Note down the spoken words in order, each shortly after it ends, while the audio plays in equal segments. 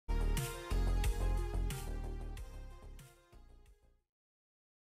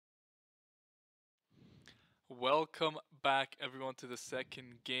Welcome back, everyone, to the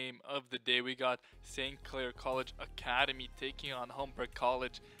second game of the day. We got St. Clair College Academy taking on Humber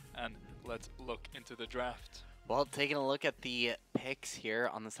College, and let's look into the draft. Well, taking a look at the picks here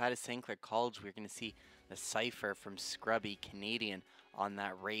on the side of St. Clair College, we're going to see the Cypher from Scrubby Canadian on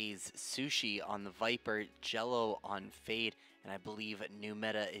that Raise, Sushi on the Viper, Jello on Fade, and I believe New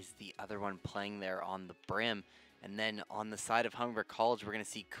Meta is the other one playing there on the Brim. And then on the side of Humber College, we're going to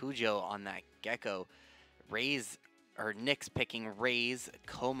see Cujo on that Gecko. Nick's picking Raise,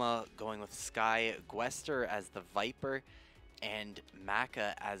 Coma going with Sky, Gwester as the Viper, and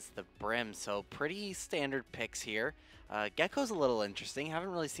Maka as the Brim. So pretty standard picks here. Gecko's a little interesting.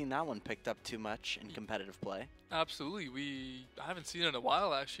 Haven't really seen that one picked up too much in competitive play. Absolutely. I haven't seen it in a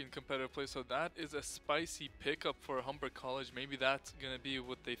while, actually, in competitive play. So that is a spicy pickup for Humber College. Maybe that's going to be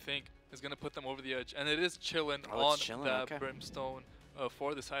what they think is going to put them over the edge. And it is chilling on that okay. Brimstone.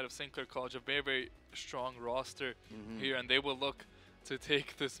 For the side of St. Clair College, a very, very strong roster here, and they will look to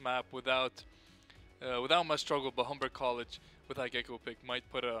take this map without much struggle. But Humber College, with that Gecko pick, might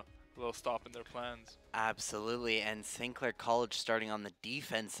put a little stop in their plans. Absolutely, and St. Clair College starting on the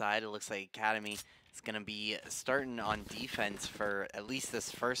defense side. It looks like Academy is going to be starting on defense for at least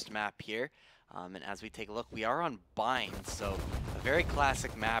this first map here. And as we take a look, we are on Bind, so a very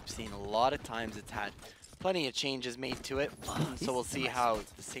classic map, seen a lot of times. It's had plenty of changes made to it, so we'll see how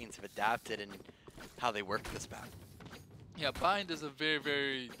the Saints have adapted and how they work this map. Yeah, Bind is a very,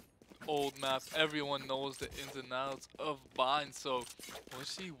 very old map. Everyone knows the ins and outs of Bind, so we'll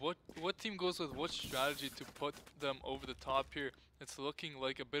see what team goes with what strategy to put them over the top here. It's looking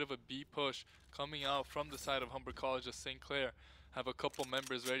like a bit of a B push coming out from the side of Humber College as St. Clair have a couple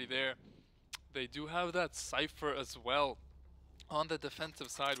members ready there. They do have that Cypher as well on the defensive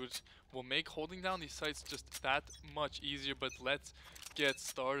side, which will make holding down these sites just that much easier. But let's get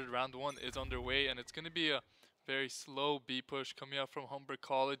started. Round one is underway, and it's going to be a very slow B push coming out from Humber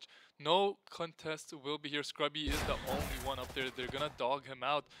College. No contest will be here. Scrubby is the only one up there. They're going to dog him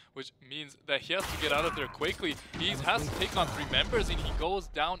out, which means that he has to get out of there quickly. He has to take on 3 members, and he goes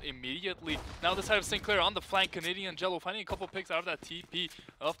down immediately. Now the side of St. Clair on the flank, Canadian Jello finding a couple picks out of that TP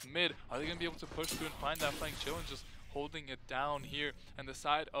up mid. Are they going to be able to push through and find that flank chill and just holding it down here? And the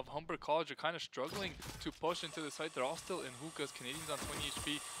side of Humber College are kind of struggling to push into the site. They're all still in hookahs. Canadians on 20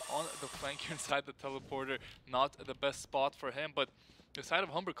 HP on the flank here inside the teleporter. Not the best spot for him, but the side of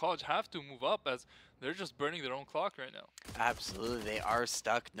Humber College have to move up as they're just burning their own clock right now. Absolutely, they are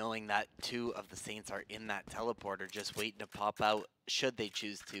stuck knowing that 2 of the Saints are in that teleporter just waiting to pop out should they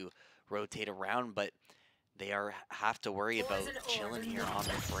choose to rotate around, but they have to worry about chilling here on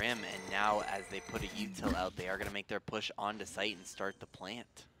the Brim, and now as they put a util out, they are going to make their push onto site and start the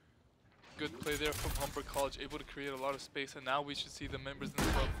plant. Good play there from Humber College, able to create a lot of space, and now we should see the members in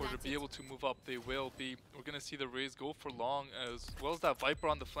the teleporter be able to move up. They will be. We're going to see the Rays go for long, as well as that Viper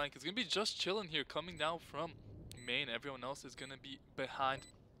on the flank. It's going to be just chilling here, coming down from main. Everyone else is going to be behind.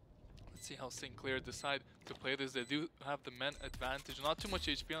 Let's see how St. Clair decide to play this. They do have the men advantage. Not too much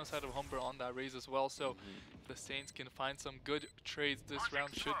HP on the side of Humber on that Raise as well. So if the Saints can find some good trades, this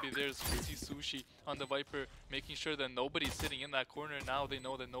round should be theirs. We see Sushi on the Viper, making sure that nobody's sitting in that corner. Now they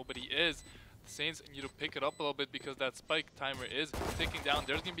know that nobody is. The Saints need to pick it up a little bit because that spike timer is ticking down.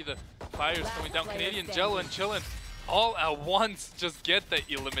 There's going to be the fires coming down. Canadian Jello and Chillin' all at once just get the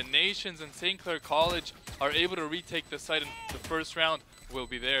eliminations, and St. Clair College are able to retake the site, and the first round will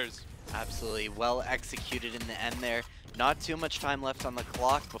be theirs. Absolutely well executed in the end there. Not too much time left on the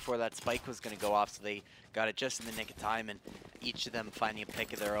clock before that spike was going to go off, so they got it just in the nick of time, and each of them finding a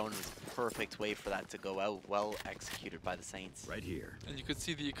pick of their own was a perfect way for that to go out. Well executed by the Saints. Right here. And you could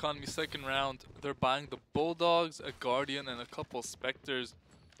see the economy second round. They're buying the Bulldogs, a Guardian, and a couple Spectres.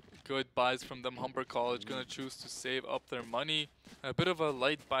 Good buys from them. Humber College going to choose to save up their money. A bit of a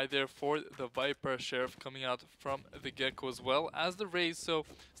light buy there for the Viper. Sheriff coming out from the Gecko as well as the Rays, so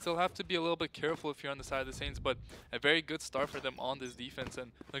still have to be a little bit careful if you're on the side of the Saints, but a very good start for them on this defense,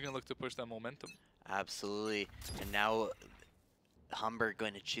 and they're going to look to push that momentum. Absolutely. And now Humber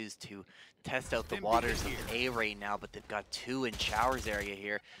going to choose to test out the waters of A right now, but they've got 2 in Showers area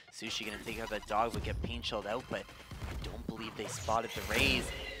here. Sushi going to take out that dog, would get pain chilled out, but I don't believe they spotted the Rays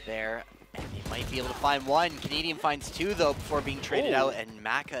there, and they might be able to find 1. Canadian finds 2 though before being traded out, and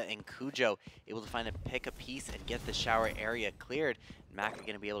Maka and Cujo able to pick a piece and get the shower area cleared. Maka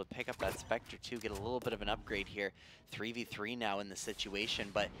going to be able to pick up that Spectre too, get a little bit of an upgrade here. 3v3 now in the situation,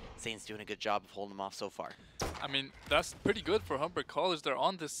 but Saints doing a good job of holding them off so far. I mean, that's pretty good for Humber College. They're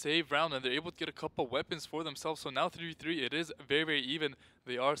on the save round, and they're able to get a couple weapons for themselves. So now 3v3, it is very, very even.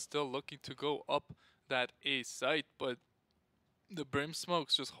 They are still looking to go up that A site, but The Brim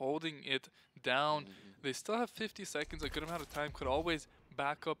Smokes just holding it down. Mhm. They still have 50 seconds, a good amount of time. Could always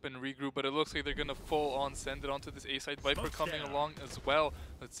back up and regroup, but it looks like they're going to full on send it onto this A side. Viper coming along as well.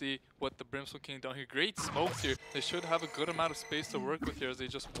 Let's see what the Brim Smoke down here. Great smokes here. They should have a good amount of space to work with here as they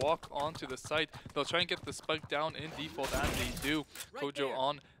just walk onto the site. They'll try and get the spike down in default, and they do. Kojo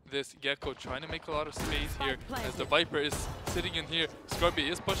on this Gecko, trying to make a lot of space here as the Viper is sitting in here. Scrubby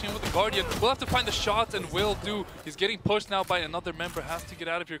is pushing in with the Guardian. We'll have to find the shots, and will do. He's getting pushed now by another member. Has to get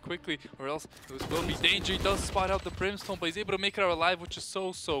out of here quickly, or else this will be danger. He does spot out the Brimstone, but he's able to make it out alive, which is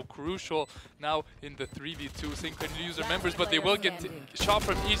so crucial now in the 3v2. Sinclair need to use their members, but they will get shot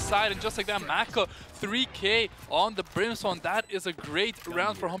from each side, and just like that, Maka 3K on the Brimstone. That is a great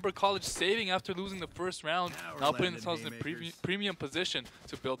round for Humber College, saving after losing the first round. Now putting themselves in a premium position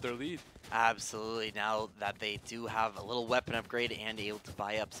to build their lead. Absolutely. Now that they do have a little weapon upgrade and able to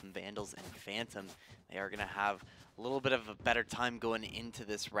buy up some Vandals and Phantoms, they are going to have a little bit of a better time going into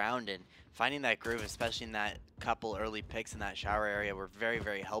this round, and finding that groove, especially in that couple early picks in that shower area, were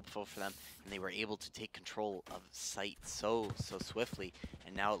very helpful for them, and they were able to take control of site so swiftly.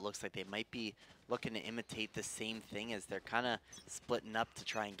 And now it looks like they might be looking to imitate the same thing as they're kind of splitting up to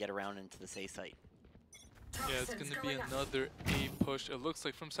try and get around into this A site. Yeah, it's going to be another A push. It looks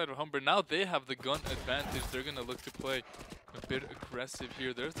like from side of Humber. Now they have the gun advantage. They're going to look to play a bit aggressive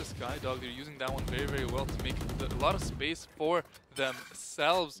here. There's the Sky Dog. They're using that one very well to make a lot of space for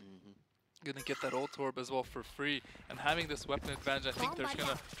themselves. Going to get that ult orb as well for free, and having this weapon advantage, I think they're just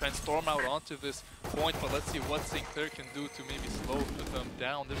going to try and storm out onto this point, but let's see what St. Clair can do to maybe slow them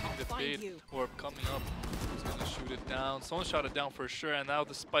down. There's going to be the fade orb coming up. Who's going to shoot it down? Someone shot it down for sure, and now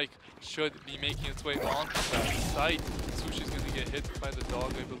the spike should be making its way onto that site. Sushi's going to get hit by the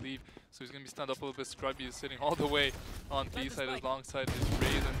dog, I believe, so he's going to be stunned up a little bit. Scrubby is sitting all the way on B side alongside his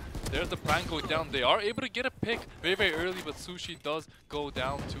Raven. There's the plan going down. They are able to get a pick very early, but Sushi does go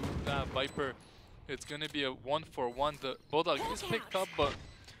down to that Viper. It's going to be a 1-for-1. The Bulldog is picked up, but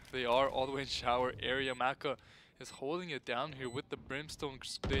they are all the way in shower area. Maka is holding it down here with the Brimstone.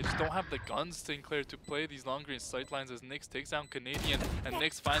 They just don't have the guns, Sinclair, to play these long range sight lines as Nyx takes down Canadian, and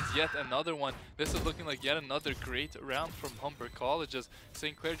Nyx finds yet another one. This is looking like yet another great round from Humber College as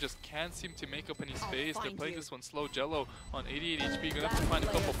Sinclair just can't seem to make up any space. They're playing this one slow. Jello on 88 HP, gonna have to find a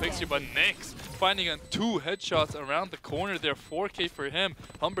couple picks here, but Nyx finding 2 headshots around the corner there. 4K for him.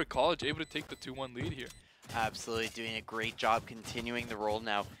 Humber College able to take the 2-1 lead here. Absolutely doing a great job continuing the roll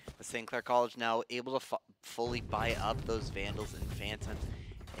now. The St. Clair College now able to fully buy up those Vandals and Phantoms.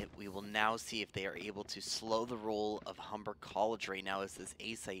 We will now see if they are able to slow the roll of Humber College right now, as this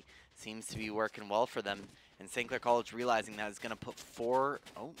A site seems to be working well for them. And St. Clair College realizing that is going to put 4.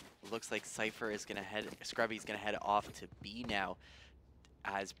 Oh, looks like Cypher is going to head, Scrubby's going to head off to B now,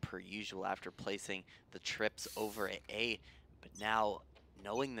 as per usual, after placing the trips over at A. But now,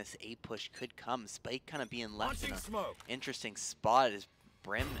 knowing this A push could come, Spike kind of being left in an interesting spot as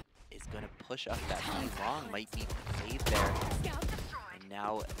Brim is going to push up that B long, might be played there. And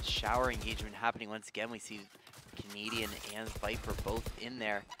now shower engagement happening once again. We see Canadian and Viper both in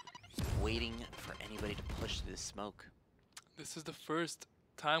there, waiting for anybody to push this smoke. This is the first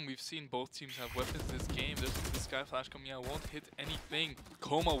time we've seen both teams have weapons this game. There's the Sky Flash coming out, won't hit anything.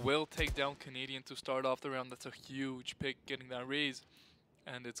 Coma will take down Canadian to start off the round. That's a huge pick, getting that raise.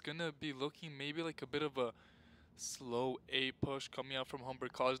 And it's going to be looking maybe like a bit of a slow A push coming out from Humber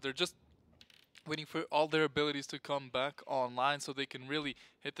College. They're just waiting for all their abilities to come back online so they can really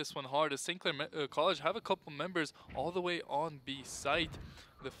hit this one hard. As St. Clair College have a couple members all the way on B site.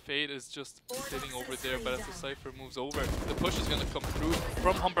 The Fade is just sitting over there, but as the Cypher moves over, the push is going to come through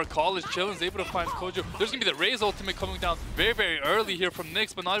from Humber College. Chillin's able to find Kojo. There's going to be the Raze ultimate coming down very early here from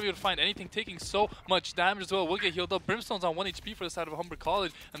Nyx, but not able to find anything, taking so much damage as well. Will get healed up. Brimstone's on 1 HP for the side of Humber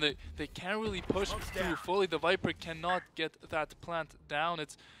College, and they can't really push through fully. The Viper cannot get that plant down.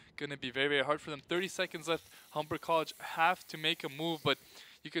 It's going to be very hard for them. 30 seconds left. Humber College have to make a move, but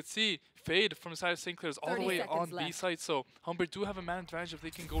you could see Fade from the side of St. Clair is all the way on B side, so Humber do have a man advantage if they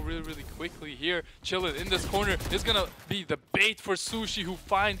can go really quickly here. Chillin in this corner is gonna be the bait for Sushi, who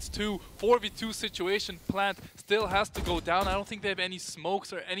finds 2. 4v2 situation. Plant still has to go down. I don't think they have any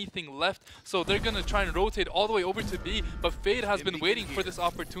smokes or anything left, so they're gonna try and rotate all the way over to B, but Fade has been waiting for this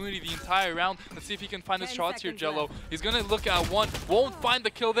opportunity the entire round. Let's see if he can find his shots here, Jello. He's gonna look at one, won't find the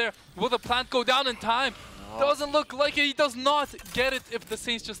kill there. Will the plant go down in time? Doesn't look like it. He does not get it. If the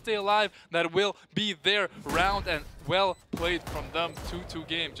Saints just stay alive, that will be their round, and well played from them. 2-2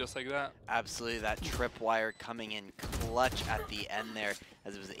 game, just like that. Absolutely, that tripwire coming in clutch at the end there,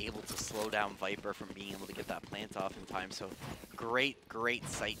 as it was able to slow down Viper from being able to get that plant off in time. So great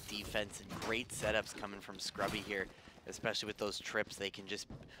site defense and great setups coming from Scrubby here especially with those trips. They can just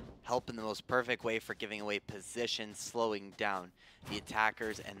help in the most perfect way for giving away position, slowing down the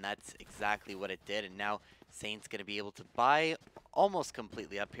attackers, and that's exactly what it did. And now Saint's going to be able to buy almost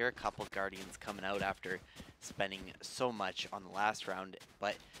completely up here. A couple Guardians coming out after spending so much on the last round,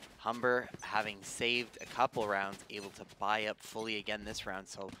 but Humber, having saved a couple rounds, able to buy up fully again this round.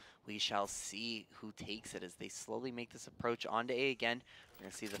 So we shall see who takes it as they slowly make this approach onto A again. We're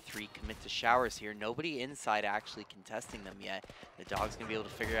going to see the 3 commit to showers here. Nobody inside actually contesting them yet. The Dog's going to be able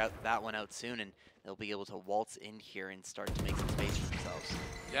to figure out that one out soon, and they'll be able to waltz in here and start to make some space for themselves.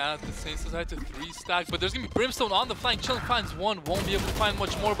 Yeah, the Saints decide to 3-stack, but there's going to be Brimstone on the flank. Chilling finds one, won't be able to find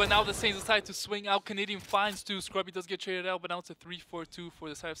much more, but now the Saints decide to swing out. Canadian finds 2. Scrubby does get traded out, but now it's a 3-4-2 for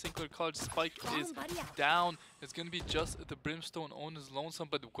the side of St. Clair College. Spike is down. It's going to be just the Brimstone owners lonesome,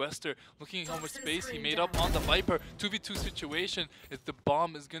 but Wester looking at how much space he made up on the Viper. 2v2 situation. If the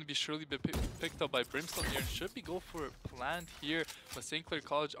bomb is going to be surely be picked up by Brimstone here. Should be go for a plant here, but St. Clair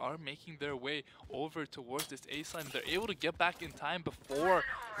College are making their way over towards this ace line. They're able to get back in time before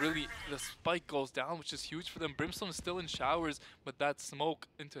really the spike goes down, which is huge for them. Brimstone is still in showers, but that smoke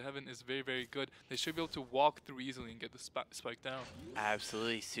into heaven is very, very good. They should be able to walk through easily and get the spike down.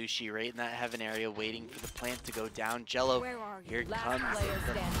 Absolutely. Sushi right in that heaven area waiting for the plant to go down. Jello, here comes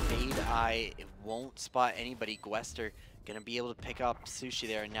the fade eye. It won't spot anybody. Gwester gonna be able to pick up Sushi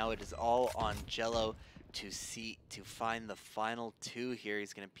there, and now it is all on Jello to find the final 2 here.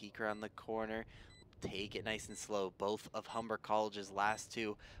 He's gonna peek around the corner. Take it nice and slow. Both of Humber College's last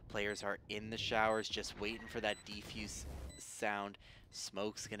 2 players are in the showers, just waiting for that defuse sound.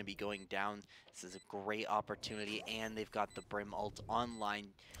 Smoke's going to be going down. This is a great opportunity, and they've got the Brim ult online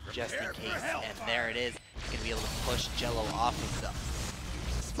just in case. And there it is. He's going to be able to push Jello off of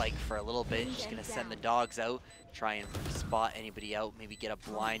the spike for a little bit. He's going to send the dogs out, try and spot anybody out, maybe get a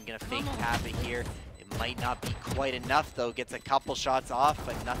blind. Going to fake tap it here. It might not be quite enough, though. Gets a couple shots off,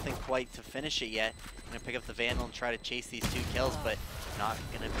 but nothing quite to finish it yet. Going to pick up the Vandal and try to chase these 2 kills, but not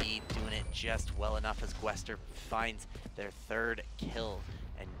going to be doing it just well enough as Gwester finds their 3rd kill,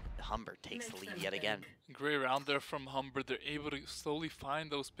 and Humber takes the lead yet again. Great round there from Humber. They're able to slowly find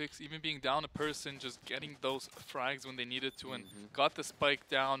those picks, even being down a person, just getting those frags when they needed to, and got the spike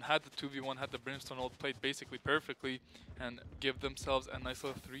down, had the 2v1, had the Brimstone ult played basically perfectly, and give themselves a nice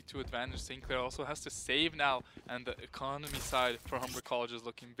little 3-2 advantage. St. Clair also has to save now, and the economy side for Humber College is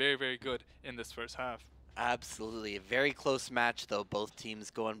looking very, very good in this first half. Absolutely. A very close match, though. Both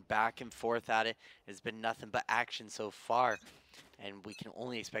teams going back and forth at it. It's been nothing but action so far, and we can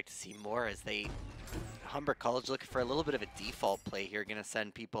only expect to see more as Humber College looking for a little bit of a default play here. Going to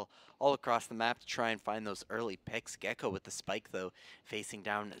send people all across the map to try and find those early picks. Gecko with the spike, though, facing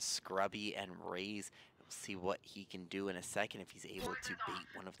down Scrubby and Raze. We'll see what he can do in a second if he's able to bait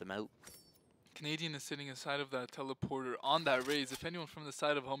one of them out. Canadian is sitting inside of that teleporter on that Raze. If anyone from the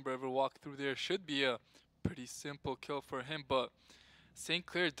side of Humber ever walked through there, should be a pretty simple kill for him, but St.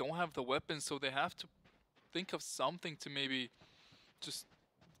 Clair don't have the weapons, so they have to think of something to maybe just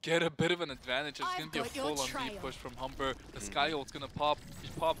get a bit of an advantage. It's going to be a full-on B push from Humber. The Sky ult's going to be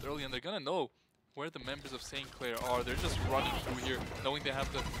popped early, and they're going to know where the members of St. Clair are. They're just running through here, knowing they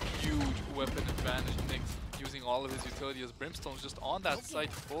have the huge weapon advantage. Nick's using all of his utility as Brimstone's just on that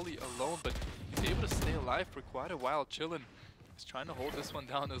site fully alone, but he's able to stay alive for quite a while, chilling. He's trying to hold this one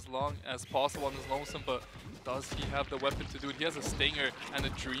down as long as possible on his lonesome, but does he have the weapon to do it? He has a stinger and a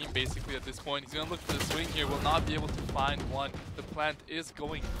dream basically at this point. He's going to look for the swing here, will not be able to find one. The plant is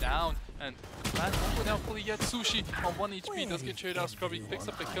going down, and the plant won't go down fully yet. Sushi on 1 HP does get traded out. Scrubby picks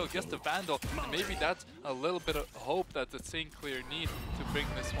up the kill, gets the Vandal, and maybe that's a little bit of hope that the St. Clair need to bring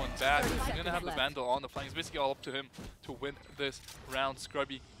this one back. He's going to have the Vandal on the flank. It's basically all up to him to win this round.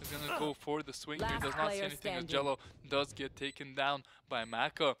 Scrubby is going to go for the swing here. Does not see anything as Jello does get taken down by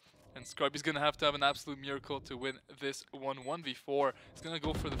Maka. And Scrubby's going to have an absolute miracle to win this 1v4. He's going to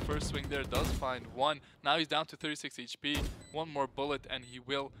go for the first swing there, does find one. Now he's down to 36 HP. One more bullet and he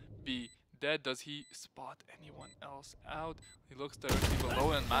will be dead. Does he spot anyone else out? He looks directly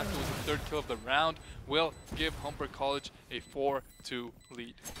below, and Maka with the 3rd kill of the round will give Humber College a 4-2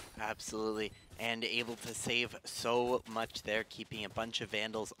 lead. Absolutely, and able to save so much there, keeping a bunch of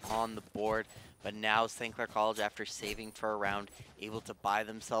Vandals on the board. But now St. Clair College, after saving for a round, able to buy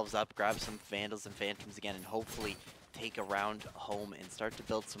themselves up, grab some Vandals and Phantoms again, and hopefully take a round home and start to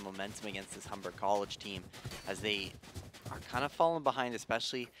build some momentum against this Humber College team, as they are kind of falling behind,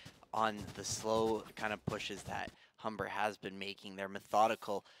 especially on the slow kind of pushes that Humber has been making. They're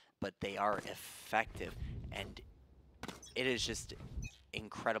methodical, but they are effective, and it is just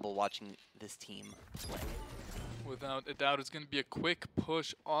incredible watching this team play. Without a doubt, it's going to be a quick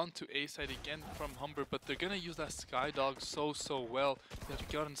push onto A side again from Humber, but they're going to use that Skydog so well. They've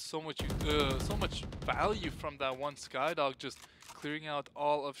gotten so much value from that one Skydog, just clearing out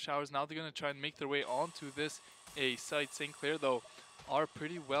all of Showers. Now they're going to try and make their way onto this A site. St. Clair, though, are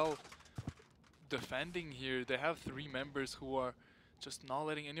pretty well defending here. They have 3 members who are just not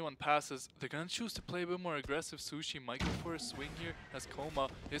letting anyone pass. As they're going to choose to play a bit more aggressive. Sushi might go for a swing here as Koma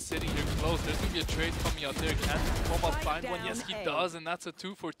is sitting here close. There's going to be a trade coming out there. Can Koma find one? Yes, he does, and that's a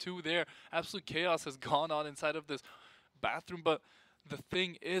 2 for 2 there. Absolute chaos has gone on inside of this bathroom, but the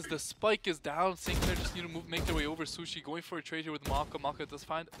thing is, the spike is down. St. Clair just need to make their way over. Sushi going for a trade here with Maka. Maka does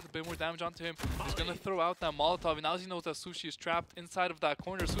find a bit more damage onto him. He's going to throw out that Molotov, and now he knows that Sushi is trapped inside of that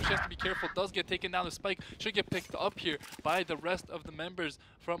corner. Sushi has to be careful. Does get taken down. The spike should get picked up here by the rest of the members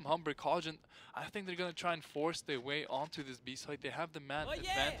from Humber College. And I think they're going to try and force their way onto this B site. They have the man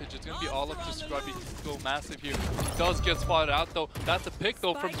advantage. It's going to be all up to Scrubby to go massive here. He does get spotted out, though. That's a pick,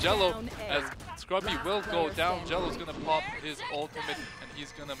 though, from Jello, as Scrubby will go down. Jello's going to pop his ultimate, and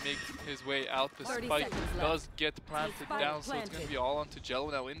he's going to make his way out. The spike does get planted down, so it's going to be all onto Jello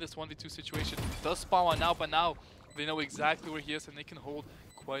now in this 1v2 situation. Does spawn one out, but now they know exactly where he is, and they can hold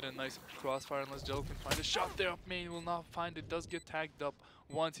quite a nice crossfire unless Jello can find a shot there up main. He will not find it. Does get tagged up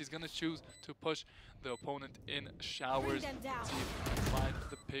once. He's going to choose to push the opponent in Showers. See if he can find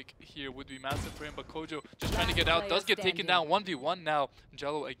the pick here. Would be massive for him, but Kojo just trying to get out. Does get taken down. 1v1 now.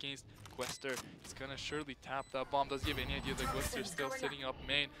 Jello against Gwester. He's going to surely tap that bomb. Does he have any idea that Gwester is still sitting up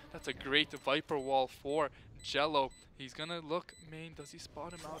main? That's a great Viper wall for Jello. He's going to look main. Does he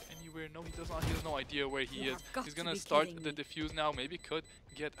spot him out anywhere? No, he does not. He has no idea where he is. He's going to start the defuse now. Maybe could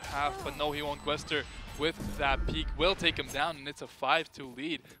get half, but no, he won't. Gwester with that peak will take him down, and it's a 5-2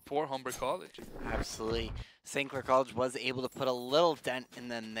 lead for Humber College. Absolutely. St. Clair College was able to put a little dent in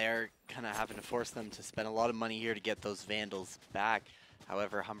them there, kind of having to force them to spend a lot of money here to get those Vandals back.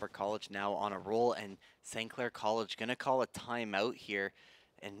 However, Humber College now on a roll, and St. Clair College going to call a timeout here.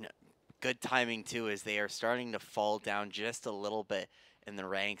 And good timing, too, as they are starting to fall down just a little bit in the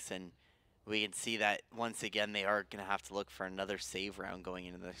ranks. And we can see that, once again, they are going to have to look for another save round going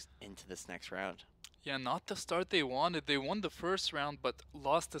into this next round. Yeah, not the start they wanted. They won the first round, but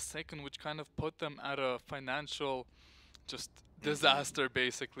lost the second, which kind of put them at a financial just disaster,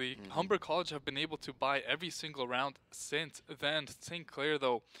 basically. Humber College have been able to buy every single round since then. St. Clair,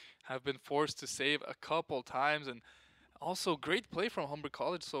 though, have been forced to save a couple times, and also great play from Humber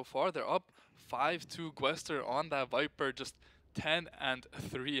College so far. They're up 5-2 Gwester on that Viper, just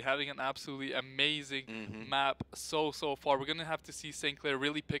 10-3, having an absolutely amazing map so far. We're going to have to see St. Clair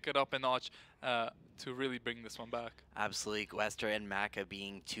really pick it up a notch to really bring this one back. Absolutely. Gwester and Maka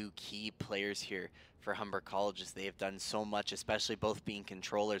being 2 key players here for Humber College, as they have done so much, especially both being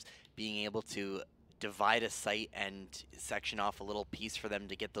controllers, being able to divide a site and section off a little piece for them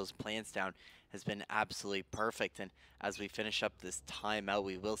to get those plants down has been absolutely perfect. And as we finish up this timeout,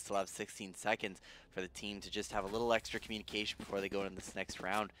 we will still have 16 seconds for the team to just have a little extra communication before they go into this next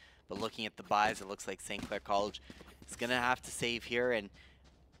round. But looking at the buys, it looks like St. Clair College is going to have to save here and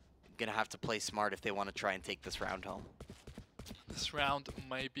going to have to play smart if they want to try and take this round home. This round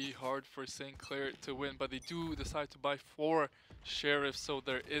might be hard for St. Clair to win, but they do decide to buy 4 Sheriffs, so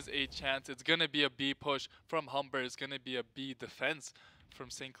there is a chance. It's going to be a B push from Humber. It's going to be a B defense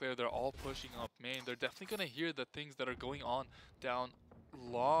from St. Clair. They're all pushing up main. They're definitely going to hear the things that are going on down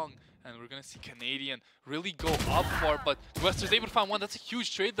long, and we're going to see Canadian really go up for, but Gwester's able to find one. That's a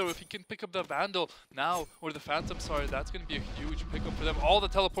huge trade, though, if he can pick up the Vandal now, or the Phantom, sorry. That's going to be a huge pickup for them. All the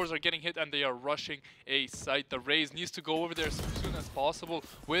teleports are getting hit, and they are rushing a site. The Raze needs to go over there as soon as possible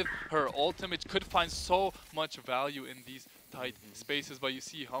with her ultimate. Could find so much value in these tight spaces, but you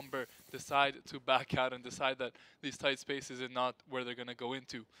see Humber decide to back out and decide that these tight spaces are not where they're going to go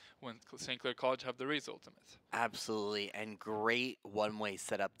into when St. Clair College have the Raze ultimate. Absolutely, and great one-way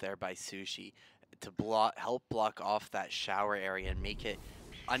setup there by Sushi to help block off that shower area and make it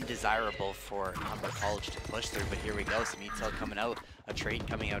undesirable for Humber College to push through. But here we go, some intel coming out, a trade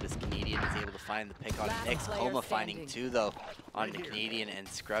coming out as Canadian is able to find the pick on Nix. Coma finding 2 though on the Canadian and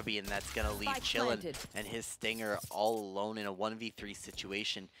Scrubby, and that's going to leave Chillin and his Stinger all alone in a 1v3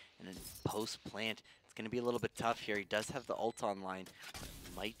 situation. And then post-plant, it's going to be a little bit tough here. He does have the ult online.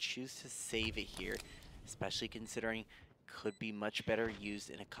 Might choose to save it here, especially considering could be much better used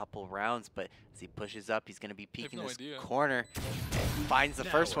in a couple rounds. But as he pushes up, he's going to be peeking this corner and finds the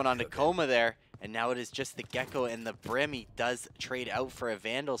first one onto Coma there. and now it is just the Gecko and the Brim. He does trade out for a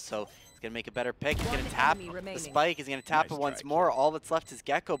Vandal, so he's going to make a better pick. He's going to tap the spike. He's going to tap it once more. All that's left is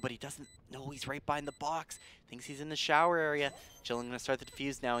Gecko, but he doesn't know he's right behind the box. Thinks he's in the shower area. Chillin going to start the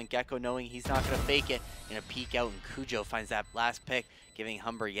defuse now, and Gecko, knowing he's not going to fake it, going to peek out, and Cujo finds that last pick, giving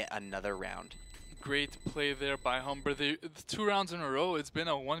Humber yet another round. Great play there by Humber. The 2 rounds in a row, it's been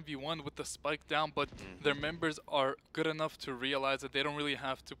a 1v1 with the spike down, but their members are good enough to realize that they don't really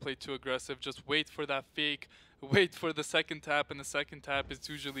have to play too aggressive. Just wait for that fake, wait for the second tap, and the second tap is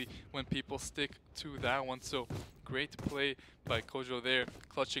usually when people stick to that one. So great play by Kojo there,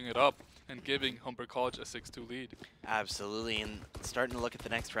 clutching it up and giving Humber College a 6-2 lead. Absolutely, and starting to look at the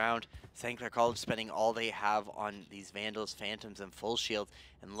next round, St. Clair College spending all they have on these Vandals, Phantoms, and Full Shield,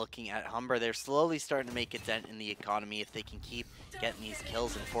 and looking at Humber, they're slowly starting to make a dent in the economy. If they can keep getting these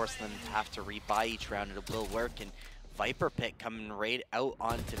kills and force them to have to rebuy each round, it will work. And Viper Pit coming right out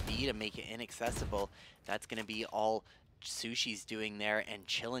onto B to make it inaccessible. That's going to be all Sushi's doing there, and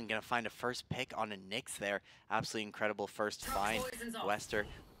Chillin gonna find a first pick on a Nyx there. Absolutely incredible first find. Wester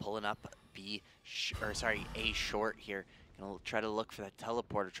pulling up A short here. Gonna try to look for that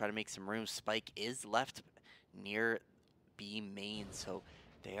teleporter, try to make some room. Spike is left near B main, so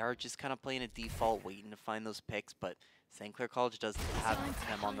they are just kind of playing a default, waiting to find those picks, but St. Clair College does have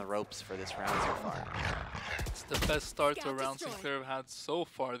them on the ropes for this round so far. It's the best start to a round St. Clair have had so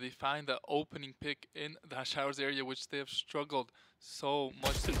far. They find the opening pick in the showers area, which they have struggled so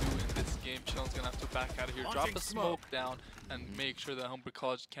much to do in this game. Chillon's gonna have to back out of here, drop a smoke down, and make sure that Humber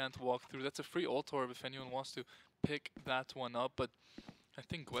College can't walk through. That's a free ult orb if anyone wants to pick that one up, but I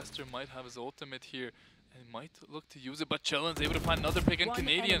think Wester might have his ultimate here and might look to use it, but Chillon's able to find another pick in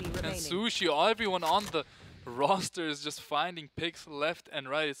Canadian, and Sushi, everyone on the roster is just finding picks left and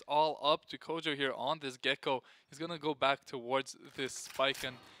right. It's all up to Kojo here on this Gecko. He's gonna go back towards this spike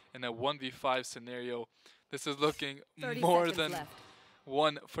and in a 1v5 scenario. This is looking more than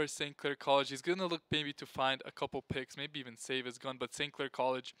one for St. Clair College. He's gonna look maybe to find a couple picks, maybe even save his gun, but St. Clair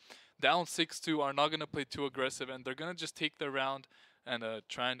College down 6-2 are not gonna play too aggressive, and they're gonna just take their round and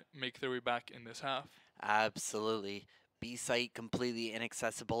try and make their way back in this half. Absolutely. B site completely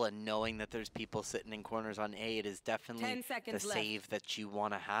inaccessible, and knowing that there's people sitting in corners on A, it is definitely the save that you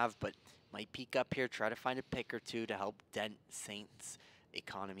want to have, but might peek up here, try to find a pick or two to help dent Saint's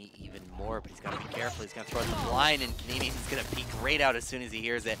economy even more, but he's got to be careful. He's going to throw the blind, and Canadian's going to peek right out as soon as he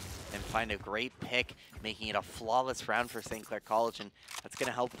hears it and find a great pick, making it a flawless round for St. Clair College, and that's going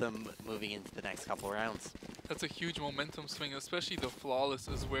to help them moving into the next couple rounds. That's a huge momentum swing, especially the flawless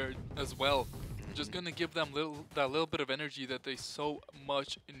as well. Just gonna give them that little bit of energy that they so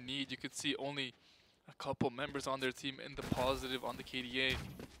much need. You could see only a couple members on their team in the positive on the KDA.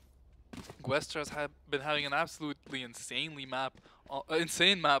 Wester has been having an absolutely insane map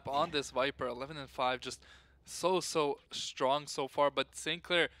on this Viper. 11-5, just so strong so far, but St.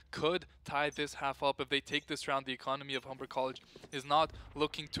 Clair could tie this half up if they take this round. The economy of Humber College is not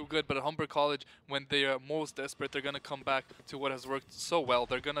looking too good, but at Humber College, when they are most desperate, they're going to come back to what has worked so well.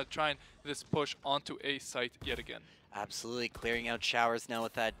 They're going to try and this push onto A site yet again. Absolutely, clearing out showers now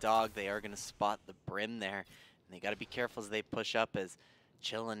with that dog. They are going to spot the Brim there, and they got to be careful as they push up, as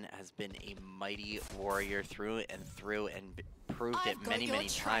Chillin has been a mighty warrior through and proved it many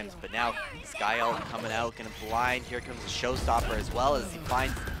times, but now Skyal coming out, gonna blind. Here comes the showstopper, as well as he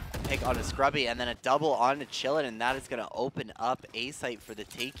finds a pick on a Scrubby and then a double on to Chillin, and that is gonna open up A site for the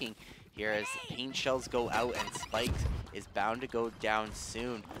taking here as paint shells go out and Spike is bound to go down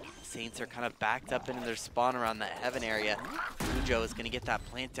soon. The Saints are kind of backed up into their spawn around that heaven area. Cujo is gonna get that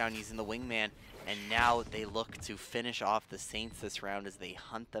plant down using the wingman, and now they look to finish off the Saints this round as they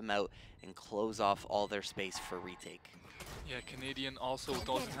hunt them out and close off all their space for retake. Yeah, Canadian also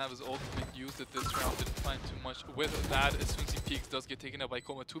doesn't have his ultimate used at this round. Didn't find too much with that. As soon as he peeks, does get taken out by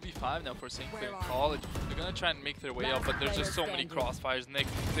Coma. 2v5 now for St. Clair College. They're going to try and make their way up, but there's just so many crossfires. Nick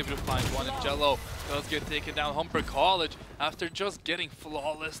is able to find one, and Jello does get taken down. Humber College, after just getting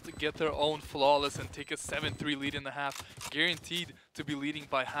flawless, to get their own flawless and take a 7-3 lead in the half. Guaranteed to be leading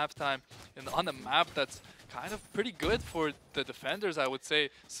by halftime, and on a map that's kind of pretty good for the defenders, I would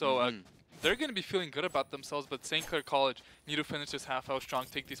say. So they're going to be feeling good about themselves, but St. Clair College need to finish this half out strong,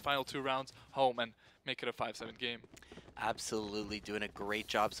 take these final 2 rounds home, and make it a 5-7 game. Absolutely doing a great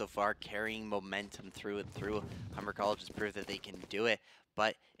job so far, carrying momentum through and through. Humber College has proved that they can do it,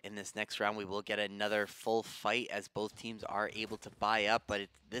 but in this next round we will get another full fight as both teams are able to buy up, but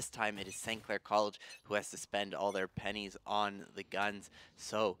this time it is St. Clair College who has to spend all their pennies on the guns.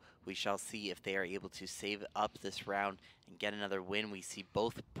 So we shall see if they are able to save up this round and get another win. We see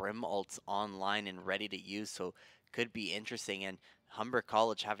both Brim ults online and ready to use, so could be interesting. And Humber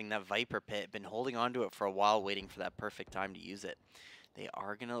College having that Viper pit, been holding on to it for a while, waiting for that perfect time to use it. They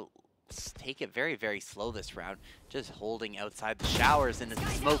are going to take it very, very slow this round, just holding outside the showers, and as the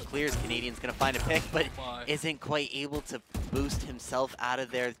smoke clears, Canadian's going to find a pick, but isn't quite able to boost himself out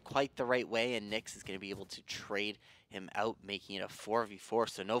of there quite the right way, and Nyx is going to be able to trade him out, making it a 4v4,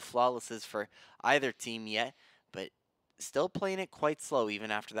 so no flawlesses for either team yet, but still playing it quite slow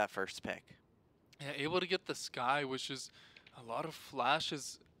even after that first pick. Yeah, able to get the Sky, which is a lot of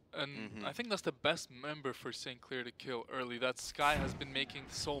flashes. And I think that's the best member for St. Clair to kill early. That Sky has been making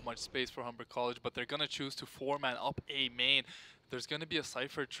so much space for Humber College, but they're going to choose to 4-man up A main. There's going to be a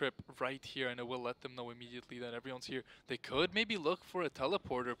Cypher trip right here, and it will let them know immediately that everyone's here. They could maybe look for a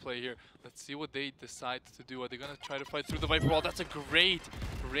teleporter play here. Let's see what they decide to do. Are they going to try to fight through the Viper wall? That's a great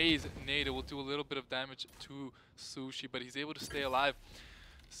raise nade. It will do a little bit of damage to Sushi, but he's able to stay alive.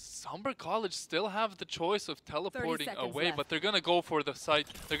 Humber College still have the choice of teleporting away, but they're going to go for the site.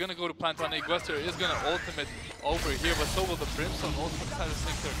 They're going to go to plant on A. Gwester is going to ultimate over here, but so will the Brimstone ultimate inside of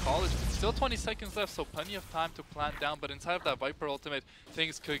St. Clair College. Still 20 seconds left, so plenty of time to plant down, but inside of that Viper ultimate,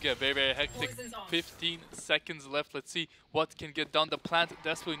 things could get very, very hectic. 15 seconds left. Let's see what can get done. The plant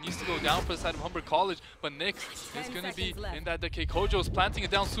desperately needs to go down for the side of Humber College, but Nyx is going to be in that decay. Kojo is planting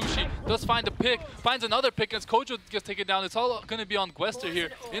it down. Sushi does find a pick, finds another pick, and Kojo gets taken down. It's all going to be on Gwester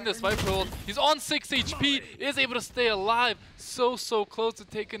here in this Viper ult. He's on 6 HP, is able to stay alive. So close to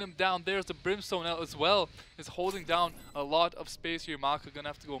taking him down. There's the Brimstone out as well. Is holding down a lot of space here. Maka going to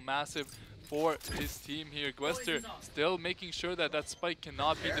have to go massive for his team here. Gwester still making sure that that spike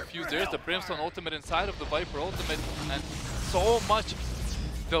cannot be defused. There's the Brimstone ultimate inside of the Viper ultimate, and so much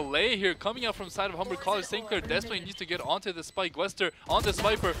delay here coming out from the side of Humber College. St. Clair desperately needs to get onto the spike. Gwester on this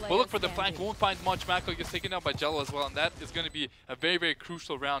Viper will look for the flank, won't find much. Mako gets taken out by Jello as well, and that is going to be a very, very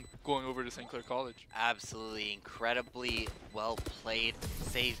crucial round going over to St. Clair College. Absolutely incredibly well played.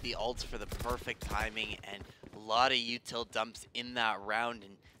 Saved the ults for the perfect timing, and a lot of util dumps in that round,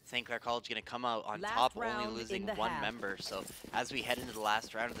 and St. Clair College going to come out on top, only losing one member. So as we head into the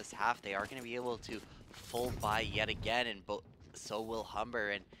last round of this half, they are going to be able to full buy yet again, and so will Humber,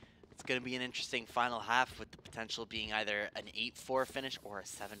 and it's going to be an interesting final half with the potential being either an 8-4 finish or a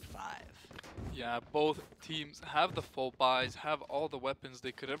 7-5. Yeah, both teams have the full buys, have all the weapons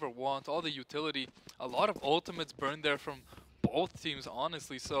they could ever want, all the utility. A lot of ultimates burned there from both teams,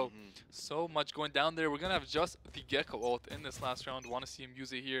 honestly, so much going down there. We're going to have just the Gecko ult in this last round. Want to see him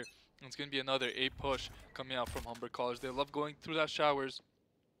use it here. And it's going to be another A push coming out from Humber College. They love going through that showers,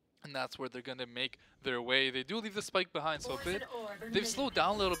 and that's where they're going to make their way. They do leave the spike behind, so they've slowed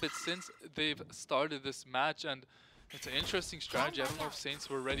down a little bit since they've started this match, and it's an interesting strategy. I don't know if Saints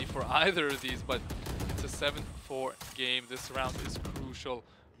were ready for either of these, but it's a 7-4 game. This round is crucial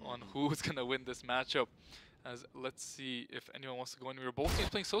on who's going to win this matchup. As let's see if anyone wants to go anywhere. Both teams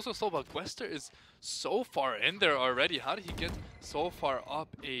playing so slow, but Gwester is so far in there already. How did he get so far up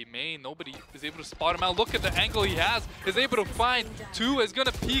A main? Nobody is able to spot him out. Look at the angle he has. Is able to find two. Is going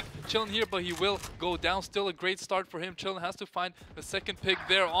to peek Chillin here, but he will go down. Still a great start for him. Chillin has to find the second pick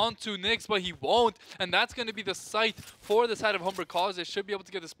there onto Nyx, but he won't. And that's going to be the site for the side of Humber College. They should be able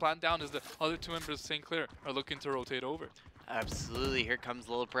to get this plan down as the other two members of St. Clair are looking to rotate over. Absolutely. Here comes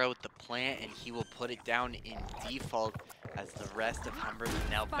Little Bro with the plant, and he will put it down in default as the rest of Humber can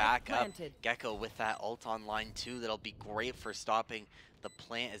now back up. Gecko with that ult on line 2. That'll be great for stopping the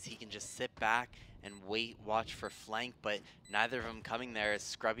plant, as he can just sit back and wait, watch for flank, but neither of them coming there, as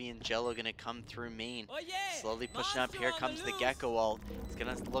Scrubby and Jello going to come through main. Slowly pushing up. Here comes the Gecko ult. He's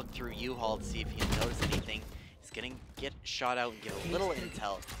going to look through U-Haul to see if he can notice anything. He's going to get shot out and get a little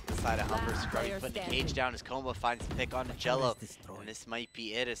intel inside of Humber. Scrubby putting the cage down as Coma finds the pick onto Jello. And this might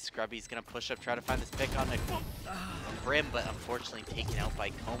be it, as Scrubby's going to push up, try to find this pick on the Brim, but unfortunately taken out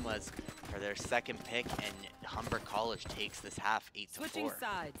by Comas for their second pick, and Humber College takes this half 8-4.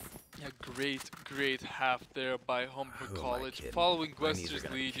 Yeah, great half there by Humber College. Following Gwester's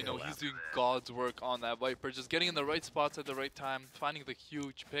lead, you know, he's doing God's work on that Viper, just getting in the right spots at the right time, finding the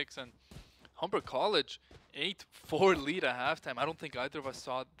huge picks, and Humber College 8-4 lead at halftime. I don't think either of us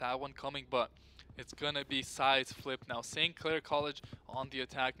saw that one coming, but it's gonna be sides flip now. St. Clair College on the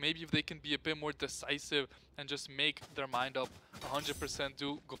attack. Maybe if they can be a bit more decisive and just make their mind up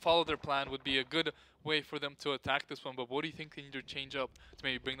 100%, follow their plan, would be a good way for them to attack this one. But what do you think they need to change up to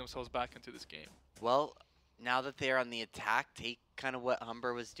maybe bring themselves back into this game? Well, now that they're on the attack, take kind of what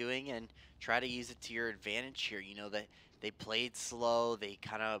Humber was doing and try to use it to your advantage here. You know, that they played slow, they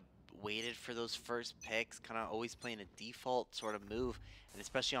kind of waited for those first picks, kind of always playing a default sort of move, and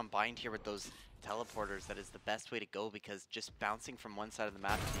especially on bind here with those teleporters, that is the best way to go, because just bouncing from one side of the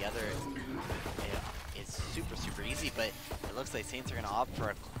map to the other is super, super easy. But it looks like Saints are going to opt for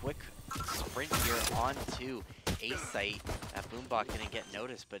a quick sprint here onto A site. That Boombot going to get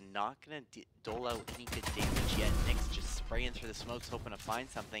noticed, but not going to dole out any good damage yet. Nick's just spraying through the smokes, hoping to find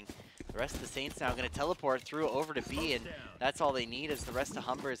something. The rest of the Saints now going to teleport through over to B, and that's all they need, as the rest of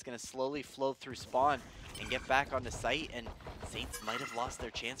Humber is going to slowly flow through spawn and get back onto site, and Saints might have lost their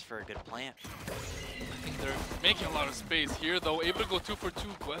chance for a good plant. I think they're making a lot of space here, though. Able to go 2 for 2.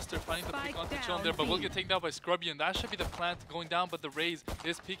 Gwester finding the pick onto Chillin there, but will get taken down by Scrubby, and that should be the plant going down, but the Raze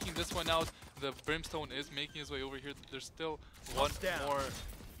is peeking this one out. The Brimstone is making his way over here. There's still one more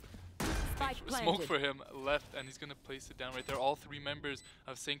smoke for him left, and he's going to place it down right there. All 3 members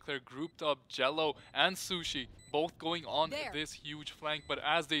of St. Clair grouped up, Jello and Sushi, both going on this huge flank. But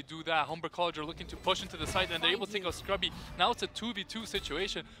as they do that, Humber College are looking to push into the site, and they're able to take out Scrubby. Now it's a 2v2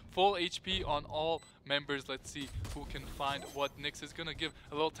 situation, full HP on all members. Let's see who can find what. Nyx is going to give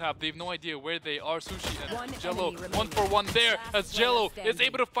a little tap. They have no idea where they are. Sushi and Jello, 1 for 1 there, as Jello is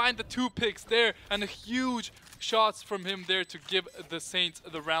able to find the 2 picks there, and a huge shots from him there to give the Saints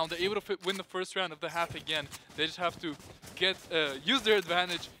the round. They're able to win the first round of the half again. They just have to get use their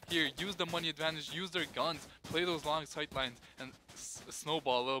advantage here, use the money advantage, use their guns, play those long sight lines, and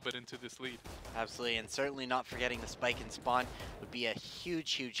snowball a little bit into this lead. Absolutely, and certainly not forgetting the spike and spawn would be a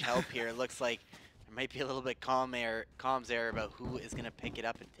huge, huge help here. It looks like there might be a little bit comms error about who is going to pick it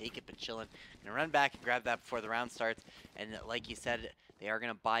up and take it, but Chillin gonna run back and grab that before the round starts. And like you said, they are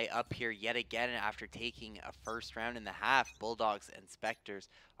going to buy up here yet again after taking a first round in the half. Bulldogs and Spectres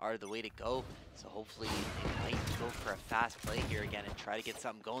are the way to go. So hopefully they might go for a fast play here again and try to get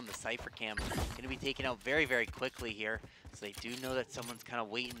something going. The Cypher Cam going to be taken out very, very quickly here. So they do know that someone's kind of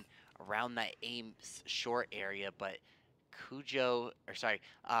waiting around that aim short area. But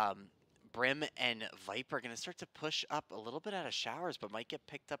Brim and Viper are going to start to push up a little bit out of showers, but might get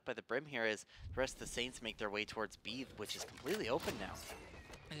picked up by the Brim here as the rest of the Saints make their way towards B, which is completely open now.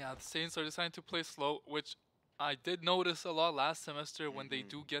 Yeah, the Saints are deciding to play slow, which I did notice a lot last semester. When they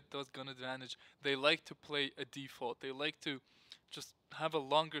do get those gun advantage, they like to play a default. They like to just have a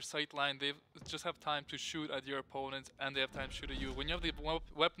longer sight line. They just have time to shoot at your opponents, and they have time to shoot at you. When you have the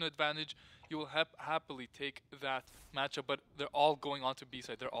weapon advantage, you will happily take that matchup, but they're all going on to B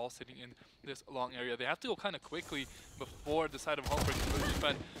side. They're all sitting in this long area. They have to go kind of quickly before the side of Humber can really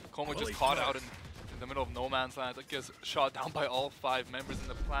defend. Como just caught out in the middle of no man's land. It gets shot down by all 5 members, and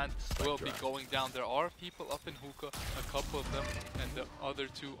the plant will be going down. There are people up in hookah, a couple of them, and the other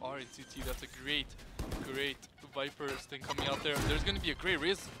 2 are in CT. That's a great Viper thing coming out there. There's going to be a great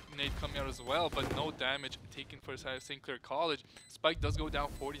Riz nade coming out as well, but no damage taken for side of St. Clair College. Spike does go down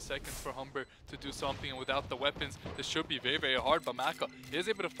 40 seconds for Humber to do something, and without the weapons, this should be very, very hard. But Maka is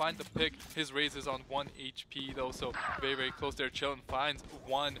able to find the pick. His Raze is on 1 HP though, so very, very close there. Chillin finds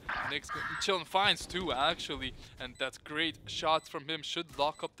 1. Chillin finds 2 actually, and that's great shots from him. Should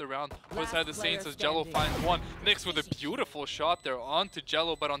lock up the round for the side of the Saints as Jello finds 1. Nyx with a beautiful shot there onto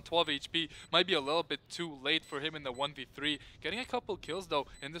Jello, but on 12 HP. Might be a little bit too late for him in the 1v3. Getting a couple kills though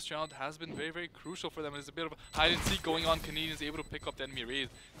in this round has been very, very crucial for them. There's a bit of a hide and seek going on. Canadians able to pick up the enemy Raze.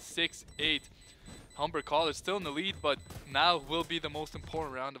 6-8. Humber College still in the lead, but now will be the most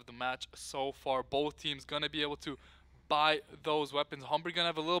important round of the match so far. Both teams gonna be able to buy those weapons. Humber gonna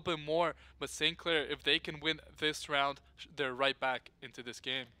have a little bit more, but St. Clair, if they can win this round, they're right back into this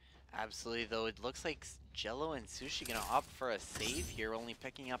game. Absolutely, though it looks like Jello and Sushi gonna opt for a save here, only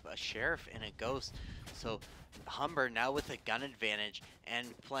picking up a Sheriff and a Ghost. So Humber now with a gun advantage and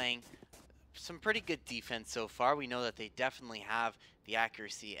playing some pretty good defense so far. We know that they definitely have the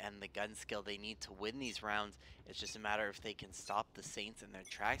accuracy and the gun skill they need to win these rounds. It's just a matter if they can stop the Saints in their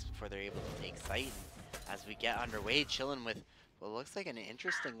tracks before they're able to take sight. And as we get underway, Chillin with what looks like an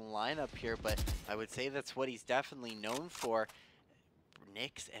interesting lineup here, but I would say that's what he's definitely known for.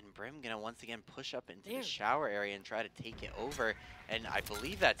 Nyx and Brim gonna once again push up into the shower area and try to take it over. And I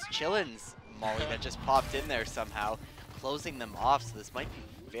believe that's Chillin's Molly that just popped in there somehow, closing them off. So this might be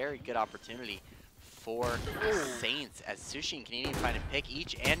a very good opportunity for Saints as Sushi and Canadian find a pick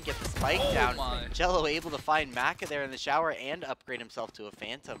each and get the spike down. Jello able to find Maka there in the shower and upgrade himself to a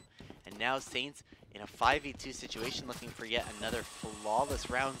Phantom. And now Saints in a 5v2 situation looking for yet another flawless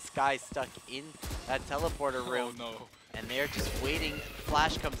round. Sky stuck in that teleporter room. Oh, no. And they're just waiting.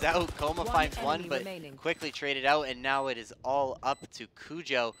 Flash comes out. Coma finds 1, but quickly traded out. And now it is all up to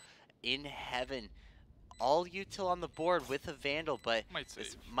Cujo in heaven. All util on the board with a Vandal, but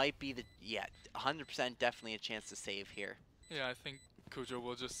this might be the, 100% definitely a chance to save here. Yeah, I think Cujo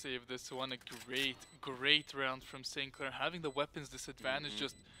will just save this one. A great round from St. Clair. Having the weapons disadvantage,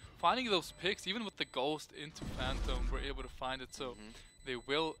 just finding those picks, even with the Ghost into Phantom, we're able to find it. So they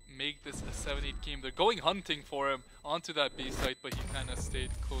will make this a 7-8 game. They're going hunting for him onto that B site, but he kind of stayed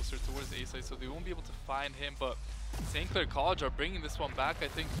closer towards the A site, so they won't be able to find him. But St. Clair College are bringing this one back. I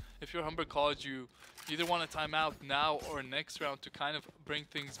think if you're Humber College, you either want a timeout now or next round to kind of bring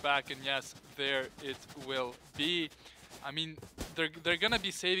things back. And yes, there it will be. I mean, they're gonna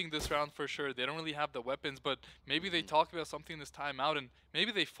be saving this round for sure. They don't really have the weapons, but maybe they talk about something this timeout, and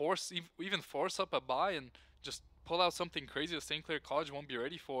maybe they even force up a buy and just pull out something crazy that St. Clair College won't be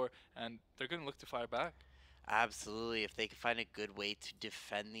ready for, and they're gonna look to fire back. Absolutely. If they can find a good way to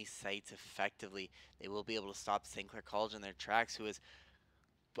defend these sites effectively, they will be able to stop St. Clair College in their tracks, who is,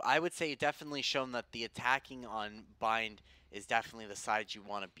 I would say, definitely shown that the attacking on Bind is definitely the side you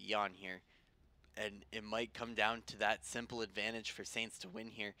want to be on here. And it might come down to that simple advantage for Saints to win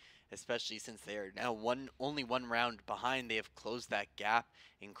here, especially since they are now only one round behind. They have closed that gap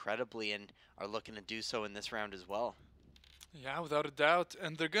incredibly and are looking to do so in this round as well. Yeah, without a doubt.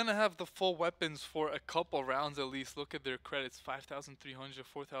 And they're going to have the full weapons for a couple rounds at least. Look at their credits, 5,300,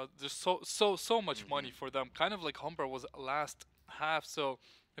 4,000. There's so much money for them. Kind of like Humber was last half. So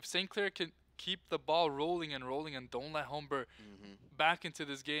if St. Clair can keep the ball rolling and don't let Humber back into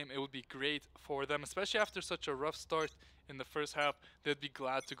this game, it would be great for them, especially after such a rough start in the first half. They'd be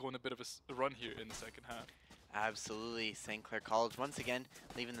glad to go on a bit of a run here in the second half. Absolutely. St. Clair College once again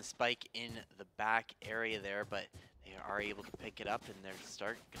leaving the spike in the back area there, but they are able to pick it up, and they're going to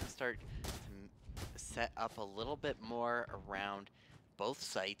start to set up a little bit more around both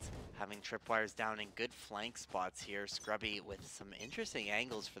sites, having tripwires down in good flank spots here. Scrubby with some interesting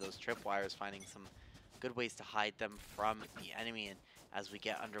angles for those tripwires, finding some good ways to hide them from the enemy. And as we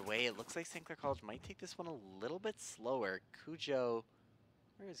get underway, it looks like St. Clair College might take this one a little bit slower. Cujo,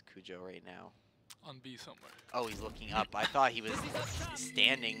 where is Cujo right now? On B somewhere. Oh, he's looking up. I thought he was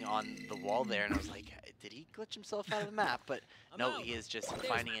standing on the wall there, and I was like, did he glitch himself out of the map? But no, he is just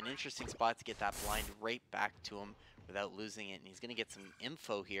finding an interesting spot to get that blind right back to him without losing it, and he's going to get some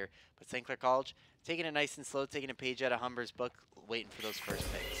info here. But St. Clair College taking it nice and slow, taking a page out of Humber's book, waiting for those first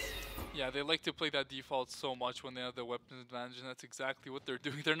picks. Yeah, they like to play that default so much when they have the weapon advantage, and that's exactly what they're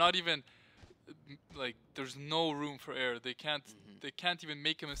doing. They're not even, like, there's no room for error. They can't even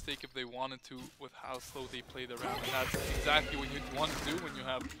make a mistake if they wanted to with how slow they play the round. And that's exactly what you want to do when you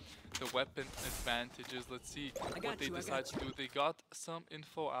have the weapon advantages. Let's see what they decide to do. They got some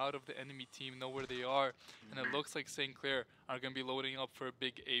info out of the enemy team, know where they are, and it looks like St. Clair are going to be loading up for a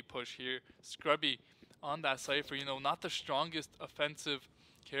big A push here. Scrubby on that Cypher, you know, not the strongest offensive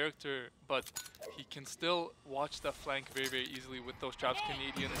character, but he can still watch that flank very easily with those traps.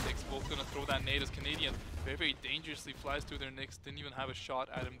 Canadian and Nyx both gonna throw that nade as Canadian very dangerously flies through their Nyx. Didn't even have a shot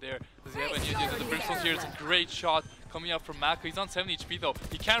at him there. Does he have any idea that the Brimstone here is a great shot coming out from Maka? He's on 7 HP though.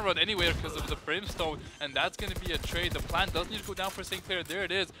 He can't run anywhere because of the Brimstone, and that's gonna be a trade. The plan does need to go down for St. Clair. There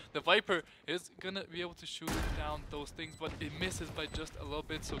it is. The Viper is gonna be able to shoot down those things, but it misses by just a little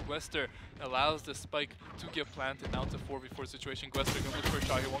bit. So Gwester allows the spike to get planted. Now it's a 4v4 situation. Gwester gonna look for a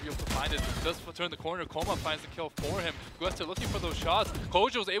shot. He won't be able to find it. Does turn the corner. Koma finds the kill for him. Gwester looking for those shots.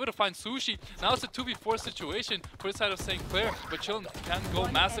 Kojo is able to find Sushi. Now it's a 2v4 situation for the side of St. Clair, but Chillin can go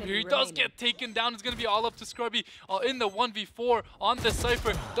massive here. He does get taken down. It's going to be all up to Scrubby in the 1v4 on the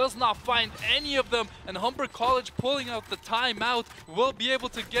Cypher. Does not find any of them, and Humber College pulling out the timeout will be able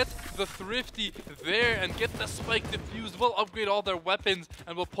to get the Thrifty there and get the spike defused. Will upgrade all their weapons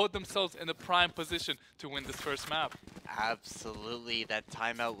and will put themselves in the prime position to win this first map. Absolutely, that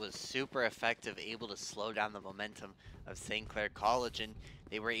timeout was super effective, able to slow down the momentum of St. Clair College, and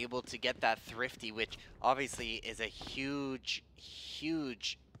they were able to get that Thrifty, which obviously is a huge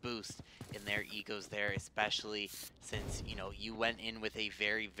boost in their egos there, especially since, you know, you went in with a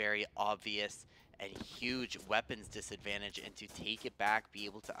very obvious and huge weapons disadvantage, and to take it back, be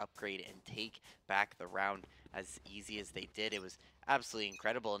able to upgrade and take back the round as easy as they did, it was absolutely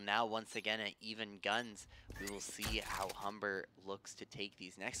incredible. And now once again at even guns, we will see how Humber looks to take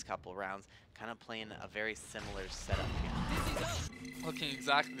these next couple rounds, kind of playing a very similar setup here. Looking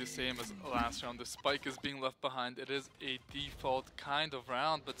exactly the same as last round. The spike is being left behind. It is a default kind of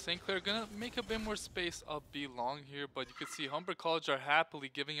round, but St. Clair gonna make a bit more space up B long here, but you can see Humber College are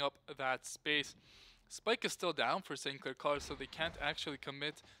happily giving up that space. Spike is still down for St. Clair College, so they can't actually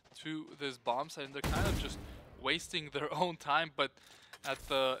commit to this bomb site, and they're kind of just wasting their own time, but at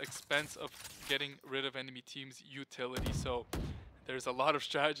the expense of getting rid of enemy team's utility. So there's a lot of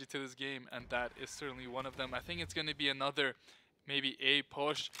strategy to this game, and that is certainly one of them. I think it's going to be another maybe A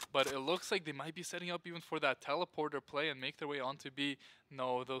push, but it looks like they might be setting up even for that teleporter play and make their way onto B.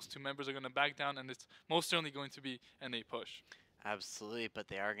 No, those two members are going to back down, and it's most certainly going to be an A push. Absolutely, but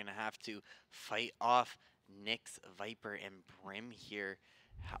they are going to have to fight off Nyx, Viper, and Brim here,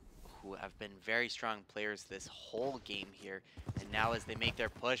 who have been very strong players this whole game here. And now as they make their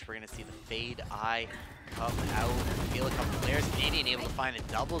push, we're going to see the Fade Eye come out, feel a couple players. Canadian able to find a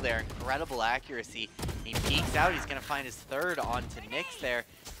double there, incredible accuracy. He peeks out, he's going to find his third onto Nyx there,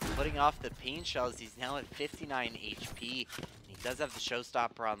 putting off the pain shells. He's now at 59 HP. He does have the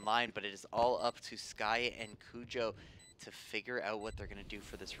showstopper online, but it is all up to Sky and Kujo to figure out what they're going to do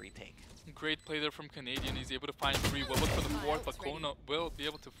for this retake. Great play there from Canadian. He's able to find 3. We'll look for the 4th, but Kona will be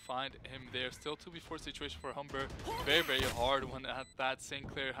able to find him there. Still 2v4 situation for Humber. Very, very hard when at that St.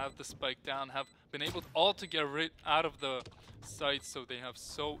 Clair have the spike down, have been able all to get rid out of the sights, so they have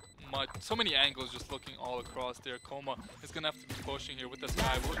so many angles just looking all across there. Koma is going to have to be pushing here with the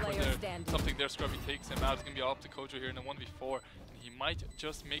Sky. Look for there, something there. Scrubby takes him out. It's going to be all up to Kojo here in a 1v4. He might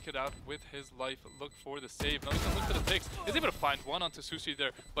just make it out with his life. Look for the save. Now he's going to look for the picks. He's able to find one onto Sushi there,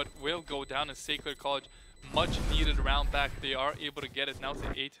 but will go down in St. Clair College. Much needed round back. They are able to get it. Now it's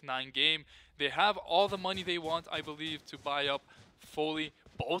an 8-9 game. They have all the money they want, I believe, to buy up fully.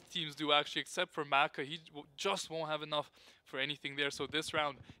 Both teams do actually, except for Maka. He just won't have enough for anything there. So this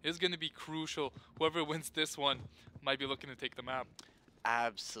round is going to be crucial. Whoever wins this one might be looking to take the map.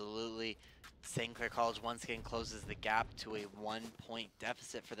 Absolutely. St. Clair College once again closes the gap to a 1-point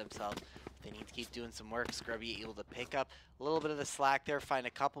deficit for themselves. They need to keep doing some work. Scrubby able to pick up a little bit of the slack there, find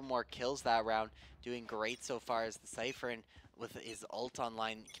a couple more kills that round. Doing great so far as the Cypher, and with his ult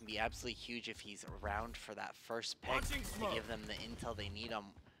online can be absolutely huge if he's around for that first pick to give them the intel they need on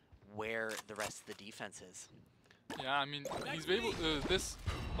where the rest of the defense is. Yeah, I mean, he's able to,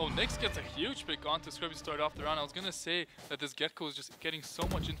 Nyx gets a huge pick onto Scrubby to start off the round. I was going to say that this Gecko is just getting so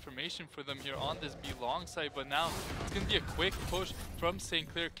much information for them here on this B long side, but now it's going to be a quick push from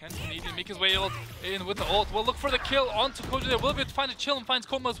St. Clair. Can Canadian make his way in with the ult? We'll look for the kill onto Kojo there. Will be able to find a chill and finds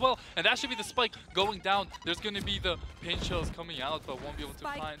Koma as well, and that should be the spike going down. There's going to be the pain shells coming out, but won't be able to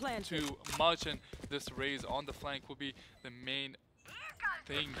find too much, and this raise on the flank will be the main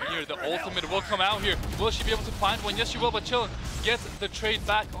thing here. The ultimate will come out here. Will she be able to find one? Yes, she will, but Chillin gets the trade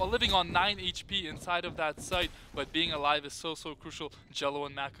back, living on 9 HP inside of that site. But being alive is so crucial. Jello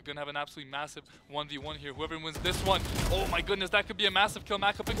and Mac are going to have an absolutely massive 1v1 here. Whoever wins this one, oh my goodness, that could be a massive kill.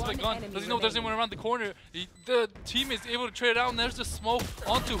 Mac picks up the gun. Does he know there's anyone around the corner? The team is able to trade out, and there's the smoke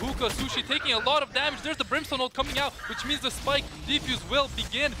onto Hookah. Sushi taking a lot of damage. There's the Brimstone ult coming out, which means the spike defuse will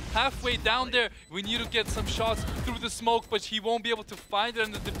begin halfway down there. We need to get some shots through the smoke, but he won't be able to find it,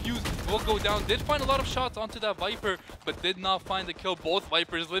 and the defuse will go down. Did find a lot of shots onto that Viper, but did not find the kill. Both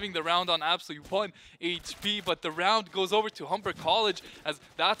Vipers living the round on absolutely 1 HP, but the round goes over to Humber College, as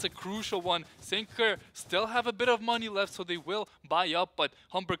that's a crucial one. St. Clair still have a bit of money left, so they will buy up, but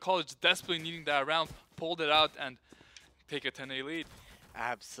Humber College desperately needing that round, pulled it out and take a 10-A lead.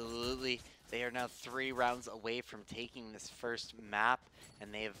 Absolutely. They are now 3 rounds away from taking this first map,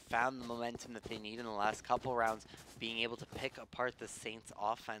 and they have found the momentum that they need in the last couple rounds, being able to pick apart the Saints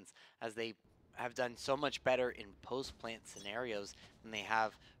offense, as they have done so much better in post-plant scenarios than they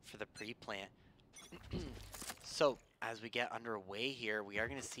have for the pre-plant. So as we get underway here, we are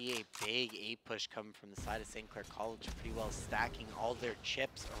going to see a big A push come from the side of St. Clair College, pretty well stacking all their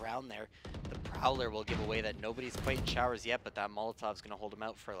chips around there. The Prowler will give away that nobody's quite in showers yet, but that Molotov's going to hold him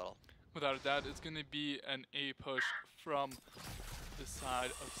out for a little. Without a doubt, it's going to be an A push from the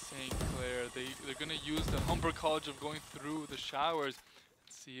side of St. Clair. They're going to use the Humber College of going through the showers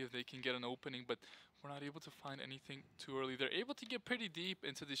and see if they can get an opening, but we're not able to find anything too early. They're able to get pretty deep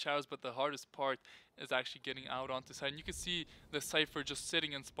into the showers, but the hardest part is actually getting out onto side. And you can see the Cypher just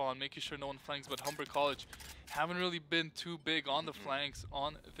sitting in spawn, making sure no one flanks, but Humber College haven't really been too big on the flanks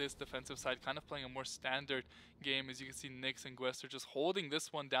on this defensive side, kind of playing a more standard game. As you can see, Nyx and Gwester just holding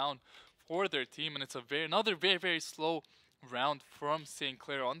this one down for their team, and it's another very slow round from St.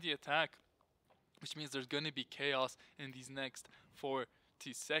 Clair on the attack, which means there's going to be chaos in these next 40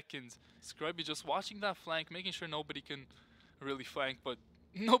 seconds. Scrubby just watching that flank, making sure nobody can really flank, but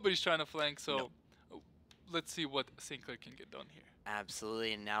nobody's trying to flank, so let's see what St. Clair can get done here.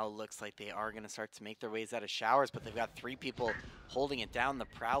 Absolutely, and now it looks like they are going to start to make their ways out of showers, but they've got 3 people holding it down. The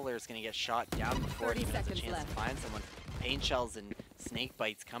Prowler is going to get shot down before he has a chance to find someone. Pain shells and snake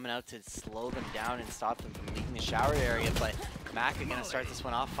bites coming out to slow them down and stop them from leaving the shower area, but Mac are going to start this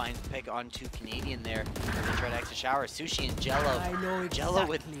one off, finds the pick on 2 Canadian there, and they try to exit shower. Sushi and Jello. Jello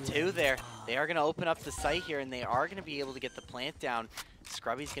with 2 there. They are going to open up the site here, and they are going to be able to get the plant down.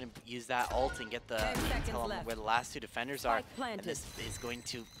 Scrubby's going to use that ult and get the intel on where the last two defenders are. And this is going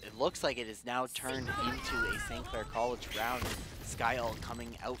to, it looks like it is now turned into a St. Clair College round. Sky ult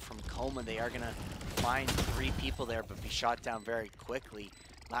coming out from Coma. They are going to find 3 people there, but be shot down very quickly.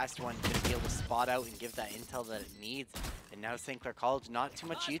 Last one going to be able to spot out and give that intel that it needs. And now St. Clair College, not too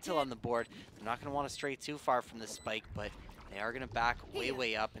much util on the board. They're not going to want to stray too far from the spike, but they are going to back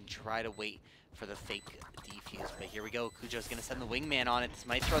way up and try to wait for the fake defuse. But here we go. Cujo's going to send the wingman on it. This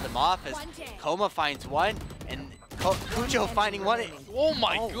might throw them off as Coma finds one, and Cujo finding one. Oh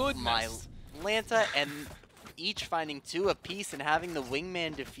my goodness. My Lanta, and each finding 2 apiece and having the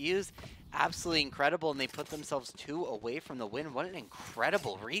wingman defuse. Absolutely incredible, and they put themselves 2 away from the win. What an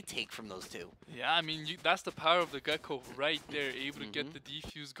incredible retake from those 2. Yeah, I mean, that's the power of the Gecko right there, able to get the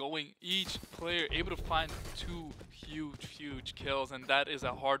defuse going. Each player able to find 2 huge kills, and that is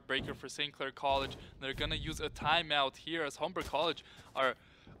a hard breaker for St. Clair College. They're going to use a timeout here as Humber College are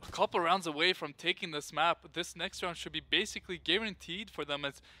a couple rounds away from taking this map. This next round should be basically guaranteed for them,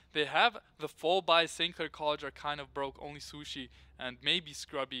 as they have the full buy. St. Clair College are kind of broke. Only Sushi and maybe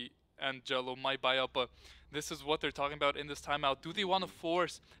Scrubby and Jello might buy up, but this is what they're talking about in this timeout. Do they want to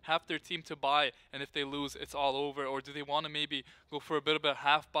force half their team to buy, and if they lose, it's all over? Or do they want to maybe go for a bit of a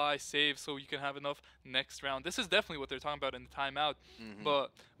half buy save so you can have enough next round? This is definitely what they're talking about in the timeout.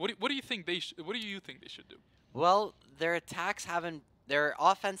 But what do you think they should do? Well, their attacks haven't, their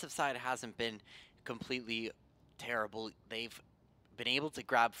offensive side hasn't been completely terrible. They've been able to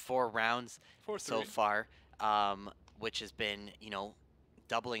grab 4 rounds so far, which has been, you know,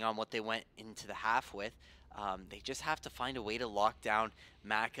 doubling on what they went into the half with. They just have to find a way to lock down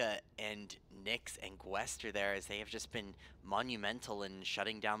Maka and Nyx and Gwester there, as they have just been monumental in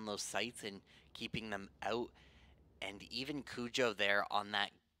shutting down those sites and keeping them out. And even Cujo there on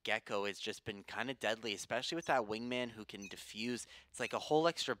that Gecko has just been kind of deadly, especially with that wingman who can defuse. It's like a whole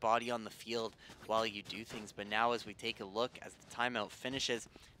extra body on the field while you do things. But now as we take a look, as the timeout finishes,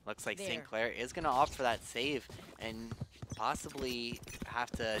 looks like St. Clair is going to opt for that save and possibly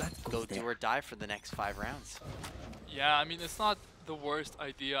have to go do or die for the next 5 rounds. Yeah, I mean, it's not the worst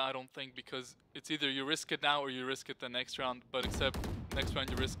idea, I don't think, because it's either you risk it now or you risk it the next round, but except next round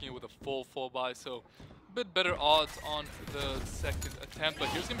you're risking it with a full buy, so a bit better odds on the second attempt. But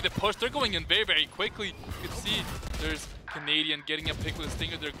here's going to be the push. They're going in very quickly. You can see there's Canadian getting a pick with a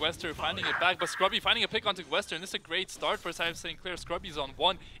stinger there. Gwester finding it back, but Scrubby finding a pick onto Gwester, and this is a great start for St. Clair. Scrubby's on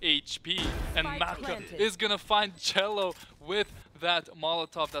 1 HP, and Maka is going to find Jello with that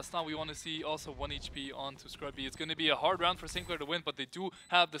Molotov. That's not what we want to see. Also 1 HP onto Scrubby. It's going to be a hard round for St. Clair to win, but they do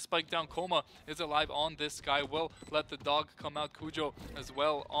have the spike down. Coma is alive on this guy. Will let the dog come out. Cujo as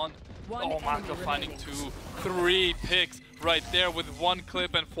well on. Oh, Maka finding 2, 3 picks right there with 1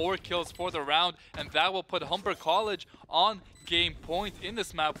 clip and 4 kills for the round, and that will put Humber College on game point in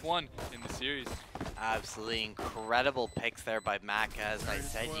this map 1 in the series. Absolutely incredible picks there by Maka. As I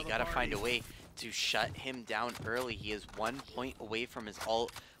said, you got to find a way to shut him down early. He is 1 point away from his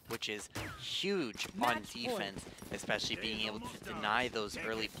ult, which is huge on defense, especially being able to deny those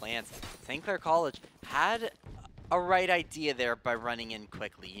early plants. St. Clair College had a right idea there by running in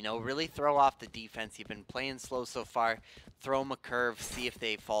quickly. You know, really throw off the defense. You've been playing slow so far. Throw them a curve, see if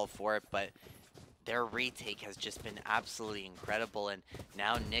they fall for it, but their retake has just been absolutely incredible. And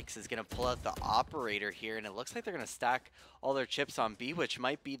now Nyx is going to pull out the operator here, and it looks like they're going to stack all their chips on B, which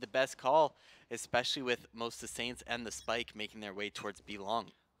might be the best call, especially with most of the Saints and the Spike making their way towards B long.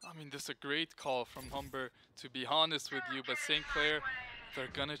 I mean, this is a great call from Humber, to be honest with you, but St. Clair, they're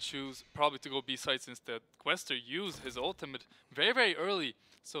going to choose probably to go B sites instead. Gwester used his ultimate very early,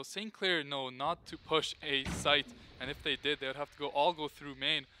 so St. Clair know not to push A site, and if they did, they would have to all go through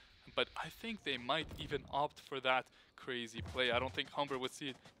main. But I think they might even opt for that crazy play. I don't think Humber would see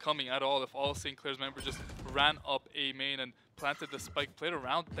it coming at all if all St. Clair's members just ran up A main and planted the spike, played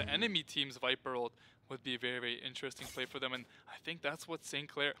around the enemy team's Viper ult. Would be a very interesting play for them, and I think that's what St.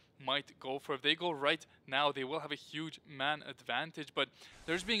 Clair might go for. If they go right now, they will have a huge man advantage, but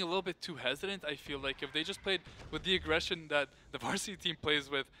they're just being a little bit too hesitant. I feel like if they just played with the aggression that the varsity team plays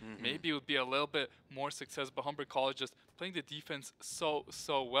with, maybe it would be a little bit more success. But Humber College just playing the defense so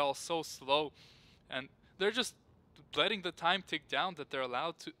well, so slow, and they're just letting the time tick down that they're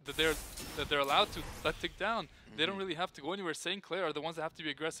allowed to let tick down. They don't really have to go anywhere. St. Clair are the ones that have to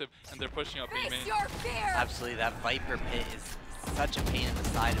be aggressive, and they're pushing up A main. Absolutely, that Viper pit is such a pain in the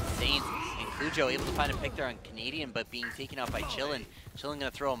side of Saints. And Cujo able to find a pick there on Canadian, but being taken out by Chillin. Chillin gonna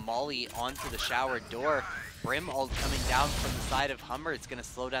throw a molly onto the shower door. Brim ult coming down from the side of Humber. It's gonna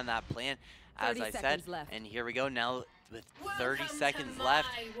slow down that plant, as I said. And here we go now. with 30 seconds left.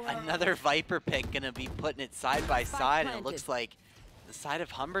 Another Viper pick gonna be putting it side by side, and it looks like the side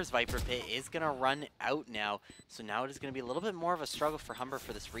of Humber's Viper pit is gonna run out now. So now it is gonna be a little bit more of a struggle for Humber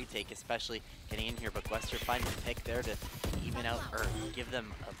for this retake, especially getting in here. But Gwester finds a pick there to even out or give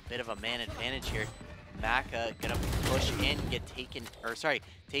them a bit of a man advantage here. Maka gonna push in, get taken, or sorry,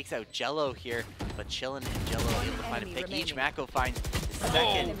 takes out Jello here, but Chillin and Jello able to find a pick each. Mako finds the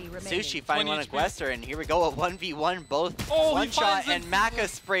second, Sushi finding one on Gwester, and here we go, a 1v1, both one shot, and Maka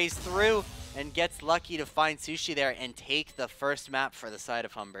sprays through and gets lucky to find Sushi there and take the first map for the side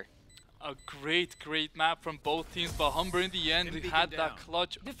of Humber. A great map from both teams, but Humber in the end had that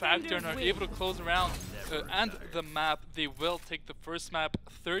clutch factor and are able to close around and the map. They will take the first map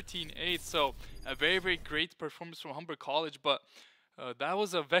 13-8, so a very great performance from Humber College, but that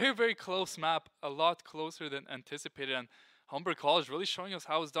was a very close map, a lot closer than anticipated, and Humber College really showing us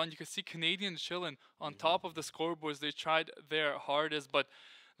how it's done. You can see Canadian chilling on top of the scoreboards. They tried their hardest, but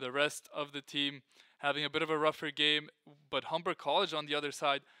the rest of the team having a bit of a rougher game. But Humber College on the other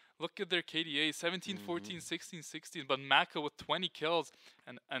side, look at their KDA, 17, 14, 16, 16. But Maka with 20 kills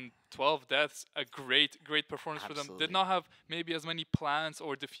and 12 deaths, a great performance for them. Did not have maybe as many plants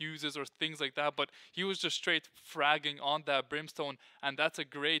or diffuses or things like that, but he was just straight fragging on that Brimstone, and that's a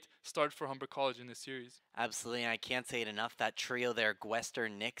great start for Humber College in this series. Absolutely, and I can't say it enough. That trio there, Gwester,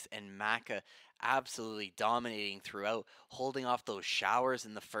 Nix, and Maka, absolutely dominating throughout, holding off those showers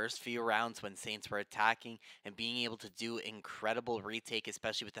in the first few rounds when Saints were attacking, and being able to do incredible retake,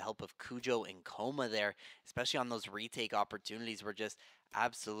 especially with the help of Kujo and Koma there, especially on those retake opportunities were just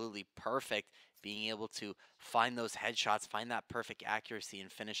absolutely perfect, being able to find those headshots, find that perfect accuracy,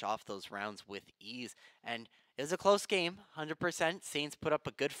 and finish off those rounds with ease. And it was a close game, 100%. Saints put up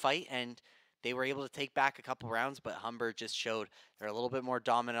a good fight, and they were able to take back a couple rounds, but Humber just showed they're a little bit more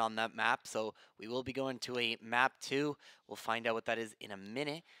dominant on that map. So we will be going to a map 2. We'll find out what that is in a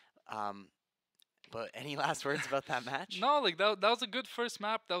minute. But any last words about that match? No, like that was a good first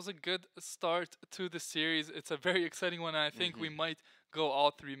map. That was a good start to the series. It's a very exciting one, and I think we might go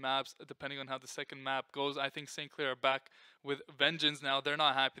all 3 maps depending on how the second map goes. I think St. Clair are back with vengeance now. They're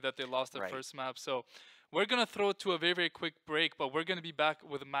not happy that they lost the first map. So we're going to throw it to a very quick break, but we're going to be back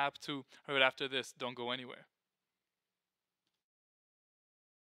with map 2 right after this. Don't go anywhere.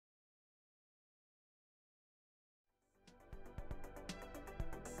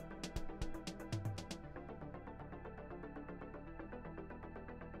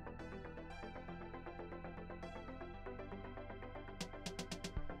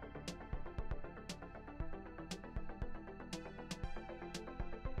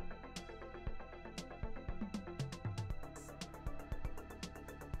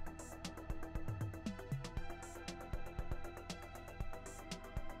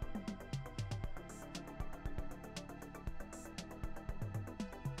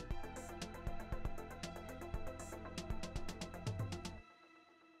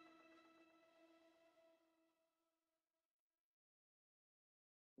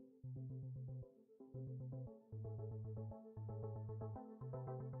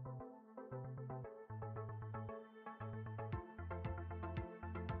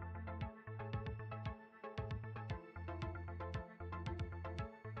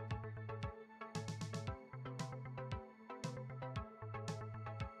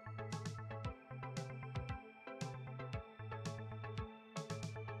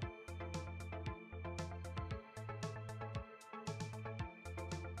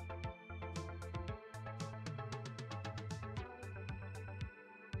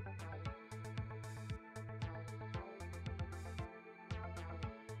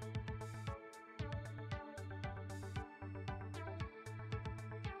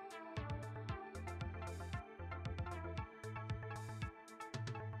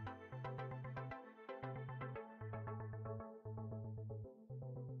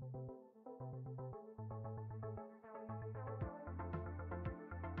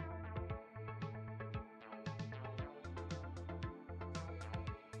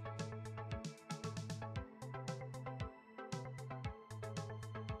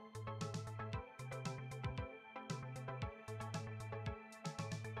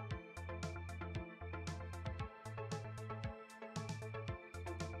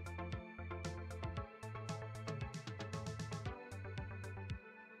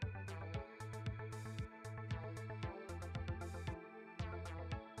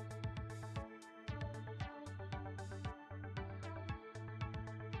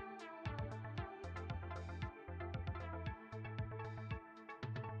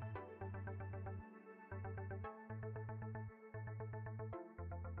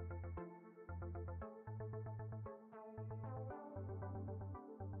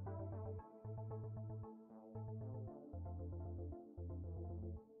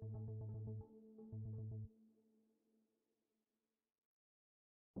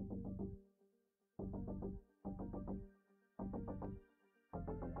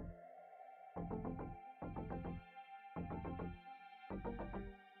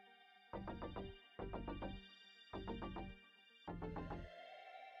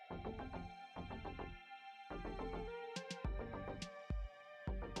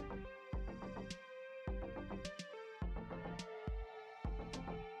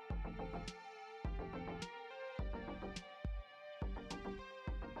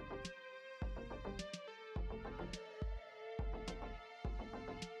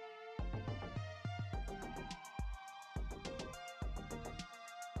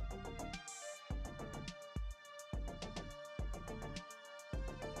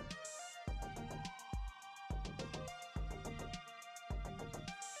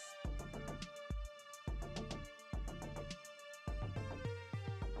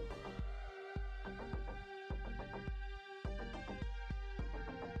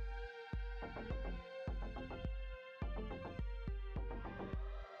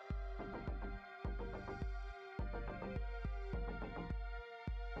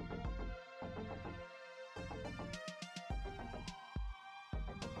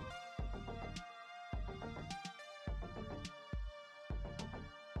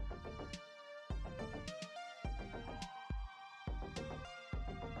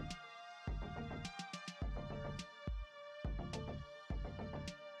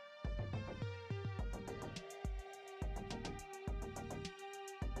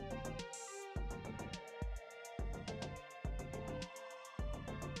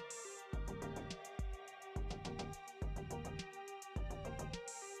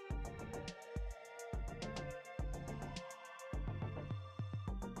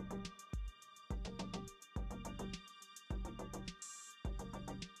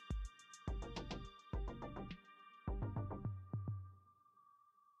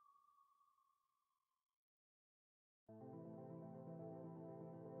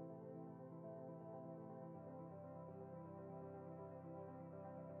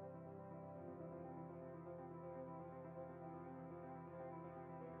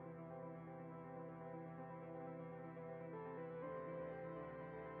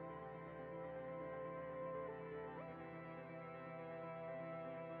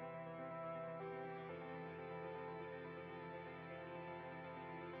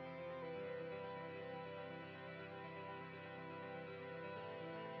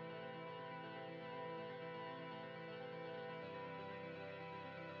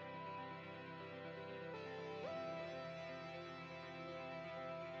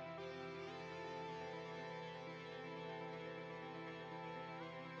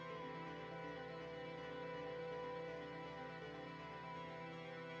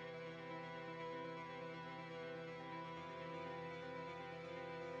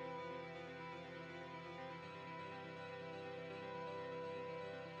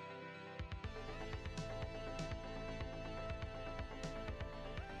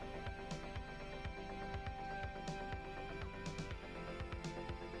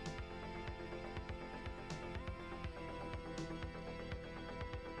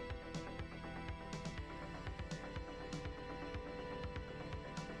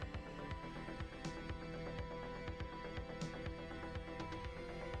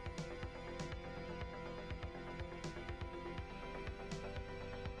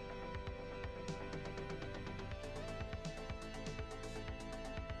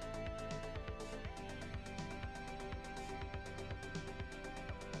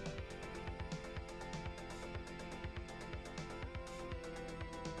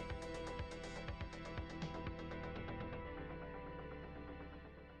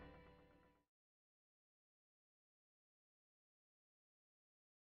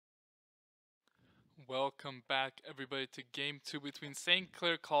 Welcome back, everybody, to Game 2 between St.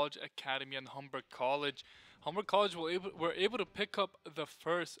 Clair College Academy and Humber College. Humber College were able to pick up the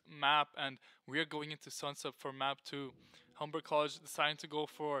first map, and we are going into Sunset for map 2. Humber College deciding to go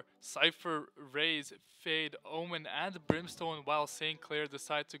for Cypher, Raze, Fade, Omen, and Brimstone, while St. Clair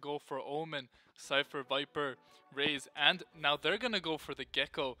decide to go for Omen, Cypher, Viper, Raze, and now they're going to go for the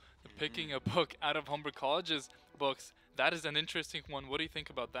Gecko, picking a book out of Humber College's books. That is an interesting one. What do you think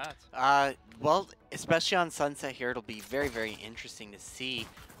about that? Well, especially on Sunset here, it'll be very, very interesting to see.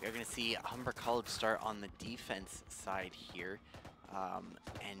 We're going to see Humber College start on the defense side here.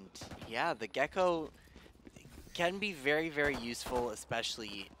 And yeah, the Gecko can be very, very useful,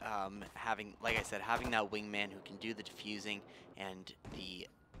 especially having, like I said, having that wingman who can do the diffusing and the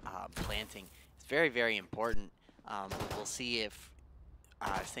planting. It's very, very important. We'll see if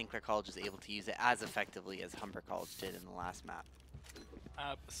St. Clair College is able to use it as effectively as Humber College did in the last map.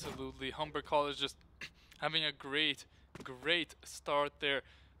 Absolutely. Humber College just having a great start there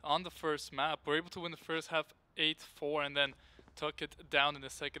on the first map. We're able to win the first half 8-4 and then took it down in the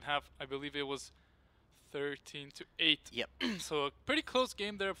second half. I believe it was 13-8. Yep. So a pretty close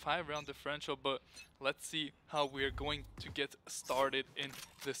game there, 5-round differential, but let's see how we're going to get started in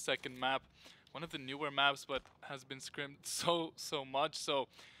the second map. One of the newer maps, but has been scrimmed so much. So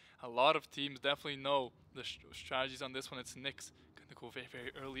A lot of teams definitely know the strategies on this one. It's Nyx gonna go very,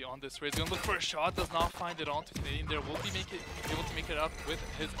 very early on this race. Gonna look for a shot, does not find it onto Canadian there. Will be able to make it out with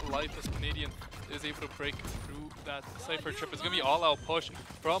his life as Canadian is able to break through that Cypher trip. It's gonna be all-out push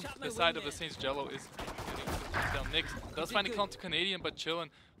from the side of the Saints. Jello is getting down. Nyx does find a count to Canadian, but Chillin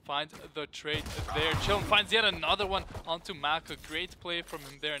finds the trade there. Chillin finds yet another one onto Maka. Great play from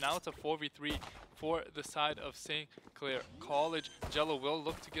him there. Now it's a 4v3 for the side of St. Clair College. Jello will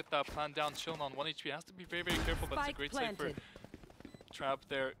look to get that plan down. Chillin on 1 HP. Has to be very, very careful, but it's a great Cypher trap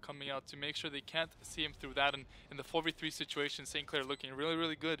there coming out to make sure they can't see him through that. And in the 4v3 situation, St. Clair looking really,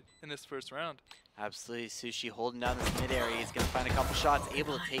 really good in this first round. Absolutely. Sushi holding down this mid area. He's going to find a couple shots,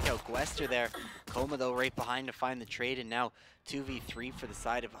 able to take out Gwester there. Coma, though, right behind to find the trade, and now 2v3 for the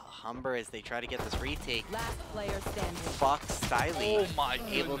side of Humber as they try to get this retake. Last player standing. Fox Stiley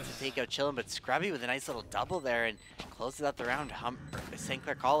able goodness. to take out Chillin, but Scrubby with a nice little double there and closes out the round. St.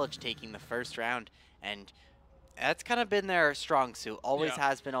 Clair College taking the first round, and that's kind of been their strong suit. Always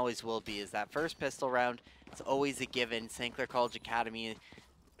has been, always will be, is that first pistol round. It's always a given. St. Clair College Academy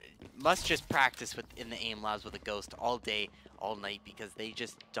must just practice in the aim labs with a Ghost all day, all night, because they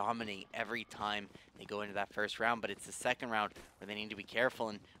just dominate every time they go into that first round. But it's the second round where they need to be careful,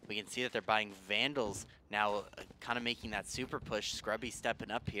 and we can see that they're buying Vandals now, kind of making that super push. Scrubby stepping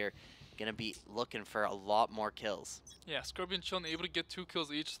up here, gonna be looking for a lot more kills. Yeah, Scrubby and Chillin able to get 2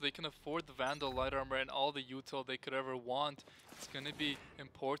 kills each, so they can afford the Vandal, Light Armor, and all the util they could ever want. It's going to be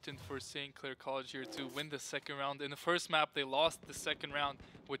important for St. Clair College here to win the second round. In the first map, they lost the second round,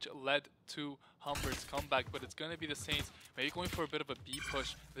 which led to Humber's comeback, but it's going to be the Saints maybe going for a bit of a B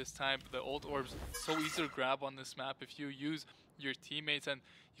push this time. The old orbs, so easy to grab on this map if you use your teammates, and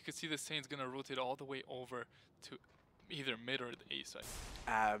you can see the Saints going to rotate all the way over to either mid or the A side.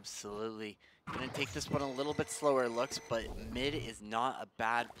 Absolutely. Gonna take this one a little bit slower, looks, but mid is not a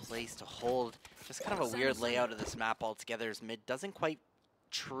bad place to hold. Just kind of a weird layout of this map altogether, as mid doesn't quite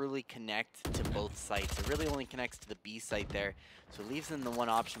truly connect to both sites. It really only connects to the B site there, so it leaves them the one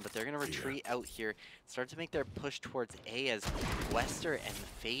option, but they're gonna retreat out here, start to make their push towards A as Wester and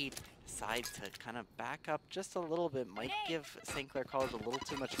Fade decide to kind of back up just a little bit. Might give St. Clair College a little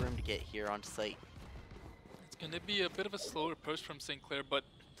too much room to get here onto site. It's going to be a bit of a slower push from St. Clair, but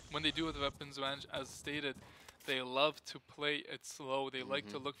when they do with the weapons advantage, as stated, they love to play it slow. They like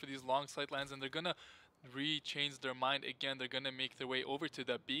to look for these long sight lines, and they're going to re-change their mind again. They're going to make their way over to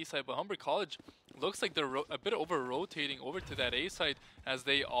that B side, but Humber College looks like they're a bit over-rotating over to that A side, as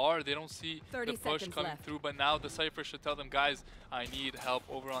they don't see the push coming through, but now the Cypher should tell them, guys, I need help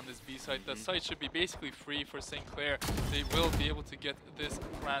over on this B side. The site should be basically free for St. Clair. They will be able to get this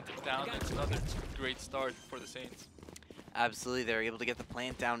plant down. It's another great start for the Saints. Absolutely, they're able to get the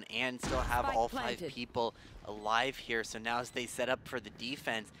plant down and still have all 5 people alive here. So now as they set up for the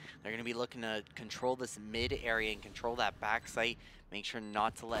defense, they're going to be looking to control this mid area and control that back site. Make sure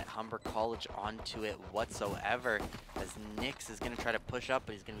not to let Humber College onto it whatsoever, as Nyx is going to try to push up,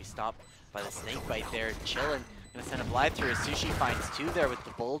 but he's going to be stopped by the snake bite there. Chillin going to send a blind through as Sushi finds 2 there with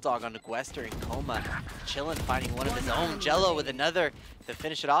the Bulldog onto Gwester and Coma. Chillin finding one of his own. Jello with another to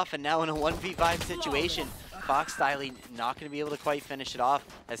finish it off, and now in a 1v5 situation. Fox Stiley not going to be able to quite finish it off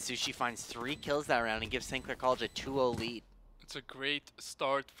as Sushi finds 3 kills that round and gives St. Clair College a 2-0 lead. It's a great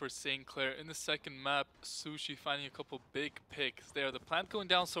start for St. Clair. In the second map, Sushi finding a couple big picks there. The plant going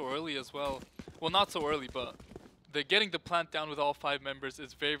down so early as well. Well, not so early, but getting the plant down with all 5 members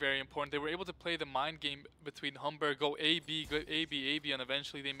is very, very important. They were able to play the mind game between Humber, go A, B, and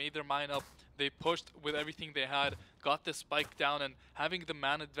eventually they made their mind up. They pushed with everything they had, got the spike down, and having the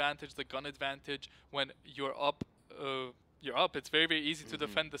man advantage, the gun advantage, when you're up, it's very, very easy to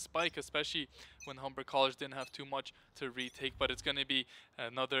defend the spike, especially when Humber College didn't have too much to retake. But it's going to be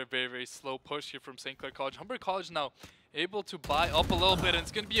another very, very slow push here from St. Clair College. Humber College now able to buy up a little bit, and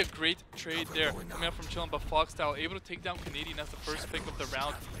it's going to be a great trade there coming up from Chillin, but Fox Style able to take down Canadian as the first pick of the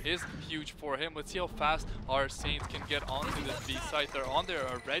round is huge for him. Let's see how fast our Saints can get onto this B site. They're on there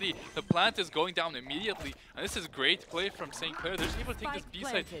already. The plant is going down immediately, and this is great play from St. Clair. They're able to take this B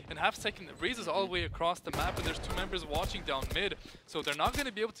site and half second raises all the way across the map, and there's 2 members watching down mid, so they're not going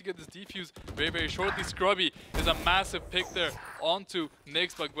to be able to get this defuse very, very shortly. Scrubby is a massive pick there onto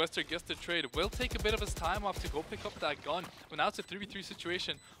Nyx, but Gwester gets the trade. Will take a bit of his time off to go pick up that gun. But now it's a 3v3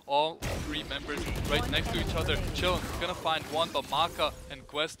 situation. All 3 members right next to each other. Chillin gonna find one, but Maka and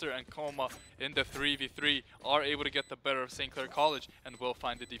Gwester and Coma in the 3v3 are able to get the better of St. Clair College and will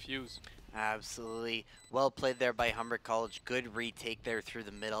find the defuse. Absolutely. Well played there by Humber College. Good retake there through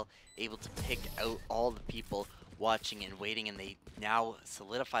the middle. Able to pick out all the people watching and waiting, and they now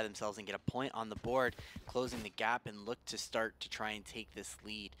solidify themselves and get a point on the board, closing the gap and look to start to try and take this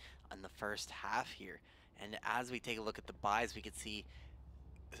lead in the first half here. And as we take a look at the buys, we can see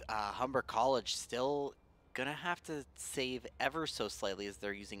Humber College still gonna have to save ever so slightly as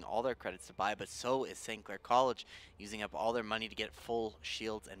they're using all their credits to buy, but so is St. Clair College, using up all their money to get full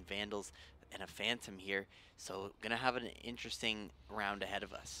shields and vandals and a phantom here. So gonna have an interesting round ahead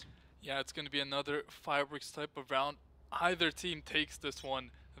of us. Yeah, it's going to be another fireworks type of round. Either team takes this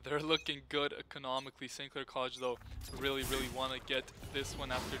one, they're looking good economically. St. Clair College, though, really want to get this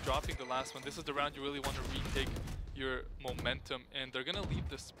one after dropping the last one. This is the round you really want to retake your momentum, and they're going to leave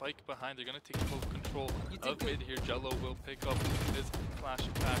the spike behind. They're going to take full control of mid here. Jello will pick up his flash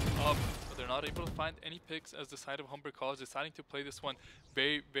attack up, but they're not able to find any picks as the side of Humber College deciding to play this one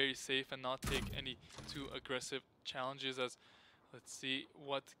very safe and not take any too aggressive challenges. As let's see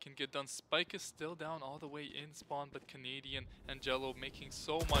what can get done. Spike is still down all the way in spawn, but Canadian and Jello making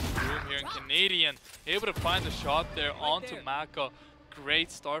so much room here. And Canadian able to find the shot there onto Maka.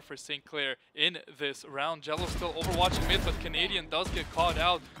 Great start for St. Clair in this round. Jello still overwatching mid, but Canadian does get caught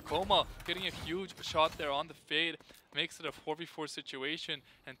out. Coma getting a huge shot there on the fade. Makes it a 4v4 situation,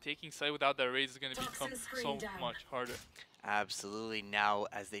 and taking side without that raise is going to become so much harder. Absolutely. Now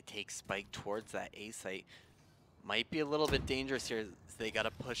as they take Spike towards that A site, might be a little bit dangerous here. So they got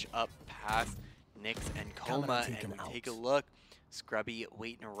to push up past Nyx and Coma and take a look. Scrubby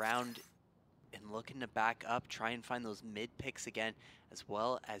waiting around and looking to back up, try and find those mid picks again, as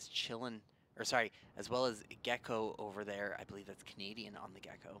well as as well as Gecko over there. I believe that's Canadian on the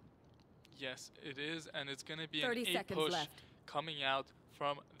Gecko. Yes, it is, and it's going to be an 8 push coming out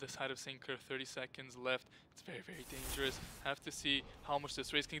from the side of St. Clair. 30 seconds left. It's very dangerous. Have to see how much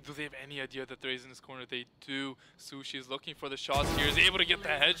this race can do. They have any idea that the race in this corner? They do. Sushi is looking for the shots here. Is able to get the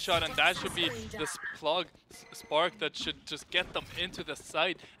headshot, and that should be the spark that should just get them into the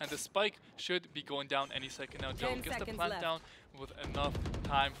site. And the spike should be going down any second now. Jello gets the plant down with enough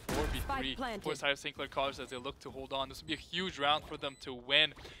time. 4v3 for side of St. Clair College as they look to hold on. This would be a huge round for them to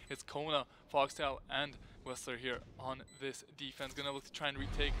win. It's Kona, Foxtail, and Whistler here on this defense. Gonna look to try and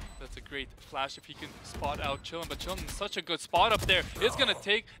retake. That's a great flash if he can spot out Chillin. But Chillin in such a good spot up there. Is gonna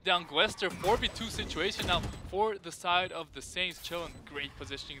take down Gwester. 4v2 situation now for the side of the Saints. Chillin, great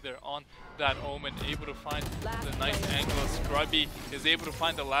positioning there on that Omen. Able to find the nice angle. Scrubby is able to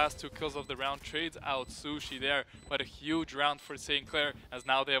find the last 2 kills of the round. Trades out Sushi there. But a huge round for St. Clair as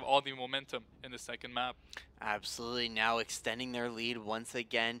now they have all the momentum in the second map. Absolutely. Now extending their lead once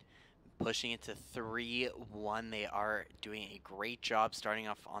again, pushing it to 3-1. They are doing a great job starting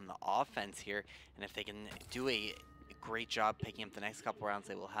off on the offense here, and if they can do a great job picking up the next couple rounds,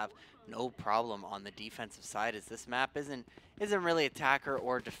 they will have no problem on the defensive side, as this map isn't really attacker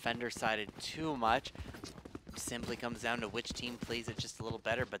or defender sided too much. Simply comes down to which team plays it just a little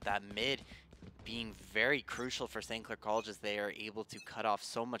better, but that mid being very crucial for St. Clair College as they are able to cut off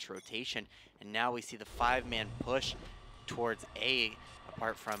so much rotation. And now we see the 5-man push towards A,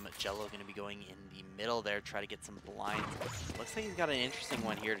 apart from Jello going to be going in the middle there, try to get some blinds. Looks like he's got an interesting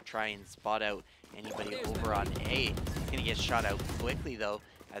one here to try and spot out anybody over on A. He's going to get shot out quickly though,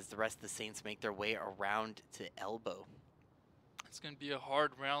 as the rest of the Saints make their way around to Elbow. It's going to be a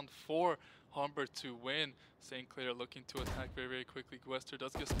hard round for Humber to win. St. Clair looking to attack very quickly. Gwester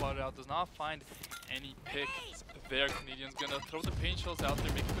does get spotted out, does not find any picks there. Canadian's going to throw the paint shells out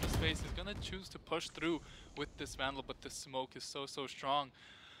there, make a bit of space. He's going to choose to push through with this Vandal, but the smoke is so strong.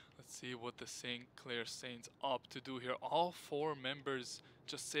 Let's see what the St. Clair Saints up to do here. All 4 members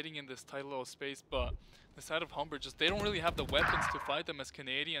just sitting in this tight little space, but the side of Humber they don't really have the weapons to fight them as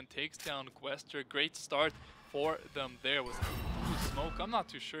Canadian takes down Gwester. Great start for them there. Was it smoke? I'm not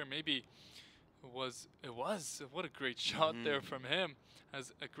too sure. Maybe it was. What a great shot there from him.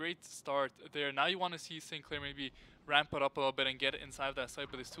 As a great start there. Now you want to see St. Clair maybe ramp it up a little bit and get it inside of that site,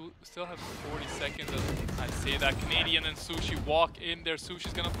 but they still have 40 seconds. I say that Canadian and Sushi walk in there.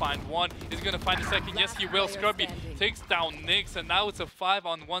 Sushi's gonna find one. He's gonna find a second. Yes, he will. Scrubby takes down Nyx, and now it's a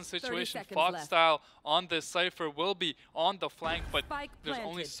 5-on-1 situation. Fox style on this Cypher will be on the flank, but there's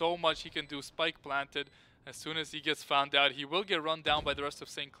only so much he can do. Spike planted. As soon as he gets found out, he will get run down by the rest of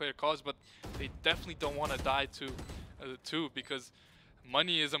St. Clair College, but they definitely don't want to die too, because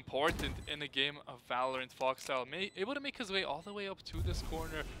money is important in a game of Valorant. Foxstyle able to make his way all the way up to this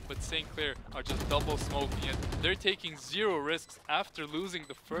corner, but St. Clair are just double smoking it. They're taking 0 risks after losing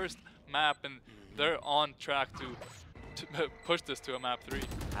the first map, and they're on track to push this to a map 3.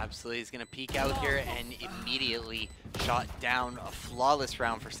 Absolutely. He's going to peek out here and immediately shot down. A flawless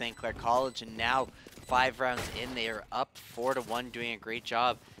round for St. Clair College, and now 5 rounds in, they are up 4-1, doing a great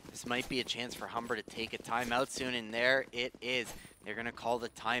job This might be a chance for Humber to take a timeout soon, and there it is. They're going to call the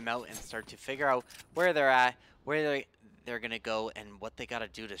timeout and start to figure out where they're at, where they're going to go, and what they got to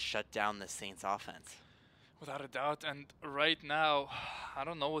do to shut down the Saints offense. Without a doubt, and right now, I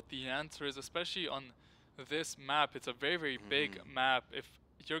don't know what the answer is, especially on this map. It's a very, very big map. If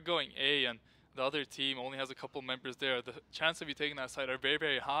you're going A and the other team only has a couple members there, the chance of you taking that side are very,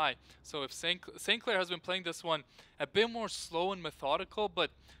 very high. So if St. Clair has been playing this one a bit more slow and methodical,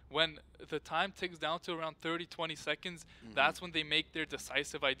 but when the time ticks down to around 30, 20 seconds, that's when they make their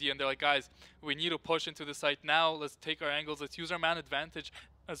decisive idea. And they're like, guys, we need to push into the site now. Let's take our angles. Let's use our man advantage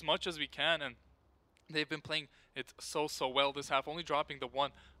as much as we can. And they've been playing it so well this half, only dropping the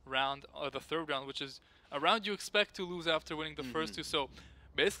one round, the third round, which is a round you expect to lose after winning the first two. So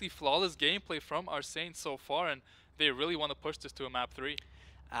basically flawless gameplay from our Saints so far, and they really want to push this to a map 3.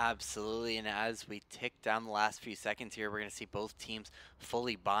 Absolutely, and as we tick down the last few seconds here, we're going to see both teams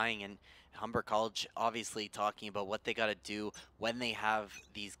fully buying, and Humber College obviously talking about what they got to do when they have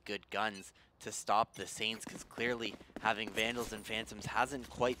these good guns to stop the Saints, because clearly having Vandals and Phantoms hasn't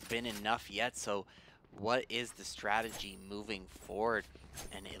quite been enough yet. So what is the strategy moving forward?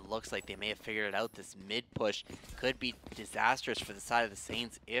 And it looks like they may have figured it out. This mid push could be disastrous for the side of the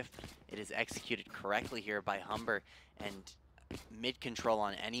Saints if it is executed correctly here by Humber. And mid control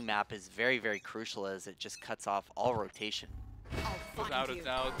on any map is very, very crucial, as it just cuts off all rotation. Without a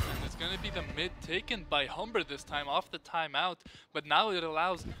doubt, and it's going to be the mid taken by Humber this time off the timeout, but now it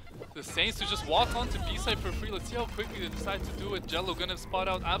allows the Saints to just walk onto B-side for free. Let's see how quickly they decide to do it. Jello going to spot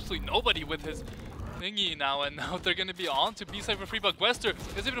out absolutely nobody with his thingy now, and now they're going to be on to B-side for free, but Gwester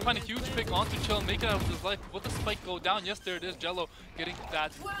is able to find a huge pick onto Chill and make it out with his life. Will the spike go down? Yes, there it is. Jello getting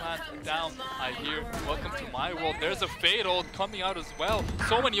that plant down. I hear welcome to my world. There's a fade ult coming out as well.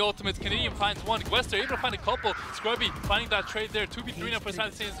 So many ultimates. Canadian finds one. Gwester able to find a couple. Scrubby finding that trade there. 2v3 now for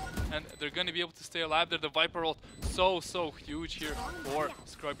Saints, and they're going to be able to stay alive there. The Viper ult so huge here for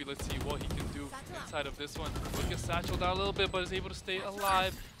Scrubby. Let's see what he can do inside of this one. Will get satcheled out a little bit, but is able to stay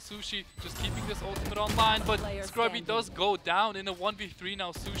alive. Sushi just keeping this ultimate online, but Scrubby does go down in a 1v3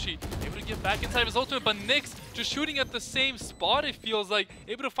 now. Sushi able to get back inside of his ultimate, but Nyx just shooting at the same spot, it feels like.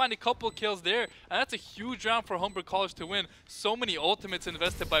 Able to find a couple kills there, and that's a huge round for Humber College to win. So many ultimates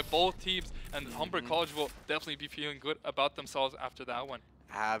invested by both teams, and Humber College will definitely be feeling good about themselves after that one.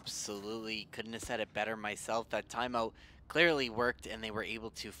 Absolutely. Couldn't have said it better myself. That timeout clearly worked, and they were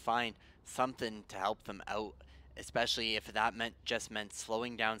able to find something to help them out, especially if that just meant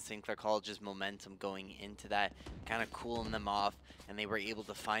slowing down St. Clair College's momentum going into that, kind of cooling them off, and they were able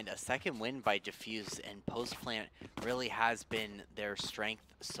to find a second win by Diffuse, and post plant really has been their strength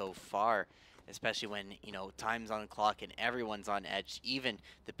so far, especially when, you know, time's on the clock and everyone's on edge. Even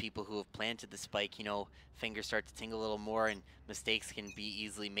the people who have planted the spike, you know, fingers start to tingle a little more and mistakes can be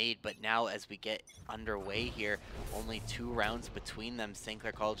easily made. But now as we get underway here, only 2 rounds between them, St.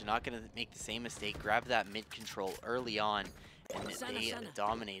 Clair College not going to make the same mistake, grab that mid control early on, and they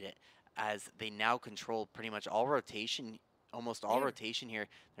dominate it as they now control pretty much all rotation, almost all rotation here.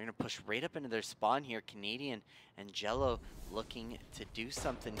 They're going to push right up into their spawn here. Canadian and Jello looking to do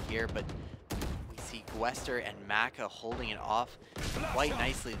something here, but we see Gwester and Maka holding it off quite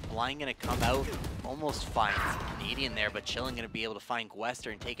nicely. Blind going to come out, almost finds Canadian there, but Chillin going to be able to find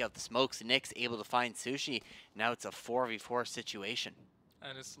Gwester and take out the smokes. Nick's able to find Sushi. Now it's a 4v4 situation.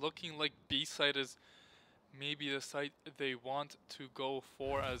 And it's looking like B-side is maybe the site they want to go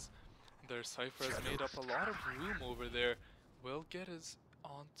for, as their Cypher has made up a lot of room over there. Will get us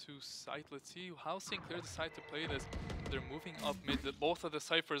onto site. Let's see how St. Clair decide to play this. They're moving up mid. Both of the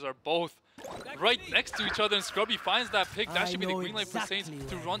Cyphers are both right next to each other, and Scrubby finds that pick. That should be the green light for Saints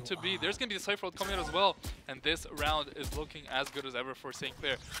to run to B. There's going to be the Cypher ult coming out as well, and this round is looking as good as ever for St.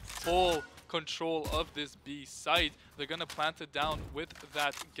 Clair. Full control of this B site. They're going to plant it down with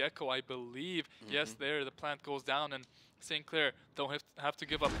that Gecko, I believe. Yes, there, the plant goes down, and St. Clair don't have to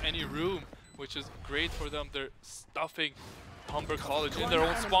give up any room, which is great for them. They're stuffing Humber College in their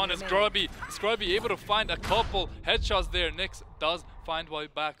own spawn. As Scrubby able to find a couple headshots there. Nyx does find way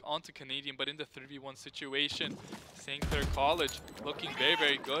back onto Canadian, but in the 3v1 situation, St. Clair College looking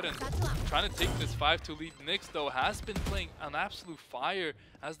very good and trying to take this 5-2 lead. Nyx, though, has been playing an absolute fire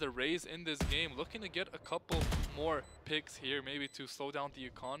as the Rays in this game, looking to get a couple more picks here, maybe to slow down the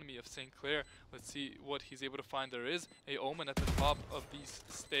economy of St. Clair. Let's see what he's able to find. There is a Omen at the top of these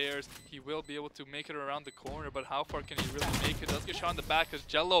stairs. He will be able to make it around the corner, but how far can he really make it? Does get shot in the back as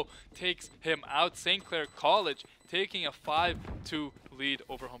Jello takes him out. St. Clair College taking a 5-2 lead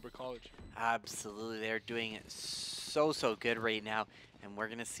over Humber College. Absolutely, they're doing it so good right now. and we're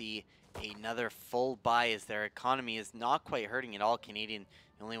going to see another full buy as their economy is not quite hurting at all. Canadian,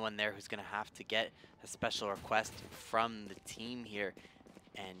 the only one there who's going to have to get a special request from the team here.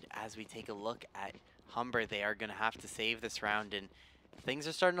 And as we take a look at Humber, they are going to have to save this round, and things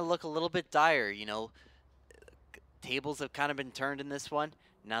are starting to look a little bit dire. You know, tables have kind of been turned in this one.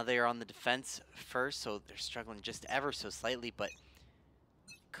 Now they are on the defense first, so they're struggling just ever so slightly, but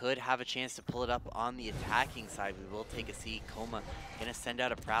could have a chance to pull it up on the attacking side. We will take a seat. Coma gonna send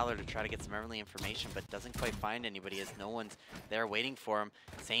out a Prowler to try to get some early information, but doesn't quite find anybody as no one's there waiting for him.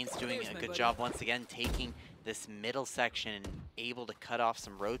 Saint's doing a good job once again, taking this middle section and able to cut off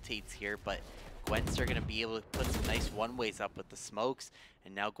some rotates here, but Gwenster gonna be able to put some nice one-ways up with the smokes,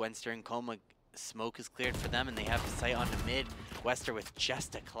 and now Gwenster and Coma, smoke is cleared for them, and they have the sight onto mid. Gwester with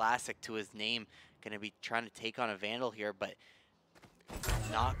just a classic to his name, gonna be trying to take on a Vandal here, but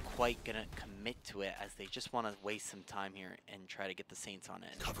not quite gonna commit to it as they just want to waste some time here and try to get the Saints on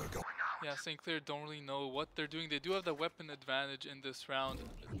it. Yeah, St. Clair don't really know what they're doing. They do have the weapon advantage in this round.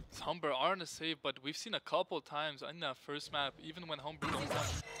 Humber are on a save, but we've seen a couple times in that first map, even when Humber don't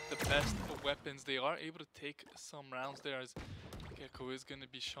have the best of weapons, they are able to take some rounds there as Gecko is going to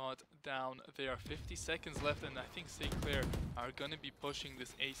be shot down. There are 50 seconds left, and I think St. Clair are going to be pushing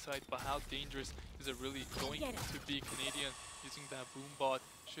this A side, but how dangerous is it really going to be? Canadian using that boom bot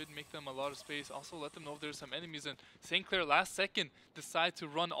should make them a lot of space. Also let them know if there's some enemies, and St. Clair last second decide to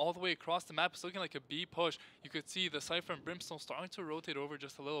run all the way across the map. It's looking like a B push. You could see the Cypher and Brimstone starting to rotate over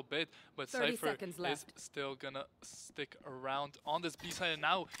just a little bit, but Cypher is still gonna stick around on this B side, and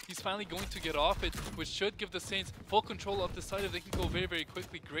now he's finally going to get off it, which should give the Saints full control of the side if they can go very, very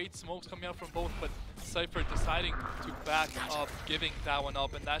quickly. Great smokes coming out from both, but Cypher deciding to back up, giving that one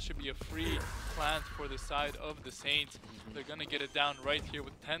up, and that should be a free plant for the side of the Saints. They're gonna get it down right here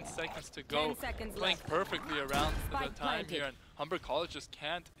with 10 seconds to go. Playing perfectly around the time here, and Humber College just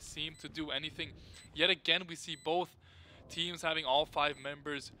can't seem to do anything. Yet again, we see both teams having all 5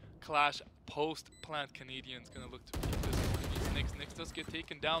 members clash post-plant. Canadian's gonna look to keep this against Nyx. Nyx does get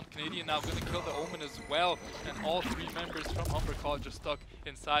taken down. Canadian now gonna kill the Omen as well, and all 3 members from Humber College are stuck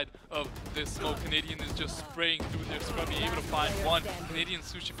inside of this smoke. Canadian is just spraying through their scrubby, able to find one. Canadian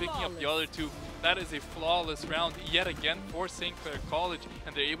Sushi picking up the other 2. That is a flawless round yet again for St. Clair College,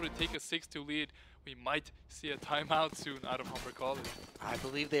 and they're able to take a 6-2 lead. We might see a timeout soon out of Humber College. I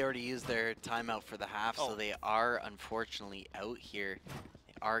believe they already used their timeout for the half, so they are unfortunately out here.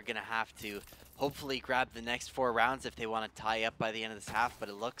 They are going to have to hopefully grab the next 4 rounds if they want to tie up by the end of this half, but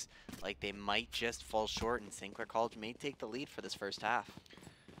it looks like they might just fall short, and St. Clair College may take the lead for this first half.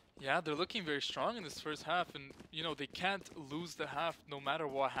 Yeah, they're looking very strong in this first half, and you know, they can't lose the half no matter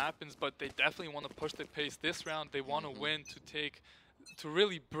what happens, but they definitely want to push the pace this round. They want to win to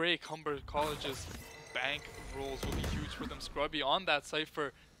really break Humber College's bank rolls will be huge for them. Scrubby on that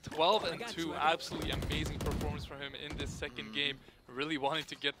Cypher, 12-2, absolutely amazing performance from him in this second game. Really wanting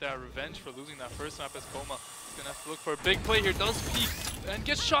to get that revenge for losing that first map as Coma is gonna have to look for a big play here. Does peek and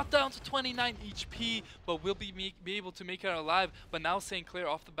gets shot down to 29 HP, but will be able to make it out alive. But now St. Clair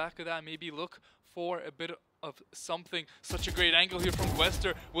off the back of that, maybe look for a bit of something. Such a great angle here from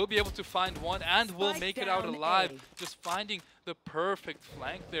Gwester. Will be able to find one and will make it out alive. Just finding the perfect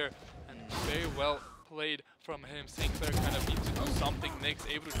flank there, and very well played from him. St. Clair kind of needs to do something. Nyx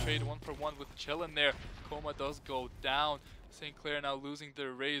able to trade 1-for-1 with Chillin there. Coma does go down. St. Clair now losing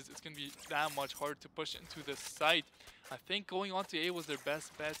their raise. It's going to be that much harder to push into the site. I think going on to A was their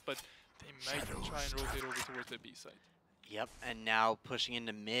best bet, but they might try and rotate over towards the B site. Yep, and now pushing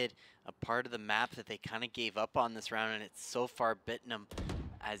into mid, a part of the map that they kind of gave up on this round, and it's so far bitten them.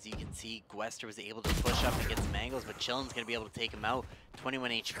 As you can see, Gwester was able to push up and get some angles, but Chillin's going to be able to take him out.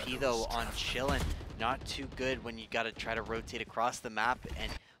 21 HP though on Chillin. Not too good when you got to try to rotate across the map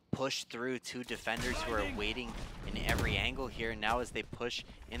and push through 2 defenders who are waiting in every angle here. Now as they push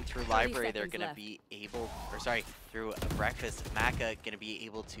in through library, they're going to be able, or sorry, through breakfast, Maka going to be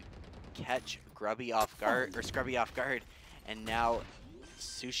able to catch Grubby off guard, or Scrubby off guard. And now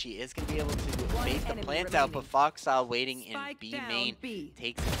Sushi is going to be able to bait the plant out, but Foxstyle waiting in B main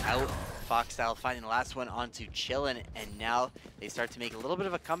takes it out. Foxstyle finding the last one onto Chillin, and now they start to make a little bit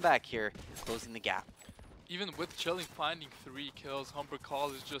of a comeback here, closing the gap. Even with Chillin finding 3 kills, Humber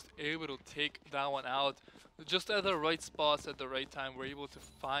College is just able to take that one out. Just at the right spots at the right time, we're able to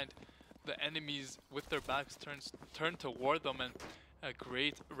find the enemies with their backs turned toward them, and a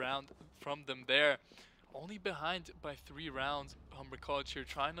great round from them there. Only behind by 3 rounds, Humber College here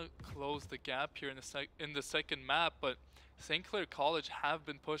trying to close the gap here in the second map, but St. Clair College have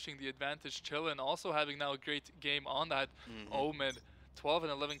been pushing the advantage. Chillin also having now a great game on that Omen. 12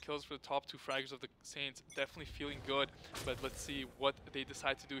 and 11 kills for the top 2 fraggers of the Saints. Definitely feeling good, but let's see what they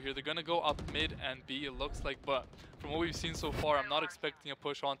decide to do here. They're going to go up mid and B, it looks like, but from what we've seen so far, I'm not expecting a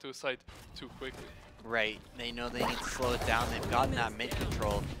push onto a site too quickly. Right, they know they need to slow it down. They've gotten that mid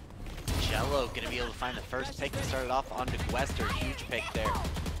control. Jello going to be able to find the first pick to start it off onto Gwester. Huge pick there,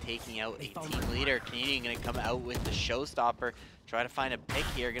 taking out a team leader. Canadian going to come out with the showstopper. Try to find a pick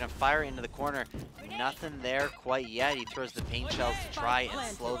here. Going to fire into the corner. Nothing there quite yet. He throws the paint shells to try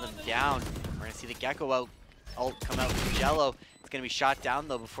and slow them down. We're going to see the Gecko ult come out from Jello. It's going to be shot down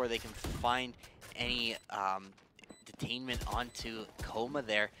though before they can find any detainment onto Coma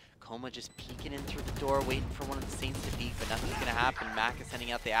there. Coma just peeking in through the door, waiting for one of the Saints to peek, but nothing's going to happen. Mac is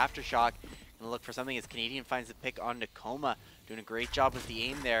sending out the aftershock. Going to look for something as Canadian finds the pick onto Coma. Doing a great job with the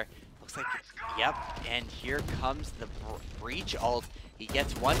aim there. Looks like, yep, and here comes the breach ult. He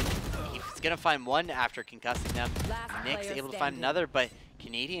gets one. He's going to find one after concussing them. Nick's able to find another, but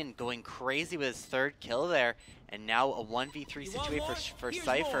Canadian going crazy with his third kill there. And now a 1v3 situation for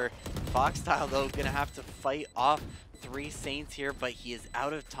Cypher. Foxstyle, though, going to have to fight off 3 Saints here, but he is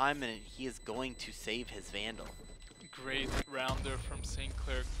out of time and he is going to save his Vandal. Great rounder from St.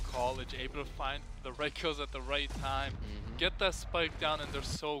 Clair College, able to find the right kills at the right time, get that spike down, and they're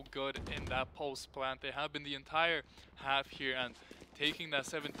so good in that post plant. They have been the entire half here, and taking that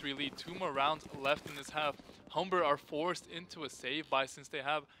 7-3 lead. 2 more rounds left in this half. Humber are forced into a save buy since they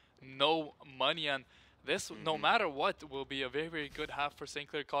have no money, and this, no matter what, will be a very, very good half for St.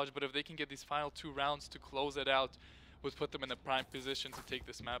 Clair College, but if they can get these final 2 rounds to close it out, would put them in a prime position to take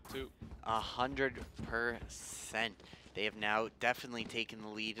this map too. 100%. They have now definitely taken the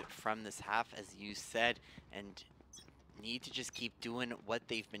lead from this half, as you said, and need to just keep doing what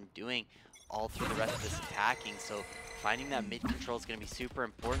they've been doing all through the rest of this attacking. So finding that mid control is going to be super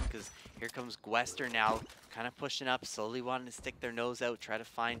important, because here comes Gwester now, kind of pushing up, slowly wanting to stick their nose out, try to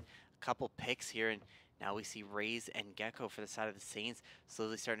find a couple picks here, and now we see Raze and Gecko for the side of the Saints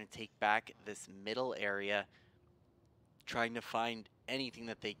slowly starting to take back this middle area, trying to find anything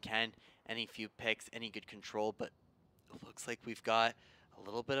that they can, any few picks, any good control, but it looks like we've got a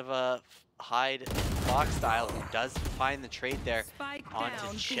little bit of a hide Foxstyle, who does find the trade there onto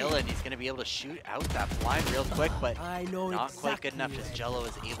Chillin. He's going to be able to shoot out that blind real quick, but not quite good enough as Jello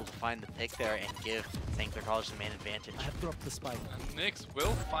is able to find the pick there and give St. Clair College the man advantage. I have dropped the spike. And Nyx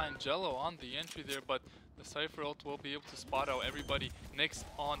will find Jello on the entry there, but the Cypher ult will be able to spot out everybody. Nyx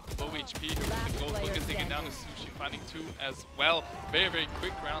on low HP here with the gold. Look at taking down the Sushi, finding 2 as well. Very, very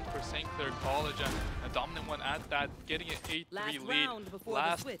quick round for St. Clair College, and a dominant one at that, getting an 8-3 lead.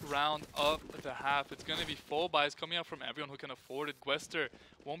 Last round of the half. It's going to be full buys coming out from everyone who can afford it. Gwester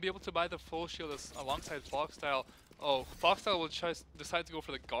won't be able to buy the full shield alongside Foxstyle. Oh, Foxstyle will decide to go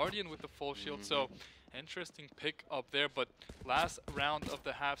for the Guardian with the full shield, so interesting pick up there. But last round of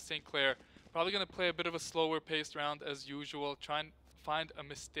the half, St. Clair probably going to play a bit of a slower paced round as usual, try and find a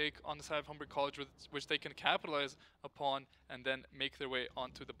mistake on the side of Humber College which they can capitalize upon, and then make their way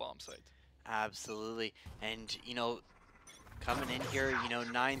onto the bomb site. Absolutely. And, you know, coming in here, you know,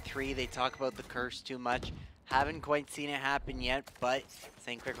 9-3, they talk about the curse too much. Haven't quite seen it happen yet, but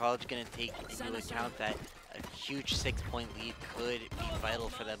St. Clair College going to take into account that a huge 6-point lead could be vital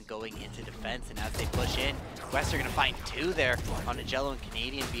for them going into defense. And as they push in, Gwester going to find 2 there on a Jello and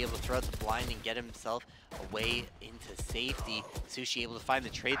Canadian, be able to throw out the blind and get himself away into safety. Sushi able to find the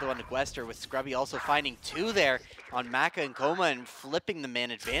trade though on the Gwester, with Scrubby also finding 2 there on Maka and Coma and flipping the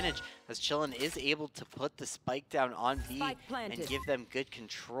man advantage, as Chillin is able to put the spike down on B and give them good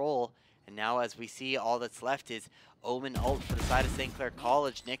control. And now as we see, all that's left is Omen ult for the side of St. Clair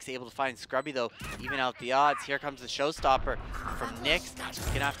College. Nick's able to find Scrubby though, even out the odds. Here comes the showstopper from Nick's. He's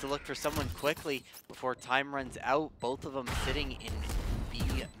gonna have to look for someone quickly before time runs out. Both of them sitting in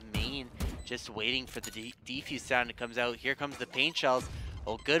B main, just waiting for the defuse sound that comes out. Here comes the paint shells.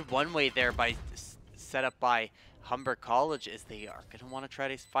 Oh, good one way there by set up by Humber College, as they are going to want to try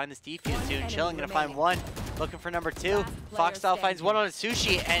to find this defuse soon. Chillin going to find 1, looking for number 2. Foxstyle finds 1 on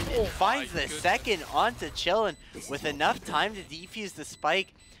Sushi and finds the second onto Chillin with enough time to defuse the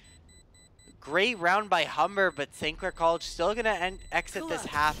spike. Great round by Humber, but St. Clair College still going to exit this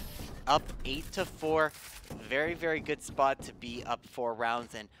half up 8-4. Very, very good spot to be up 4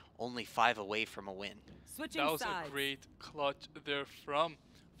 rounds and only 5 away from a win. That was a great clutch there from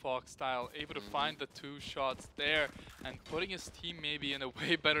Foxstyle, able to find the 2 shots there and putting his team maybe in a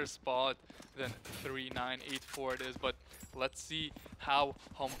way better spot than 3-9, 8-4 it is. But let's see how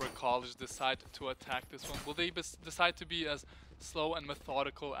Humber College decide to attack this one. Will they decide to be as slow and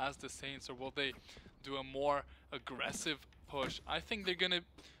methodical as the Saints, or will they do a more aggressive push? I think they're going to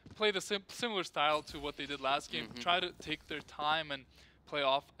play the similar style to what they did last game, try to take their time and play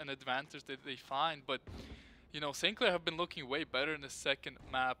off an advantage that they find. But, you know, St. Clair have been looking way better in the second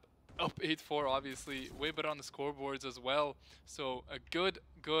map. Up 8-4, obviously, way better on the scoreboards as well. So a good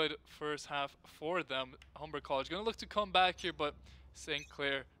first half for them. Humber College going to look to come back here, but St.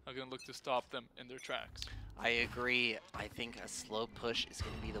 Clair are going to look to stop them in their tracks. I agree. I think a slow push is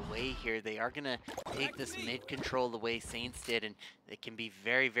going to be the way here. They are going to take this mid control the way Saints did, and it can be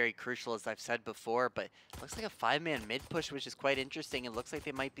very, very crucial, as I've said before. But it looks like a 5-man mid push, which is quite interesting. It looks like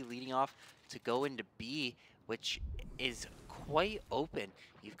they might be leading off to go into B, which is quite open.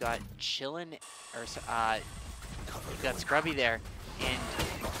 You've got Chillin, or you've got Scrubby there, and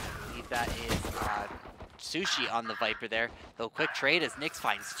I believe that is Sushi on the Viper there. Though quick trade as Nyx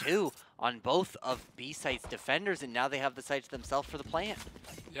finds 2 on both of B-Site's defenders, and now they have the sites themselves for the plant.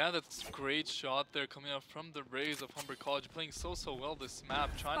 Yeah, that's a great shot there coming out from the Rays of Humber College, playing so well this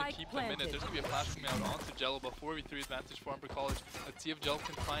map, trying to keep them in it. There's going to be a flash coming out onto Jello, but 4v3 advantage for Humber College. Let's see if Jello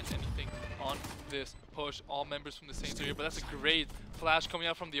can find anything on this push. All members from the Saints are here, but that's a great flash coming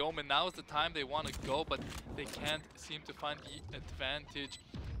out from the Omen. Now is the time they want to go, but they can't seem to find the advantage.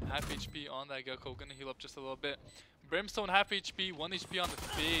 Half HP on that Gecko, gonna heal up just a little bit. Brimstone half HP, 1 HP on the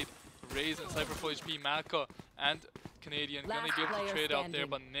Fade. Raze and Cypher full HP, Maka and Canadian gonna be able to trade out there,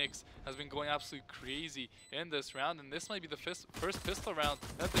 but Nyx has been going absolutely crazy in this round, and this might be the first pistol round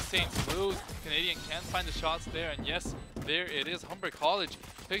that the Saints lose. Canadian can't find the shots there, and yes, there it is. Humber College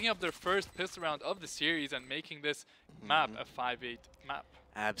picking up their first pistol round of the series and making this map a 5-8 map.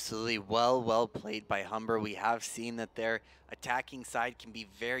 Absolutely. Well played by Humber. We have seen that their attacking side can be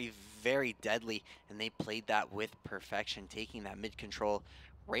very, very deadly, and they played that with perfection, taking that mid control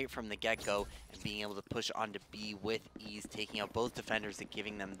right from the get-go and being able to push onto B with ease, taking out both defenders and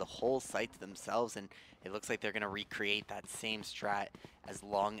giving them the whole site to themselves. And it looks like they're going to recreate that same strat as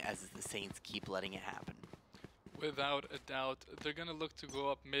long as the Saints keep letting it happen. Without a doubt, they're going to look to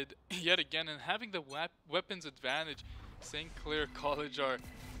go up mid yet again, and having the weapons advantage. St. Clair College are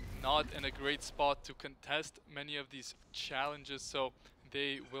not in a great spot to contest many of these challenges, so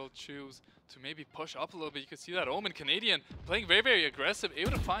they will choose to maybe push up a little bit. You can see that Omen Canadian playing very aggressive,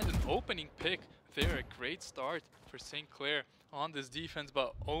 able to find an opening pick there. A great start for St. Clair on this defense,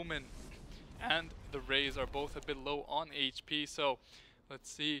 but Omen and the Rays are both a bit low on HP, so let's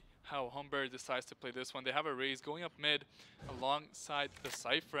see how Humber decides to play this one. They have a Raze going up mid alongside the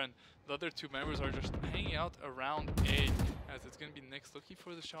Cypher, and the other 2 members are just hanging out around A, as it's going to be Nyx looking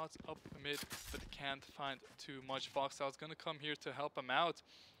for the shots up mid, but can't find too much. Foxtail's going to come here to help him out,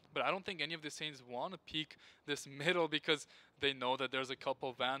 but I don't think any of the Saints want to peek this middle because they know that there's a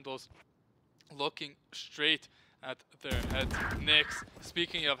couple Vandals looking straight at their heads. Nyx,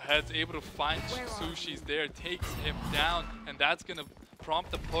 speaking of heads, able to find Sushi's there, takes him down, and that's going to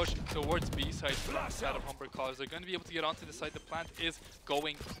prompt the push towards B side from the side of Humber College. They're going to be able to get onto the side. The plant is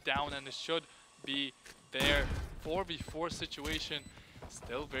going down, and it should be there. 4v4 situation,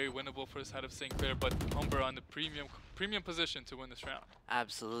 still very winnable for the side of St. Clair, but Humber on the premium position to win this round.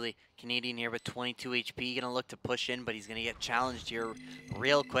 Absolutely. Canadian here with 22 HP, gonna look to push in, but he's gonna get challenged here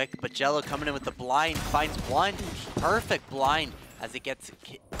real quick. But Jello coming in with the blind, finds one perfect blind as it gets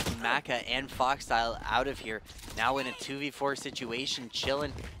Maka and Foxstyle out of here. Now in a 2v4 situation,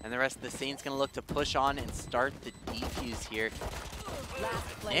 Chillin, and the rest of the Saints gonna look to push on and start the defuse here.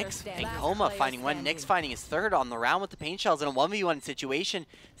 Nyx and Coma finding one. Nyx finding his 3rd on the round with the paint shells in a 1v1 situation.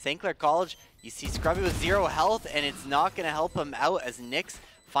 St. Clair College, you see Scrubby with 0 health, and it's not going to help him out as Nyx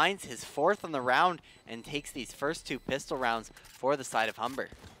finds his 4th on the round and takes these first 2 pistol rounds for the side of Humber.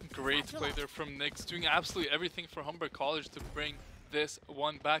 Great play there from Nyx, doing absolutely everything for Humber College to bring this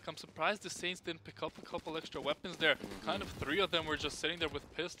one back. I'm surprised the Saints didn't pick up a couple extra weapons there. Kind of 3 of them were just sitting there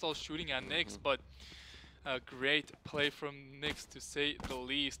with pistols shooting at Nyx, but a great play from Nyx, to say the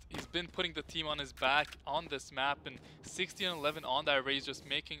least. He's been putting the team on his back on this map, and 16-11 on that race, just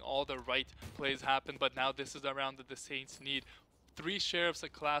making all the right plays happen. But now this is the round that the Saints need. 3 Sheriffs, a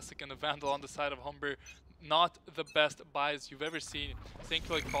Classic, and a Vandal on the side of Humber. Not the best buys you've ever seen. St.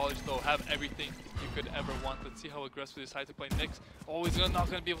 Clair College, though, have everything you could ever want. Let's see how aggressive they decide to play Nyx. Oh, he's not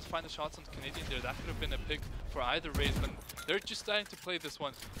going to be able to find the shots on the Canadian there. That could have been a pick for either race, but they're just starting to play this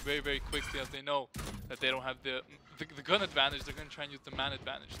one very quickly, as they know that they don't have the gun advantage. They're going to try and use the man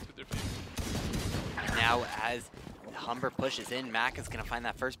advantage to their favor. Now as Humber pushes in, Mac is going to find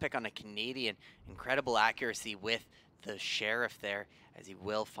that first pick on a Canadian. Incredible accuracy with the Sheriff there, as he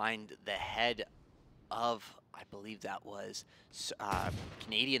will find the head of, I believe that was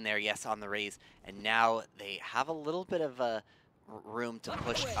Canadian there, yes, on the raise. And now they have a little bit of a room to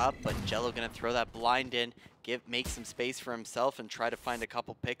push up, but Jello gonna throw that blind in, make some space for himself, and try to find a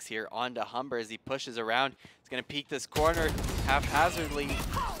couple picks here onto Humber as he pushes around. He's gonna peek this corner haphazardly,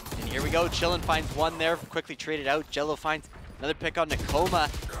 and here we go. Chillin finds one there, quickly traded out. Jello finds another pick on Nakoma,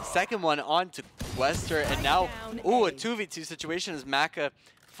 second one on to Wester, and now, ooh, a 2v2 situation as Maka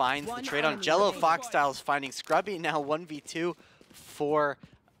finds the trade on Jello. Foxstyle's finding Scrubby, now 1v2 for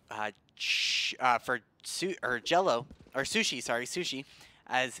Jello, or Sushi, sorry, Sushi,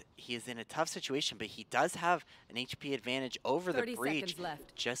 as he is in a tough situation, but he does have an HP advantage over the breach.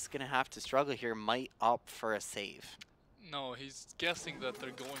 Just gonna have to struggle here, might opt for a save. No, he's guessing that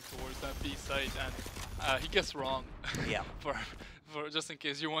they're going towards that B site, and he guessed wrong. Yeah. for just in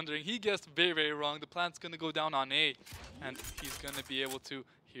case you're wondering, he guessed very, very wrong. The plan's gonna go down on A, and he's gonna be able to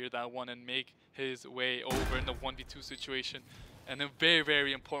hear that one and make his way over in the 1v2 situation. And a very,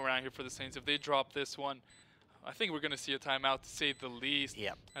 very important round here for the Saints. If they drop this one, I think we're going to see a timeout, to say the least.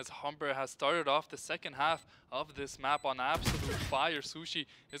 Yep. As Humber has started off the second half of this map on absolute fire. Sushi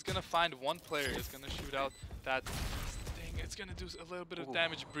is going to find one player, is going to shoot out that thing. It's going to do a little bit of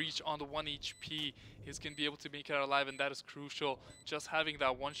damage. Breach on the 1 HP. He's going to be able to make it out alive, and that is crucial. Just having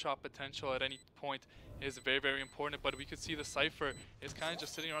that one-shot potential at any point is very, very important. But we could see the Cypher is kind of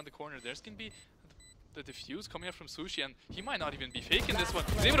just sitting around the corner. There's going to be the defuse coming up from Sushi, and he might not even be faking this one.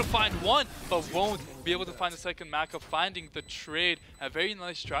 He's able to find one, but won't be able to find the second. Maka finding the trade. A very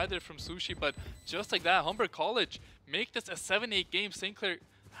nice try there from Sushi, but just like that, Humber College make this a 7-8 game. St. Clair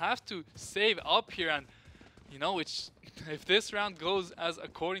have to save up here, and you know, if this round goes as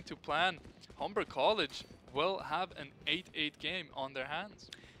according to plan, Humber College will have an 8-8 game on their hands.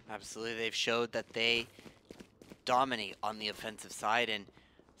 Absolutely, they've showed that they dominate on the offensive side, and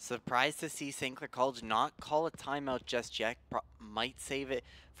surprised to see St. Clair College not call a timeout just yet. Might save it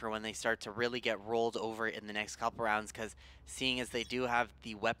for when they start to really get rolled over in the next couple rounds, because seeing as they do have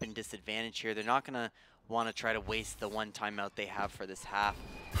the weapon disadvantage here, they're not going to want to try to waste the one timeout they have for this half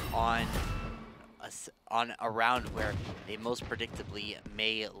on a round where they most predictably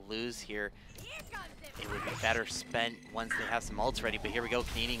may lose here. It would be better spent once they have some ults ready, but here we go.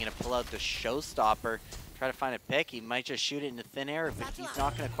 Canadian going to pull out the showstopper. Try to find a pick. He might just shoot it into thin air, but he's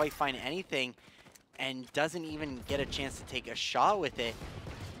not going to quite find anything and doesn't even get a chance to take a shot with it.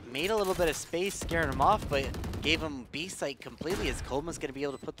 Made a little bit of space, scaring him off, but gave him B site completely, as Coleman's going to be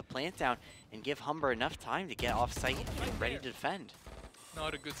able to put the plant down and give Humber enough time to get off site and ready to defend.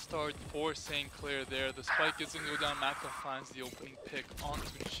 Not a good start for St. Clair there. The spike is going to go down. Maka finds the opening pick onto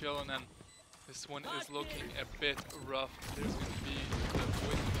Chillin, and this one is looking a bit rough. There's going to be the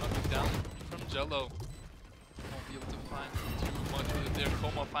wind coming down from Jello. Won't be able to find too much of it there.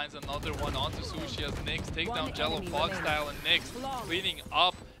 Koma finds another one onto Sushi as Nyx takes down Jello, Foxstyle, and Nyx cleaning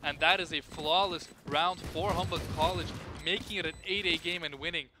up. And that is a flawless round for Humber College, making it an 8-8 game and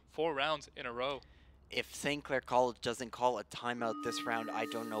winning 4 rounds in a row. If St. Clair College doesn't call a timeout this round, I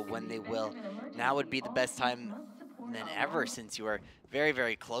don't know when they will. Now would be the best time than ever, since you are very,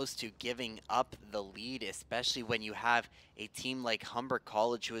 very close to giving up the lead, especially when you have a team like Humber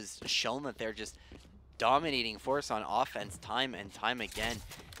College who has shown that they're just dominating force on offense time and time again.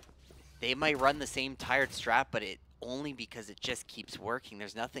 They might run the same tired strat, but it only because it just keeps working.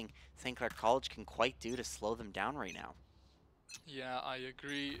 There's nothing St. Clair College can quite do to slow them down right now. Yeah, I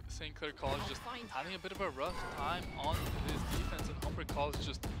agree. St. Clair College just having a bit of a rough time on this defense, and Humber College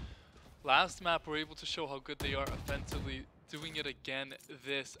just last map were able to show how good they are offensively. Doing it again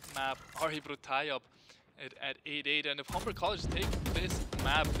this map, are able to tie up at 8-8, and if Humber College take this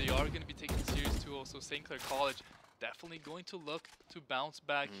map, they are going to be taking series 2. Also, St. Clair College definitely going to look to bounce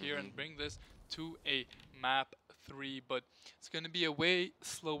back here and bring this to a map 3, but it's going to be a way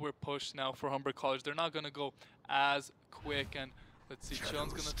slower push now for Humber College. They're not going to go as quick, and let's see,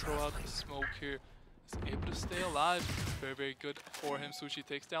 Chillon's going to throw out the smoke here. He's able to stay alive. Very, very good for him. Sushi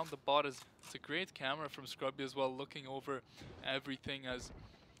takes down the bot. It's a great camera from Scrubby as well, looking over everything, as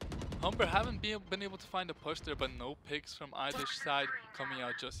Humber haven't been able to find a push there, but no picks from either side coming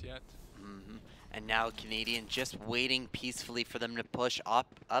out just yet. And now Canadian just waiting peacefully for them to push up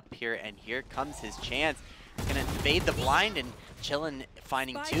here, and here comes his chance. Gonna fade the blind, and Chillin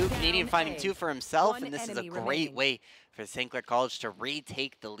finding 2. Canadian finding 2 for himself, and this is a great way for St. Clair College to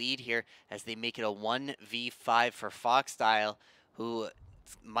retake the lead here as they make it a 1v5 for Foxstyle, who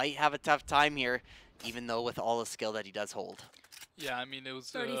might have a tough time here, even though with all the skill that he does hold. Yeah, I mean, it was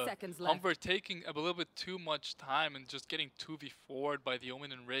 30 seconds left. Humber taking a little bit too much time and just getting 2v4'd by the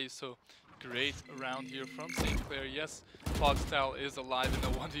Omen and Ray, so great round here from St. Clair. Yes, Foxstyle is alive in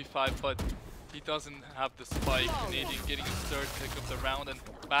the 1v5, but he doesn't have the spike. Canadian getting his 3rd pick of the round, and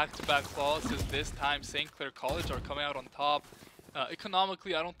back-to-back flawlesses this time. St. Clair College are coming out on top.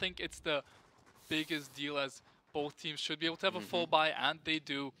 Economically, I don't think it's the biggest deal as both teams should be able to have a full buy, and they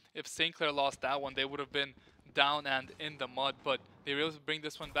do. If St. Clair lost that one, they would have been down and in the mud, but they were able to bring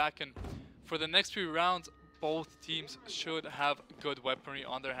this one back. And for the next few rounds, both teams should have good weaponry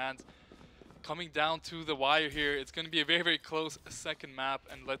on their hands. Coming down to the wire here, it's going to be a very, very close second map,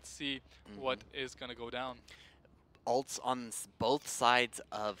 and let's see what is going to go down. Ults on both sides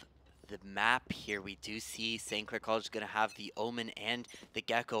of the map here. We do see St. Clair College is going to have the Omen and the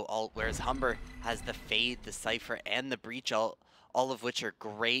Gecko ult, whereas Humber has the Fade, the Cypher, and the Breach ult, all of which are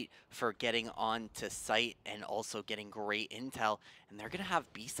great for getting onto site and also getting great intel. And they're going to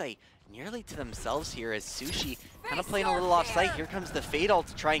have B-site nearly to themselves here as Sushi kind of playing a little off site. Here comes the Fade ult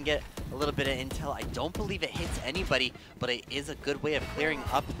to try and get a little bit of intel. I don't believe it hits anybody, but it is a good way of clearing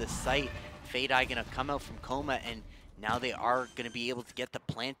up the site. Fade Eye going to come out from Coma, and now they are going to be able to get the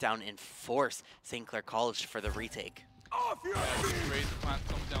plant down and force St. Clair College for the retake. Great plant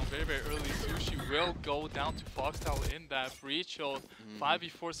comes down very, very early. Sushi will go down to Foxtel in that breach.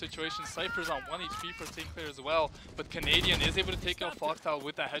 5v4 situation. Cypher's on 1 HP for St. Clair as well. But Canadian is able to take out Foxtel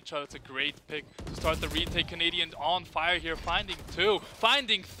with that headshot. It's a great pick to start the retake. Canadian on fire here, finding 2,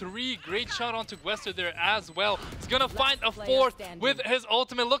 finding 3. Great shot onto Wester there as well. He's going to find a 4th with his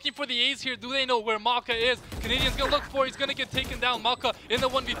ultimate. Looking for the ace here. Do they know where Maka is? Canadian's going to look for it. He's going to get taken down. Maka in the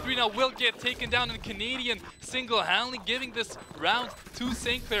 1v3 now will get taken down. And Canadian single-handedly giving this round to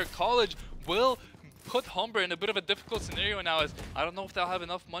St. Clair College will put Humber in a bit of a difficult scenario now, as I don't know if they'll have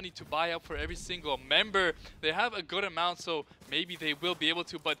enough money to buy out for every single member. They have a good amount, so maybe they will be able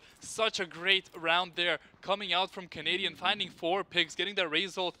to, but such a great round there coming out from Canadian, finding 4 picks, getting that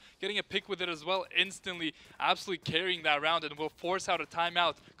raise ult, getting a pick with it as well instantly, absolutely carrying that round, and will force out a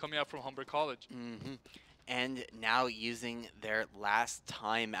timeout coming out from Humber College. And now using their last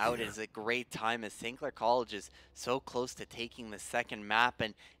time out is a great time, as St. Clair College is so close to taking the second map.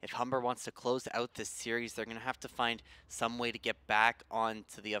 And if Humber wants to close out this series, they're going to have to find some way to get back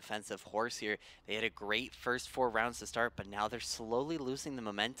onto the offensive horse here. They had a great first 4 rounds to start, but now they're slowly losing the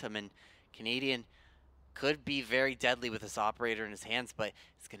momentum. And Canadian could be very deadly with this operator in his hands, but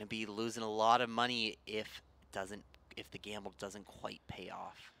it's going to be losing a lot of money if the gamble doesn't quite pay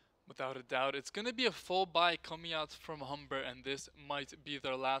off. Without a doubt, it's going to be a full buy coming out from Humber, and this might be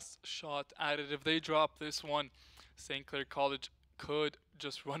their last shot at it. If they drop this one, St. Clair College could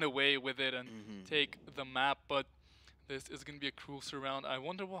just run away with it and take the map, but this is going to be a crucial round. I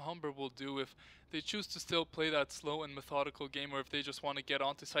wonder what Humber will do if they choose to still play that slow and methodical game, or if they just want to get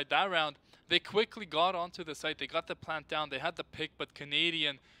onto site. That round, they quickly got onto the site. They got the plant down. They had the pick, but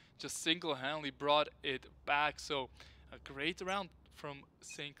Canadian just single-handedly brought it back. So a great round from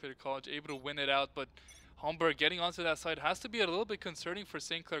St. Clair College, able to win it out, but Humber getting onto that side has to be a little bit concerning for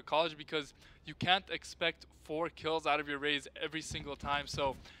St. Clair College, because you can't expect 4 kills out of your raise every single time.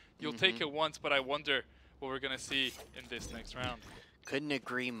 So you'll take it once, but I wonder what we're going to see in this next round. Couldn't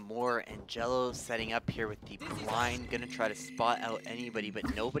agree more. And Jello setting up here with the blind, going to try to spot out anybody,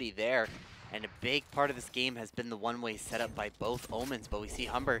 but nobody there. And a big part of this game has been the one-way setup by both Omens, but we see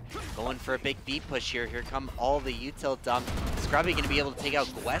Humber going for a big B push here. Here come all the util dump. Scrubby going to be able to take out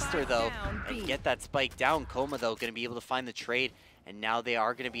Gwester, though, and get that spike down. Coma, though, going to be able to find the trade, and now they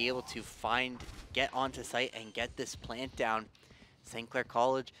are going to be able to get onto site and get this plant down. St. Clair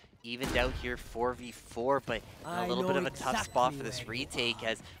College evened out here 4v4, but a little bit of a tough spot for this retake,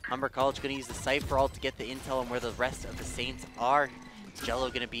 as Humber College going to use the Cypher ult to get the intel on where the rest of the Saints are. Jello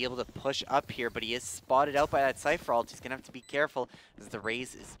going to be able to push up here, but he is spotted out by that Cypher ult. He's going to have to be careful, as the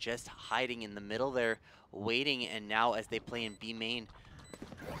Raze is just hiding in the middle there, waiting. And now as they play in B main,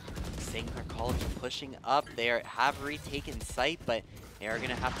 St. Clair College pushing up. They have retaken site, but they are going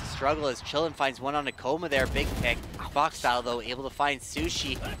to have to struggle as Chillin finds one on Nakoma there. Big pick. Foxstyle, though, able to find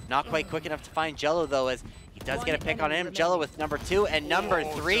Sushi. Not quite quick enough to find Jello, though, as he does get a pick on him. Jello with number 2 and number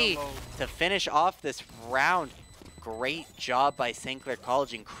 3 to finish off this round. Great job by St. Clair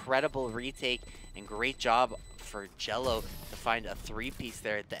College, incredible retake, and great job for Jello to find a 3-piece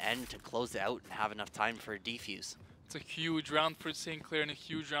there at the end to close it out and have enough time for a defuse. It's a huge round for St. Clair and a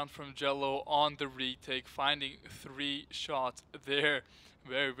huge round from Jello on the retake, finding 3 shots there.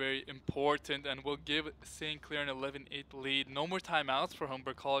 Very, very important, and will give St. Clair an 11-8 lead. No more timeouts for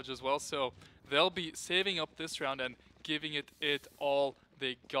Humber College as well, so they'll be saving up this round and giving it all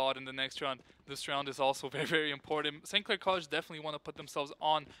they got in the next round. This round is also very, very important. St. Clair College definitely want to put themselves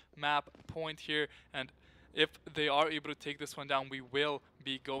on map point here, and if they are able to take this one down, we will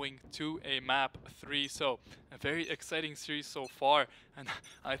be going to a map 3. So a very exciting series so far, and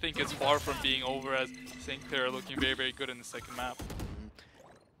I think it's far from being over, as St. Clair are looking very, very good in the second map.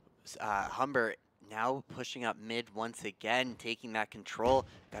 Humber now pushing up mid once again, taking that control.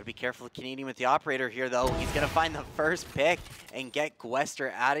 Gotta be careful of Canadian with the operator here, though. He's gonna find the first pick and get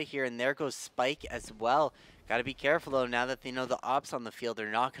Gwester out of here, and there goes Spike as well. Gotta be careful, though, now that they know the ops on the field.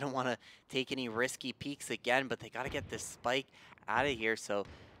 They're not gonna wanna take any risky peeks again, but they gotta get this Spike out of here, so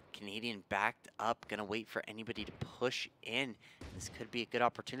Canadian backed up, gonna wait for anybody to push in. This could be a good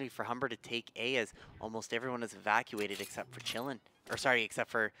opportunity for Humber to take A, as almost everyone is evacuated except for Chillin', or sorry, except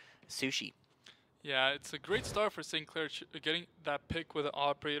for Sushi. Yeah, it's a great start for St. Clair. Getting that pick with an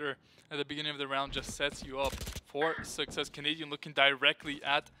operator at the beginning of the round just sets you up for success. Canadian looking directly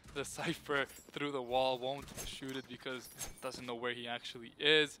at the Cypher through the wall, won't shoot it because doesn't know where he actually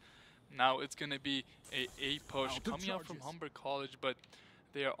is. Now it's going to be a push coming out from Humber College, but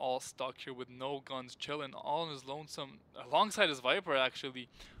they are all stuck here with no guns, chilling all on his lonesome, alongside his Viper actually,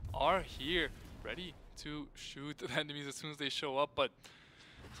 are here, ready to shoot the enemies as soon as they show up, but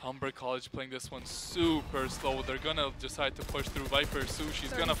Humber College playing this one super slow. They're gonna decide to push through Viper.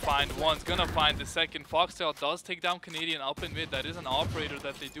 Sushi's gonna find one, gonna find the second. Foxtail does take down Canadian up in mid. That is an operator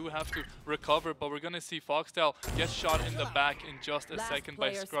that they do have to recover, but we're gonna see Foxtail get shot in the back in just a second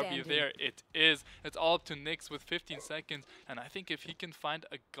by Scrubby. There it is. It's all up to Nyx with 15 seconds, and I think if he can find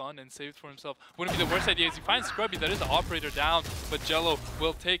a gun and save it for himself, wouldn't be the worst idea. As he finds Scrubby, that is the operator down, but Jello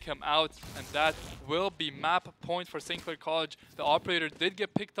will take him out, and that will be map point for St. Clair College. The operator did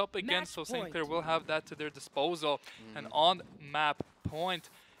get picked up again, so St. Clair will have that to their disposal. And on map point,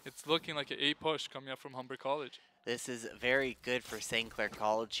 it's looking like an A push coming up from Humber College. This is very good for St. Clair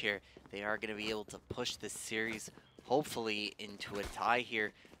College here. They are going to be able to push this series, hopefully, into a tie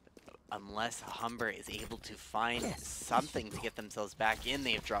here, unless Humber is able to find something to get themselves back in.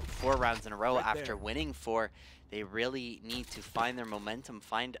 They have dropped 4 rounds in a row after winning 4. They really need to find their momentum,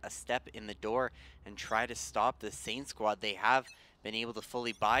 find a step in the door, and try to stop the Saint squad. They have been able to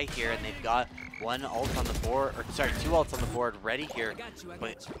fully buy here, and they've got 1 ult on the board, or sorry, 2 ults on the board ready here,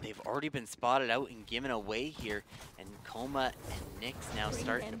 but they've already been spotted out and given away here, and Coma and Nyx now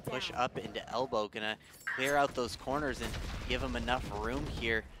starting to push up into elbow, gonna clear out those corners and give them enough room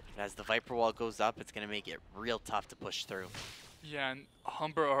here. But as the Viper wall goes up, it's gonna make it real tough to push through. Yeah, and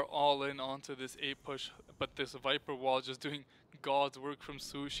Humber are all in onto this A push, but this Viper wall just doing God's work from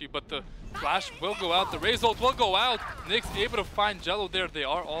Sushi, but the flash will go out, the Raze ult will go out. Nyx able to find Jello there. They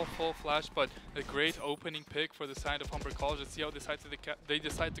are all full flash, but a great opening pick for the side of Humber College. Let's see how they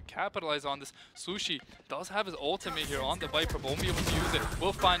decide to capitalize on this. Sushi does have his ultimate here on the Viper, but won't be able to use it.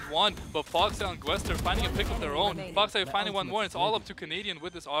 Will find one, but Foxtail and Gwester finding a pick of their own. Foxtail finding one more. It's all up to Canadian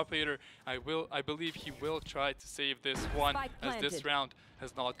with this operator. I believe he will try to save this one, as this round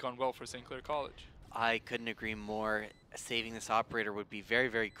has not gone well for St. Clair College. I couldn't agree more. Saving this operator would be very,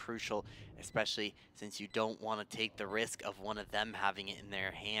 very crucial, especially since you don't want to take the risk of one of them having it in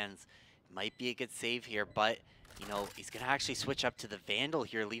their hands. It might be a good save here, but, you know, he's going to actually switch up to the Vandal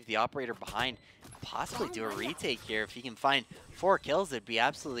here, leave the operator behind, possibly do a retake here. If he can find 4 kills, it'd be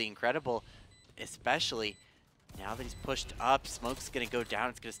absolutely incredible, especially now that he's pushed up. Smoke's going to go down.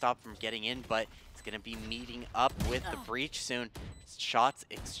 It's going to stop him from getting in, but it's going to be meeting up with the Breach soon. Shots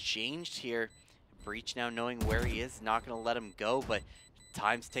exchanged here. Breach now knowing where he is, not going to let him go, but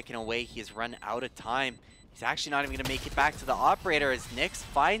time's ticking away. He has run out of time. He's actually not even going to make it back to the operator as Nyx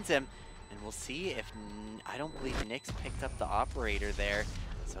finds him. And we'll see if, I don't believe Nyx picked up the operator there.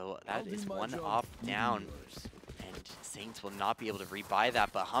 So that is 1 op down. And Saints will not be able to rebuy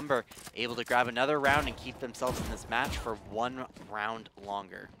that, but Humber able to grab another round and keep themselves in this match for 1 round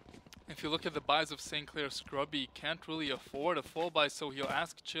longer. If you look at the buys of St. Clair, Scrubby can't really afford a full buy, so he'll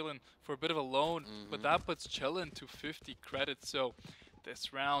ask Chillin for a bit of a loan, but that puts Chillin to 50 credits, so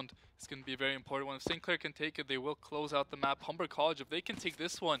this round is going to be a very important one. If St. Clair can take it, they will close out the map. Humber College, if they can take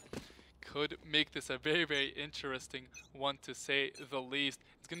this one, could make this a very, very interesting one, to say the least.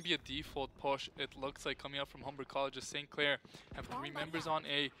 It's going to be a default push, it looks like, coming up from Humber College. As St. Clair have 3 members on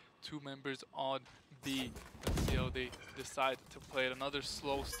A, 2 members on B. Let's see how they decide to play it. Another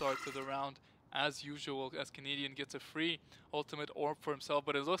slow start to the round, as usual, as Canadian gets a free ultimate orb for himself.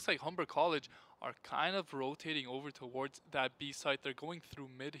 But it looks like Humber College are kind of rotating over towards that B site. They're going through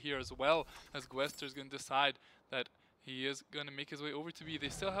mid here as well, as Gwester's going to decide that he is going to make his way over to B. They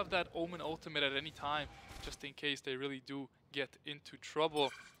still have that Omen ultimate at any time, just in case they really do get into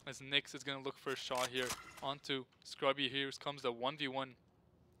trouble, as Nyx is going to look for a shot here onto Scrubby. Here comes the 1v1.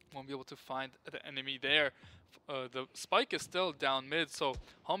 Won't be able to find the enemy there. The spike is still down mid, so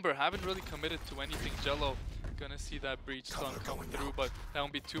Humber haven't really committed to anything. Jello Gonna see that breach stun come through, but that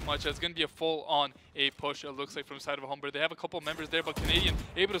won't be too much. It's gonna be a full-on A push, it looks like, from the side of Humber. They have a couple members there, but Canadian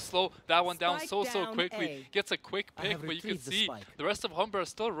able to slow that one down so quickly. Gets a quick pick, but you can see the rest of Humber are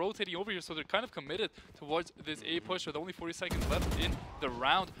still rotating over here, so they're kind of committed towards this A push with only 40 seconds left in the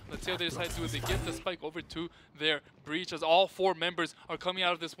round. Let's see how they decide to do it. They get the spike over to their breach as all 4 members are coming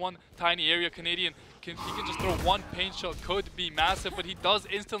out of this one tiny area. Canadian, he can just throw one paint shell, could be massive, but he does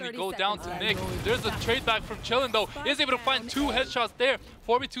instantly go down to Nick. There's a trade back from Chillin though. He is able to find 2 headshots there.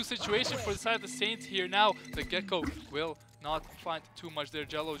 4v2 situation for the side of the Saints here now. The Gecko will not find too much there.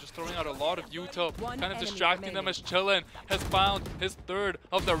 Jello just throwing out a lot of util, kind of distracting them as Chillin has found his 3rd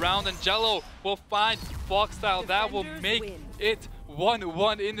of the round, and Jello will find Fox Style. That will make it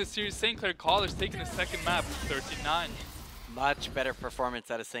 1-1 in the series. St. Clair College taking the second map, 13-9. Much better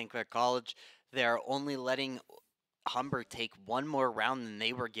performance out of St. Clair College. They're only letting Humber take 1 more round than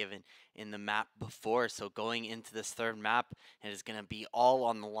they were given in the map before. So going into this 3rd map, it is going to be all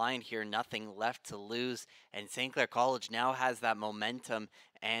on the line here. Nothing left to lose. And St. Clair College now has that momentum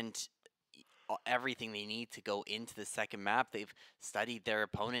and everything they need to go into the 2nd map. They've studied their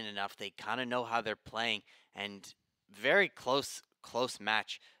opponent enough. They kind of know how they're playing. And very close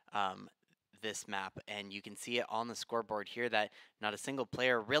match this map. And you can see it on the scoreboard here that not a single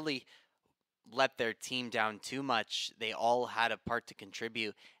player really let their team down too much. They all had a part to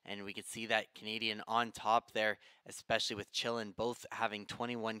contribute, and we could see that Canadian on top there, especially with Chillin, both having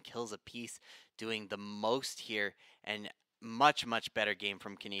 21 kills apiece, doing the most here, and much better game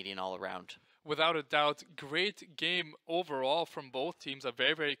from Canadian all around. Without a doubt, great game overall from both teams. A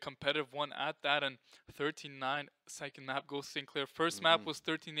very competitive one at that, and 13-9. 2nd map goes St. Clair. 1st map was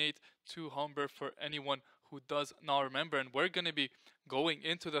 13-8 to Humber for anyone who does not remember, and we're going to be going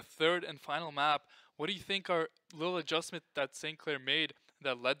into the 3rd and final map. What do you think are little adjustment that St. Clair made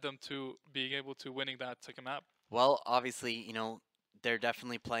that led them to being able to winning that 2nd map? Well, obviously, you know, they're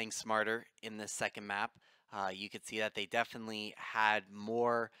definitely playing smarter in the 2nd map. You could see that they definitely had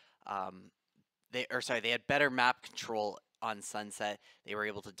more, they had better map control on Sunset. They were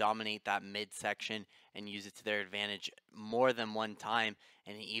able to dominate that midsection and use it to their advantage more than one time.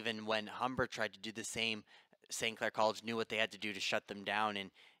 And even when Humber tried to do the same, St. Clair College knew what they had to do to shut them down.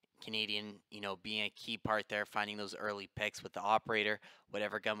 And Canadian, you know, being a key part there, finding those early picks with the operator,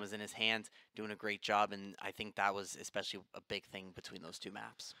 whatever gun was in his hands, doing a great job. And I think that was especially a big thing between those 2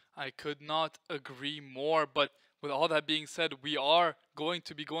 maps. I could not agree more, but with all that being said, we are going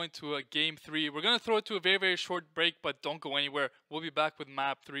to be going to a game 3. We're going to throw it to a very short break, but don't go anywhere. We'll be back with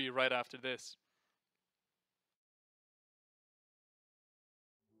map 3 right after this.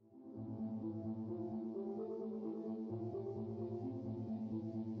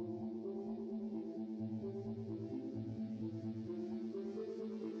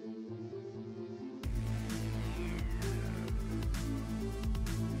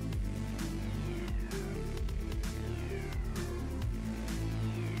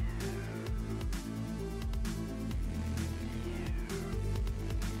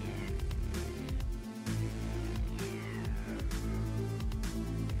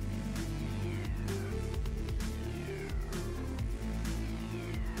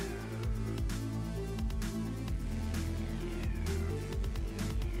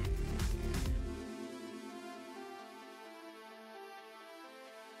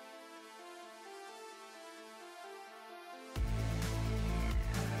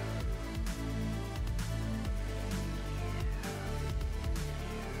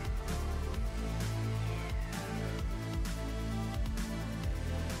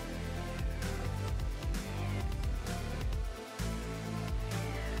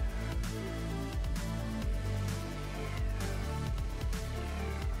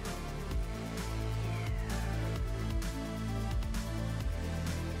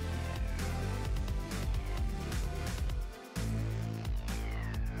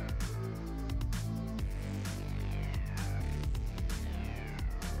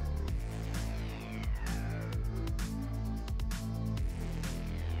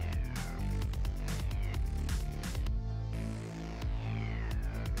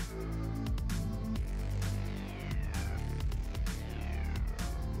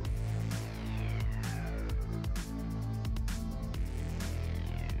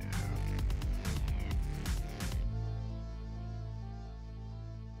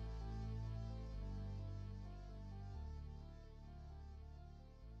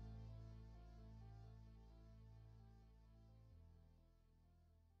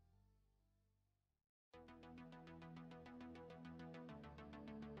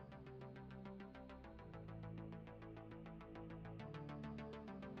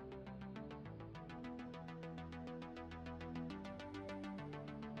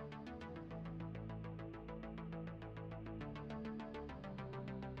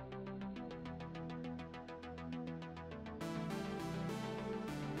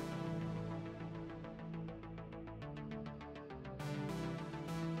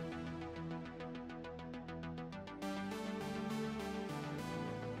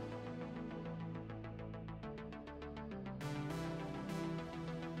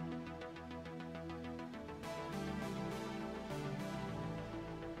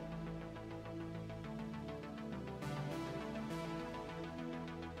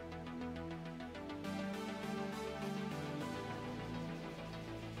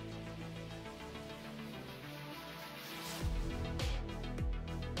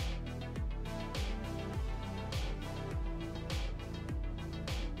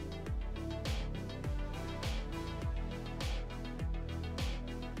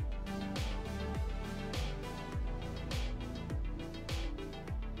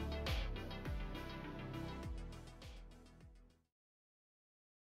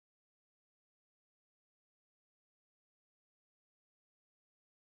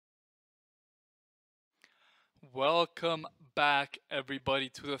 Welcome back, everybody,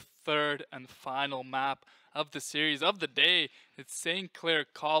 to the third and final map of the series of the day. It's St. Clair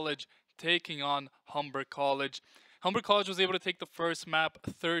College taking on Humber College. Humber College was able to take the first map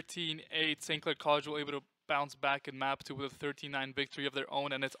 13-8. St. Clair College was able to bounce back in map 2 with a 13-9 victory of their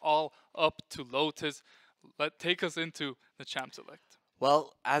own, and it's all up to Lotus. Take us into the champ select.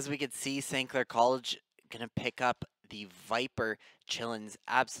 Well, as we could see, St. Clair College going to pick up the Viper Chillin's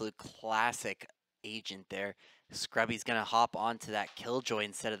absolute classic agent there. Scrubby's going to hop onto that Killjoy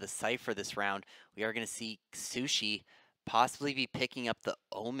instead of the Cypher this round. We are going to see Sushi possibly be picking up the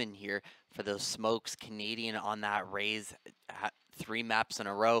Omen here for those smokes. Canadian on that raise, 3 maps in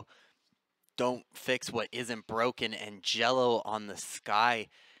a row. Don't fix what isn't broken, and Jello on the Sky.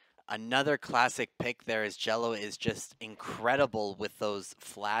 Another classic pick there, as Jello is just incredible with those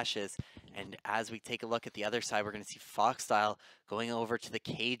flashes. And as we take a look at the other side, we're going to see Foxstyle going over to the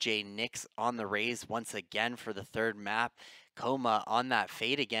KJ. Nix on the raise once again for the third map. Coma on that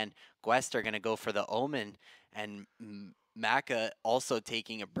Fade again. Guest are going to go for the Omen. And Maka also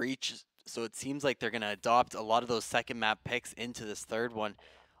taking a Breach. So it seems like they're going to adopt a lot of those second map picks into this third one.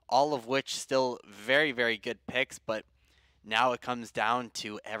 All of which still very, very good picks, but now it comes down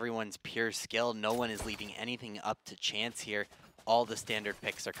to everyone's pure skill. No one is leaving anything up to chance here. All the standard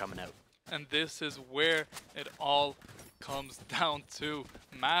picks are coming out. And this is where it all comes down to.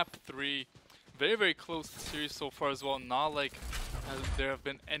 Map 3. Very, very close series so far as well. Not like there have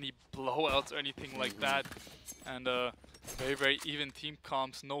been any blowouts or anything like that. And very, very even team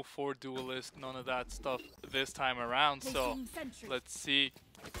comps. No 4 duelists, none of that stuff this time around. So let's see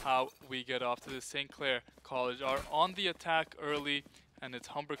how we get off to the St. Clair College are on the attack early, and it's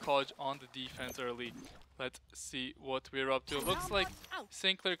Humber College on the defense early. Let's see what we're up to. It looks like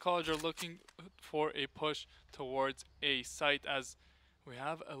St. Clair College are looking for a push towards a site, as we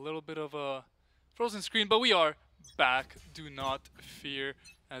have a little bit of a frozen screen, but we are back. Do not fear,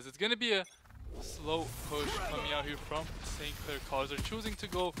 as it's going to be a slow push coming out here from St. Clair College. They're choosing to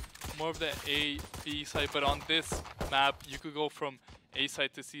go more of the A-B site, but on this map, you could go from A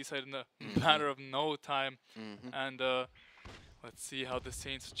side to C side in a matter of no time. And let's see how the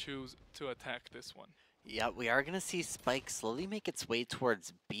Saints choose to attack this one. Yeah, we are going to see Spike slowly make its way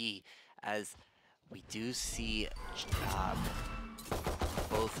towards B, as we do see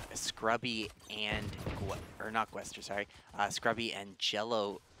both Scrubby and, Scrubby and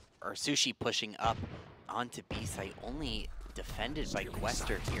Jello, or Sushi pushing up onto B site, only defended by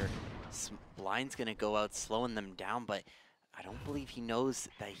Gwester here. Blind's going to go out, slowing them down, but I don't believe he knows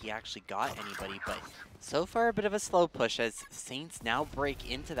that he actually got anybody, but so far a bit of a slow push as Saints now break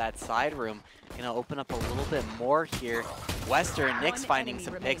into that side room. Gonna open up a little bit more here. Gwester and Nix finding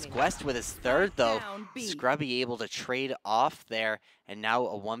some picks. Gwest with his third though. Scrubby able to trade off there, and now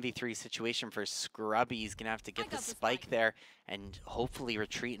a 1v3 situation for Scrubby. He's gonna have to get the spike there and hopefully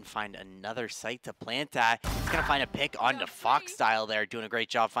retreat and find another site to plant at. He's gonna find a pick onto Foxstyle there, doing a great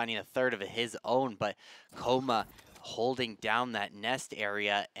job finding a third of his own, but Coma holding down that nest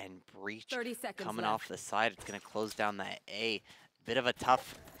area, and Breach coming off the side. It's going to close down that A. Bit of a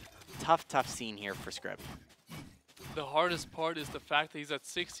tough scene here for Scrubby. The hardest part is the fact that he's at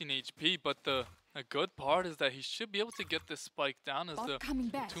 16 HP, but the good part is that he should be able to get this spike down, as the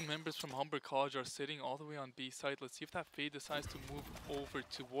 2 members from Humber College are sitting all the way on B side. Let's see if that Fade decides to move over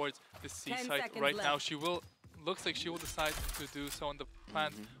towards the C side right now. Looks like she will decide to do so, and the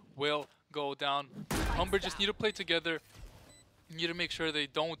plant will go down. Humber just need to play together. Need to make sure they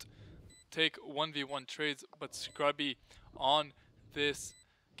don't take 1v1 trades, but Scrubby on this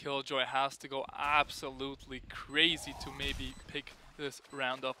Killjoy has to go absolutely crazy to maybe pick this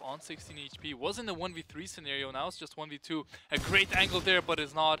round up on 16 HP. Wasn't a 1v3 scenario, now it's just 1v2. A great angle there, but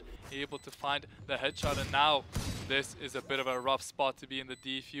is not able to find the headshot, and now this is a bit of a rough spot to be in. The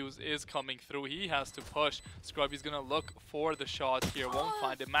defuse is coming through. He has to push. Scrubby's gonna look for the shot here, won't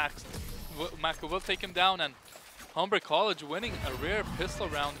find it. Maka will take him down, and Humber College winning a rare pistol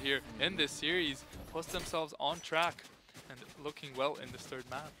round here in this series, puts themselves on track and looking well in this third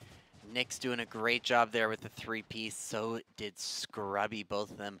map. Nick's doing a great job there with the 3-piece. So did Scrubby,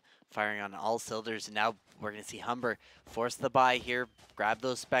 both of them firing on all cylinders. And now we're going to see Humber force the buy here, grab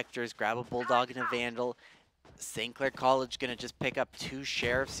those Spectres, grab a Bulldog and a Vandal. St. Clair College going to just pick up 2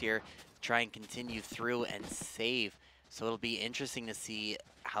 Sheriffs here, try and continue through and save. So it'll be interesting to see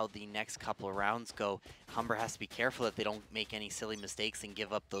how the next couple of rounds go. Humber has to be careful that they don't make any silly mistakes and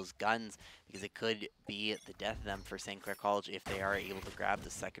give up those guns, because it could be the death of them for St. Clair College if they are able to grab the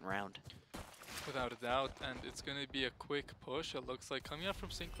second round. Without a doubt, and it's going to be a quick push, it looks like, coming up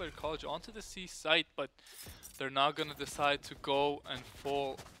from St. Clair College onto the C site, but they're not going to decide to go and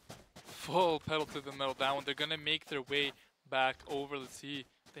full full pedal to the metal down. They're gonna make their way back over. Let's see,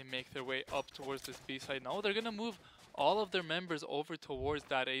 they make their way up towards this B side. No, they're gonna move all of their members over towards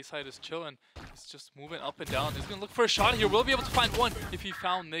that A side. Is chilling. He's just moving up and down. He's gonna look for a shot here. Will be able to find one. If he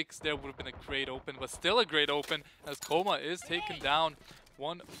found Nyx, there would have been a great open, but still a great open as Coma is taken down.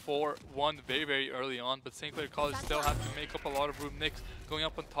 1-4-1 very, very early on, but St. Clair College still have to make up a lot of room. Nyx going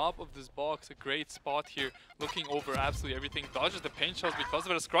up on top of this box, a great spot here, looking over absolutely everything. Dodges the paint shells because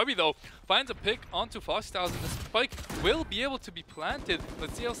of it. Scrubby though finds a pick onto Fox Styles, and the spike will be able to be planted.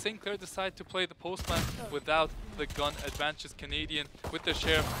 Let's see how St. Clair decide to play the post plant without the gun advantage. Canadian with the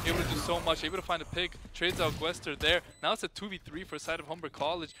sheriff, able to do so much, able to find a pick, trades out Gwester there. Now it's a 2v3 for side of Humber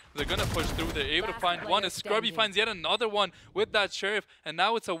College. They're gonna push through, they're able to find one as Scrubby finds yet another one with that sheriff, and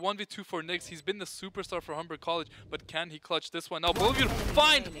now it's a 1v2 for Nyx. He's been the superstar for Humber College, but can he clutch this one? Now both of you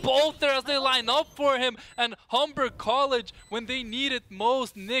find both there as they line up for him, and Humber College, when they need it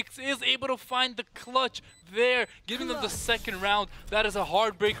most, Nyx is able to find the clutch there, giving them the second round. That is a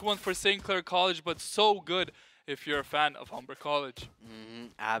heartbreaker one for St. Clair College, but so good if you're a fan of Humber College.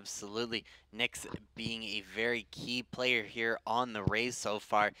 Absolutely. Nyx being a very key player here on the Rays so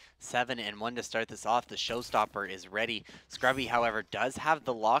far. 7-1 to start this off. The showstopper is ready. Scrubby, however, does have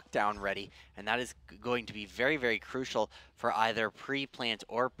the lockdown ready, and that is going to be very, very crucial for either pre-plant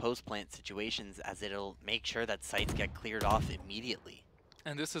or post-plant situations, as it'll make sure that sites get cleared off immediately.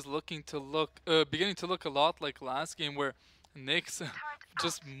 And this is looking to look, beginning to look a lot like last game, where Nyx,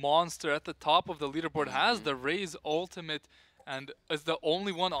 just monster at the top of the leaderboard, has the Rays ultimate and is the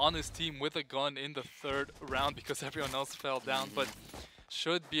only one on his team with a gun in the third round because everyone else fell down. But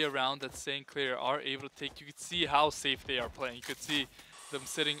should be a round that St. Clair are able to take. You could see how safe they are playing. You could see them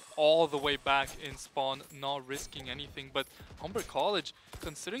sitting all the way back in spawn, not risking anything. But Humber College,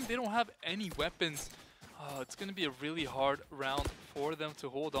 considering they don't have any weapons, it's going to be a really hard round for them to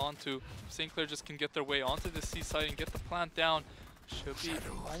hold on to. St. Clair just can get their way onto the C side and get the plant down. Should be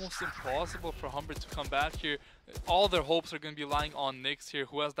almost impossible for Humber to come back here. All their hopes are going to be lying on Nyx here,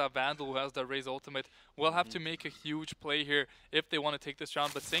 who has that Vandal, who has that Raze ultimate. Will have to make a huge play here if they want to take this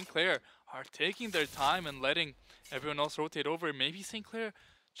round. But St. Clair are taking their time and letting everyone else rotate over. Maybe St. Clair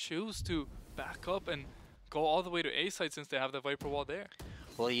choose to back up and go all the way to A side since they have the Viper wall there.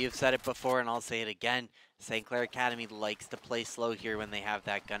 Well, you've said it before, and I'll say it again. St. Clair Academy likes to play slow here when they have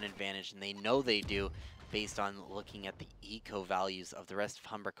that gun advantage, and they know they do based on looking at the eco values of the rest of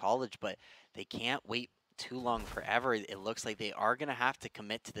Humber College, but they can't wait too long forever. It looks like they are going to have to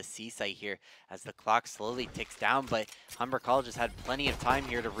commit to the C site here as the clock slowly ticks down, but Humber College has had plenty of time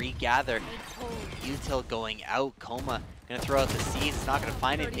here to regather. Util going out, Coma going to throw out the C's. It's not going to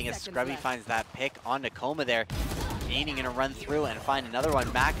find anything as Scrubby finds that pick onto Coma there. Canadian going to run through and find another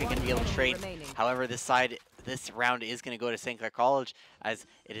one. Maka going to be able to trade. However, this round is going to go to St. Clair College, as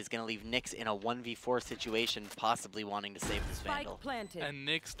it is going to leave Nyx in a 1v4 situation, possibly wanting to save this Vandal. And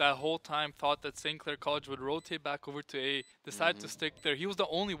Nyx that whole time thought that St. Clair College would rotate back over to A, decided to stick there. He was the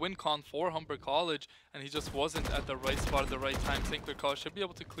only win con for Humber College, and he just wasn't at the right spot at the right time. St. Clair College should be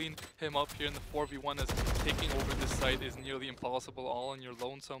able to clean him up here in the 4v1, as taking over this site is nearly impossible all on your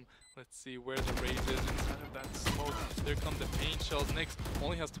lonesome. Let's see where the Raze is inside of that smoke. There come the paint shells. Nyx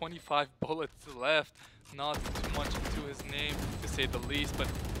only has 25 bullets left. Not too much to his name, to say the least, but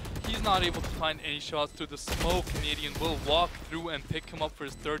he's not able to find any shots through the smoke. Canadian will walk through and pick him up for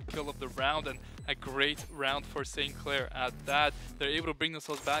his third kill of the round, and a great round for St. Clair at that. They're able to bring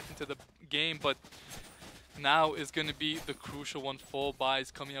themselves back into the game, but now is going to be the crucial one. Full buys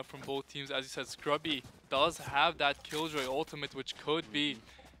coming up from both teams. As you said, Scrubby does have that Killjoy ultimate, which could be,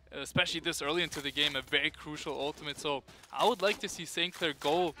 especially this early into the game, a very crucial ultimate. So I would like to see St. Clair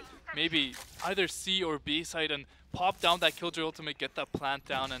go maybe either C or B side and pop down that Killjoy ultimate, get that plant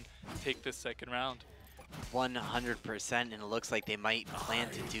down, and take this second round. 100%, and it looks like they might plan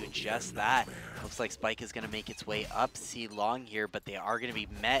to do just that. Looks like Spike is going to make its way up C long here, but they are going to be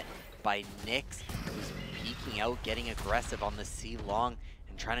met by Nyx, who's peeking out, getting aggressive on the C long,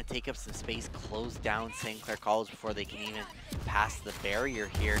 and trying to take up some space, close down St. Clair College before they can even pass the barrier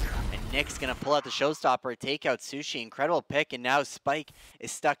here. And Nyx gonna pull out the showstopper, take out Sushi. Incredible pick, and now Spike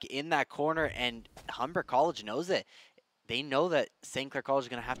is stuck in that corner, and Humber College knows it. They know that St. Clair College is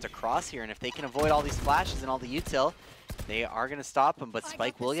gonna have to cross here, and if they can avoid all these flashes and all the util, they are gonna stop him. But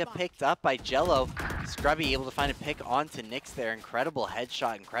Spike will get picked up by Jello. Scrubby able to find a pick onto Nyx there. Incredible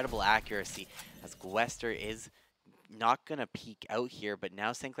headshot, incredible accuracy, as Gwester is not going to peek out here, but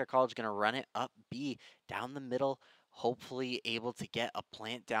now St. Clair College going to run it up B, down the middle, hopefully able to get a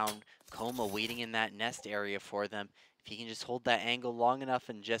plant down. Coma waiting in that nest area for them. If he can just hold that angle long enough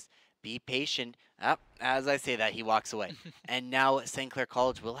and just Be patient. As I say that, he walks away. And now St. Clair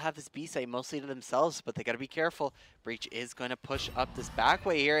College will have this B site mostly to themselves, but they got to be careful. Breach is going to push up this back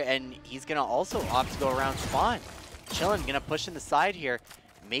way here, and he's going to also opt to go around spawn. Chillin' going to push in the side here,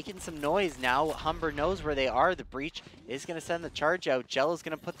 making some noise. Now Humber knows where they are. The Breach is going to send the charge out. Jello's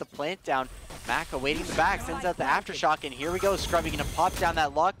going to put the plant down. Mac awaiting the back, sends out the aftershock, and here we go. Scrubby going to pop down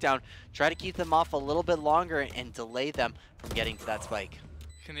that lockdown, try to keep them off a little bit longer and delay them from getting to that spike.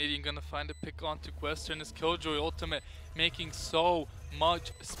 Canadian gonna find a pick onto Quester and his Killjoy ultimate, making so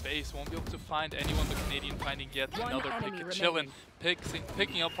much space. Won't be able to find anyone, but Canadian finding yet another pick. Chillin',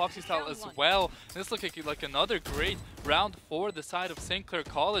 picking up Foxy Style as well. This looks like another great round for the side of St. Clair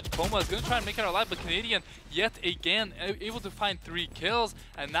College. Coma is gonna try and make it alive, but Canadian yet again able to find 3 kills.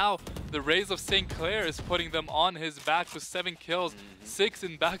 And now the Rays of St. Clair is putting them on his back with 7 kills, 6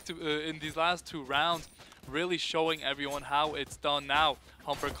 in these last 2 rounds. Really showing everyone how it's done now.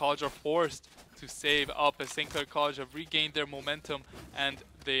 Humber College are forced to save up as St. Clair College have regained their momentum and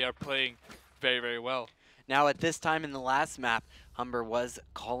they are playing very, very well. Now at this time in the last map, Humber was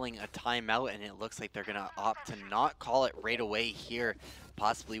calling a timeout, and it looks like they're going to opt to not call it right away here,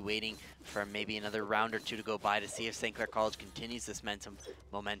 possibly waiting for maybe another round or 2 to go by to see if St. Clair College continues this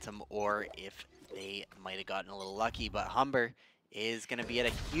momentum or if they might have gotten a little lucky. But Humber is going to be at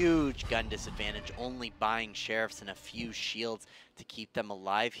a huge gun disadvantage, only buying sheriffs and a few shields to keep them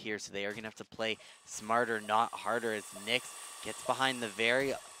alive here. So they are going to have to play smarter, not harder, as Nyx gets behind the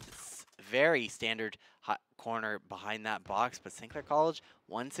very standard hot corner behind that box. But St. Clair College,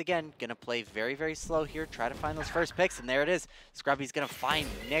 once again, going to play very, very slow here, try to find those first picks. And there it is. Scrubby's going to find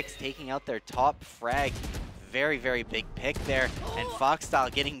Nyx taking out their top frag. Very, very big pick there. And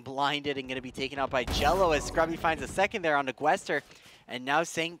Foxstyle getting blinded and going to be taken out by Jello as Scrubby finds a second there on the Gwester. And now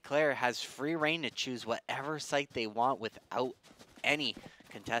St. Clair has free reign to choose whatever site they want without any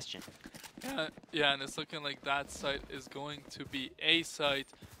contestation. Yeah, and it's looking like that site is going to be A site.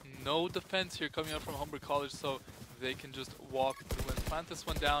 No defense here coming out from Humber College, so they can just walk through and plant this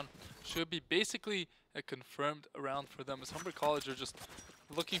one down. Should be basically a confirmed round for them, as Humber College are just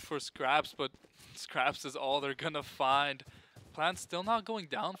looking for scraps, but scraps is all they're gonna find. Plant still not going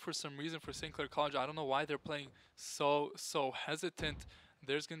down for some reason for St. Clair College. I don't know why they're playing so hesitant.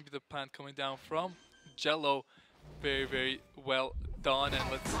 There's gonna be the plant coming down from Jello. Very, very well done,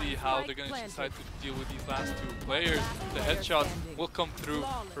 and let's see how they're gonna decide to deal with these last 2 players. The headshots will come through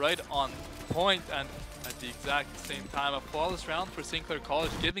right on point, and at the exact same time, a flawless round for St. Clair College,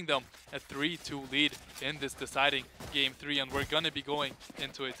 giving them a 3-2 lead in this deciding Game 3, and we're gonna be going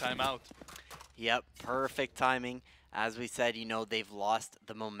into a timeout. Yep, perfect timing. As we said, you know, they've lost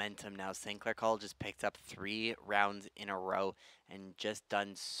the momentum now. St. Clair College has picked up 3 rounds in a row and just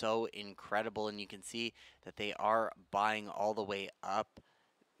done so incredible. And you can see that they are buying all the way up.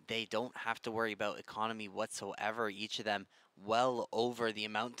 They don't have to worry about economy whatsoever. Each of them well over the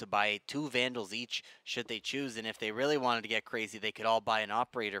amount to buy 2 Vandals each should they choose. And if they really wanted to get crazy, they could all buy an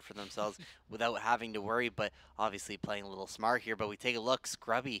operator for themselves without having to worry. But obviously playing a little smart here. But we take a look.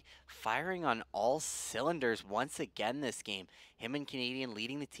 Scrubby firing on all cylinders once again this game. Him and Canadian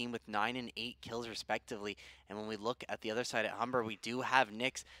leading the team with 9 and 8 kills respectively. And when we look at the other side at Humber, we do have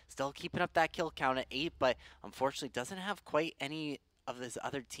Nyx still keeping up that kill count at 8, but unfortunately doesn't have quite any of this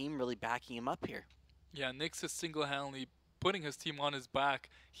other team really backing him up here. Yeah, Nyx is single-handedly putting his team on his back.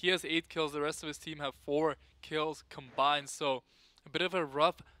 He has 8 kills, the rest of his team have 4 kills combined, so a bit of a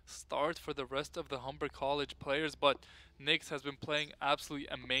rough start for the rest of the Humber College players, but Nyx has been playing absolutely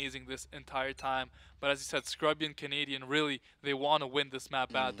amazing this entire time. But as you said, Scrubby and Canadian, really, they want to win this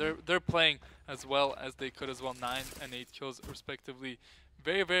map bad. They're playing as well as they could as well, 9 and 8 kills respectively.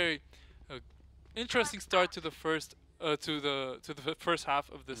 Very, very interesting start to the first first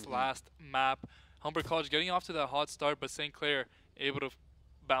half of this last map. Humber College getting off to that hot start, but St. Clair able to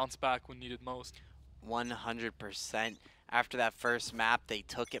bounce back when needed most. 100%. After that first map, they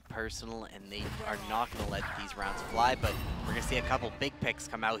took it personal, and they are not going to let these rounds fly, but we're going to see a couple big picks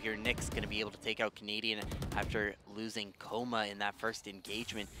come out here. Nick's going to be able to take out Canadian after losing Coma in that first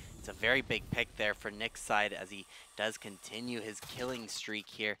engagement. It's a very big pick there for Nick's side as he does continue his killing streak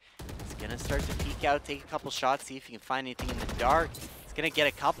here. He's going to start to peek out, take a couple shots, see if he can find anything in the dark. He's going to get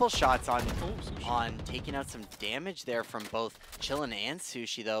a couple shots on taking out some damage there from both Chillin and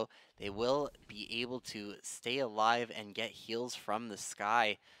Sushi, though. They will be able to stay alive and get heals from the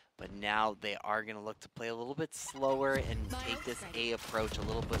sky, but now they are going to look to play a little bit slower and take this A approach a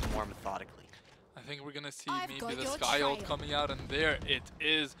little bit more methodically. I think we're gonna see I've maybe got the your Sky ult trail. coming out, and there it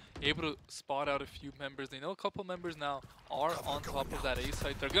is. Able to spot out a few members. They know a couple members now are on top of that A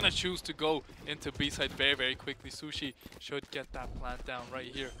site. They're gonna choose to go into B site very, very quickly. Sushi should get that plant down right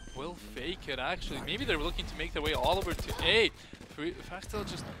here. Will fake it actually. Maybe they're looking to make their way all over to A. Faxtel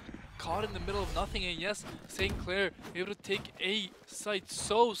just caught in the middle of nothing, and yes, St. Clair able to take A site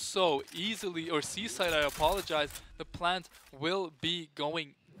so easily, or C site, I apologize. The plant will be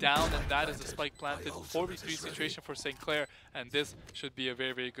going down, and that is a spike planted. 4v3 situation for St. Clair, and this should be a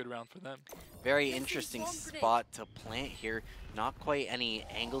very, very good round for them. Very interesting spot to plant here. Not quite any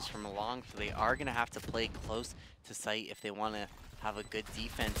angles from along, so they are going to have to play close to site if they want to have a good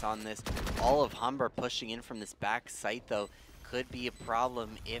defense on this. All of Humber pushing in from this back site, though, could be a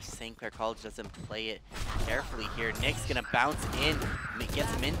problem if St. Clair College doesn't play it carefully here. Nick's going to bounce in, get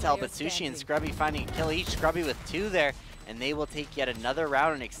some intel, but Sushi and Scrubby finding a kill each. Scrubby with 2 there, and they will take yet another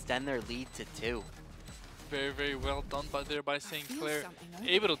round and extend their lead to 2. Very, very well done by St. Clair.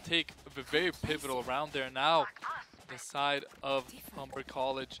 Able to take a very pivotal round there. Now, the side of Humber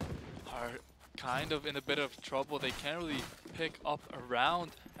College are kind of in a bit of trouble. They can't really pick up a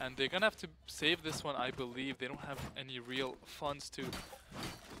round, and they're gonna have to save this one, I believe. They don't have any real funds to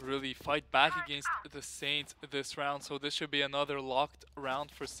really fight back against the Saints this round, so this should be another locked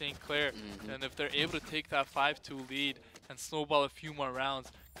round for St. Clair. And if they're able to take that 5-2 lead and snowball a few more rounds,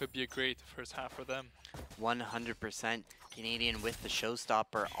 could be a great first half for them. 100% Canadian with the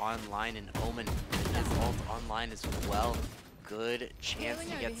showstopper online, and Omen with his ult online as well. Good chance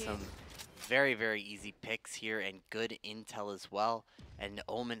to get some very, very easy picks here and good intel as well. And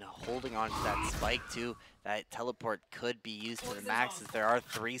Omen holding on to that spike too. That teleport could be used to the max, as there are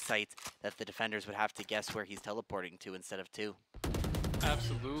 3 sites that the defenders would have to guess where he's teleporting to instead of 2.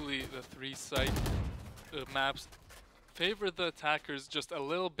 Absolutely, the 3 site maps favor the attackers just a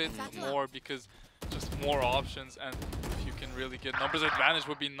little bit more, because just more options, and if you can really get numbers advantage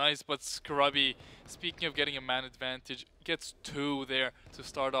would be nice. But Scrubby, speaking of getting a man advantage, gets 2 there to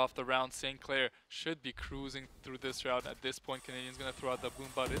start off the round. St. Clair should be cruising through this round. At this point, Canadian's going to throw out the boom,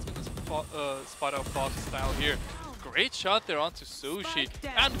 but it's going to spot out Fox style here. Great shot there onto Sushi,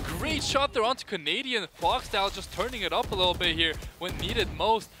 and great shot there onto Canadian. Fox style just turning it up a little bit here when needed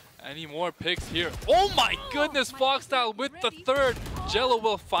most. Any more picks here? Oh my goodness, Foxstyle with the 3rd. Jello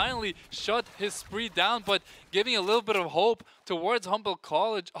will finally shut his spree down, but giving a little bit of hope towards Humber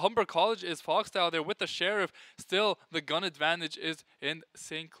College. Humber College is Foxstyle there with the Sheriff. Still, the gun advantage is in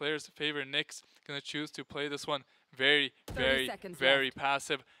St. Clair's favor. Nick's gonna choose to play this one very, very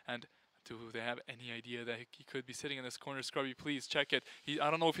passive. And do they have any idea that he could be sitting in this corner? Scrubby, please check it. I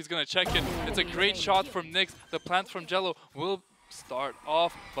don't know if he's gonna check it. It's a great shot from Nick's. The plant from Jello will start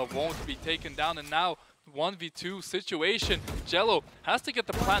off, but won't be taken down. And now 1v2 situation. Jello has to get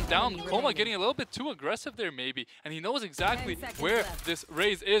the plant down. Koma getting a little bit too aggressive there maybe, and he knows exactly where this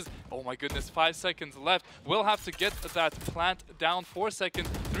raise is. Oh my goodness, 5 seconds left. We'll have to get that plant down. 4 seconds,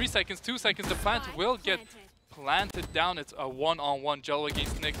 3 seconds, 2 seconds. The plant will get planted down. It's a one-on-one Jello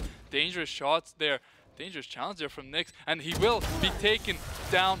against Nick. Dangerous shots there. Dangerous challenge there from Nyx, and he will be taken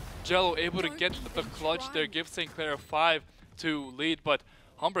down. Jello able to get the clutch there, give St. Clair a 5-2 lead, but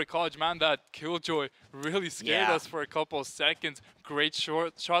Humber College, man, that Killjoy really scared us for a couple of seconds. Great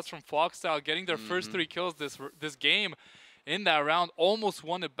shots from Foxstyle, getting their first 3 kills this game. In that round, almost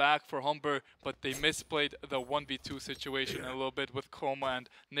won it back for Humber, but they misplayed the 1v2 situation a little bit with Koma and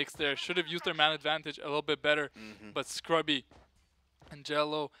Nyx there. Should have used their man advantage a little bit better, but Scrubby and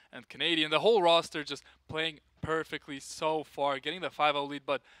Jello and Canadian, the whole roster just playing perfectly so far, getting the 5-0 lead.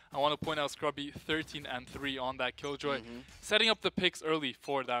 But I want to point out Scrubby 13-3 on that Killjoy, setting up the picks early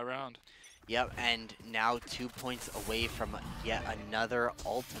for that round. Yep, and now 2 points away from yet another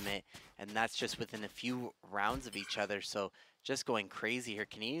ultimate, and that's just within a few rounds of each other, so just going crazy here.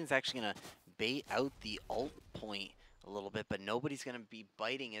 Canadian's actually going to bait out the ult point a little bit, but nobody's going to be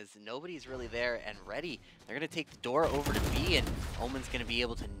biting, as nobody's really there and ready. They're going to take the door over to B, and Omen's going to be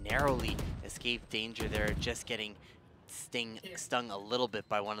able to narrowly escape danger there, just getting stung a little bit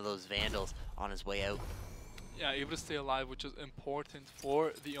by one of those Vandals on his way out. Yeah, able to stay alive, which is important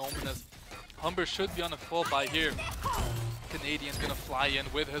for the Omen, as Humber should be on a full buy here. Canadian's gonna fly in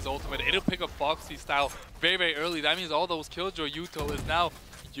with his ultimate. It'll pick up Foxy style very, very early. That means all those Killjoy util is now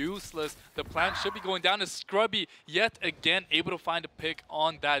useless. The plant should be going down as Scrubby yet again able to find a pick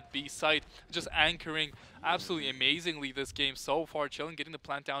on that B site, just anchoring absolutely amazingly this game so far. Chillin getting the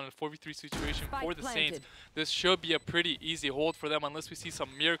plant down in a 4v3 situation for the Saints. This should be a pretty easy hold for them unless we see some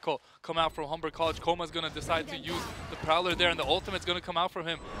miracle come out from Humber College. Koma's going to decide to use the Prowler there, and the ultimate's going to come out from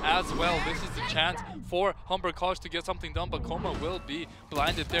him as well. This is the chance for Humber College to get something done, but Koma will be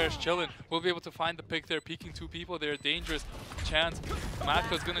blinded there as Chillin will be able to find the pick there, peeking two people there. Dangerous chance.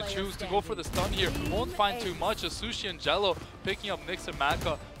 Maka's going to choose to go for the stun here. Won't find too much as Sushi and Jello picking up Nix and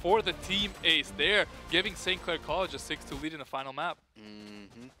Maka for the team ace there, giving St. Clair College a 6-2 lead in the final map.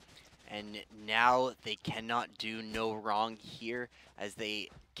 And now they cannot do no wrong here, as they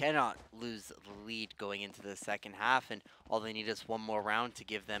cannot lose the lead going into the second half, and all they need is one more round to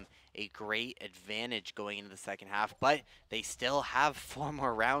give them a great advantage going into the second half. But they still have 4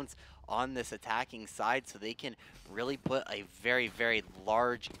 more rounds on this attacking side, so they can really put a very, very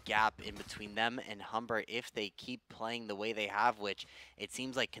large gap in between them and Humber if they keep playing the way they have, which it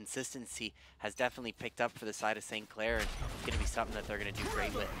seems like consistency has definitely picked up for the side of St. Clair, and it's going to be something that they're going to do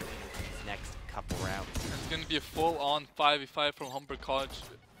great with these next couple rounds. It's going to be a full-on 5v5 from Humber College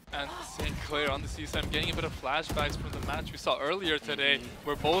and St. Clair on the C-side. I'm getting a bit of flashbacks from the match we saw earlier today,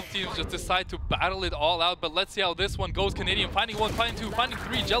 where both teams just decide to battle it all out. But let's see how this one goes. Canadian finding 1, finding 2, finding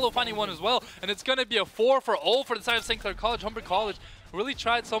 3, Jello finding 1 as well. And it's going to be a 4-for-0 for the side of St. Clair College. Humber College really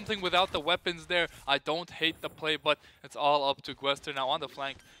tried something without the weapons there. I don't hate the play, but it's all up to Gwester now on the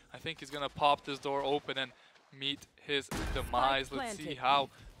flank. I think he's going to pop this door open and meet his demise. Let's see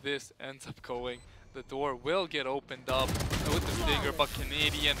how this ends up going. The door will get opened up with the Stinger, but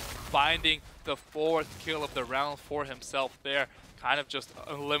Canadian finding the 4th kill of the round for himself there, kind of just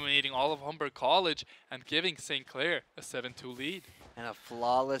eliminating all of Humber College and giving St. Clair a 7-2 lead. And a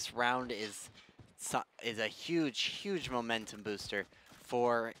flawless round is a huge, huge momentum booster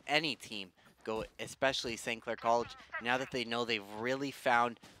for any team, especially St. Clair College. Now that they know they've really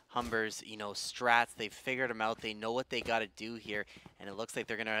found Humber's, strats, they've figured them out, they know what they got to do here, and it looks like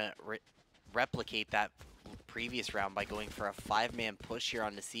they're going to replicate that previous round by going for a 5-man push here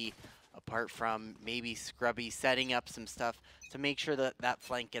on the C, apart from maybe Scrubby setting up some stuff to make sure that that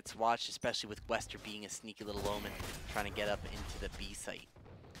flank gets watched, especially with Gwester being a sneaky little omen trying to get up into the B site.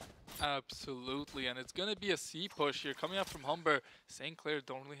 Absolutely, and it's going to be a C push here coming up from Humber. St. Clair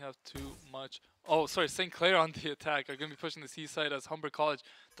don't really have too much. Oh, sorry, St. Clair on the attack are going to be pushing the C side, as Humber College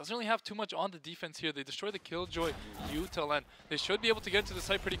doesn't really have too much on the defense here. They destroy the Killjoy util, and they should be able to get to the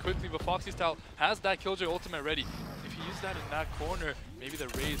site pretty quickly, but Foxy Style has that Killjoy ultimate ready. If you use that in that corner, maybe the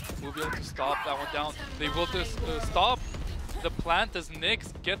Raze will be able to stop that one down. They will just stop the plant as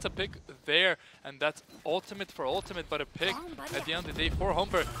Nix gets a pick there, and that's ultimate for ultimate, but a pick at the end of the day for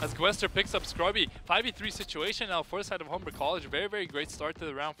Humber as Gwester picks up Scrubby. 5v3 situation now for the side of Humber College. Very, very great start to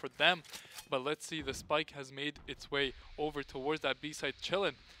the round for them, but let's see, the spike has made its way over towards that B side.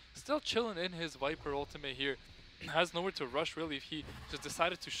 Chillin, still chilling in his Viper ultimate here. Has nowhere to rush really. If he just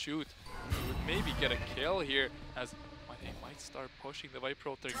decided to shoot, he would maybe get a kill here, as they might start pushing the Viper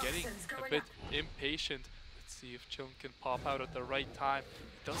ult. They're getting a bit impatient. See if Chillin can pop out at the right time.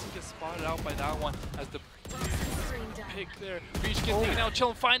 It doesn't get spotted out by that one as the pick there. Reach gets taken out.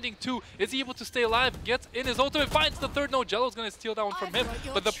 Chillin finding 2. Is he able to stay alive? Gets in his ultimate, finds the 3rd. No, Jello's going to steal that one from him.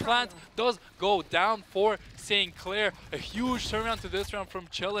 But the plant does go down for St. Clair. A huge turnaround to this round from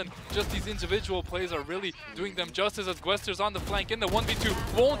Chillin. Just these individual plays are really doing them justice as Gwester's on the flank in the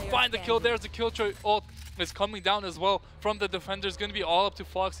 1v2. Won't find the kill. There's the Killjoy ult. Is coming down as well from the defenders. Going to be all up to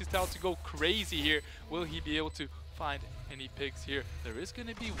Foxy Style to go crazy here. Will he be able to find any picks here? There is going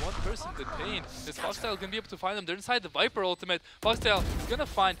to be one person detained. Is Foxy Style going to be able to find them? They're inside the Viper ultimate. Foxy Style is going to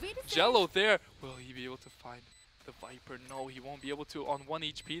find Jello there. Will he be able to find the Viper? No, he won't be able to on 1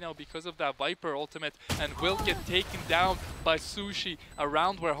 HP now because of that Viper ultimate, and will get taken down by Sushi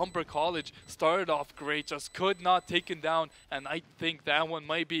around where Humber College started off great, just could not take him down, and I think that one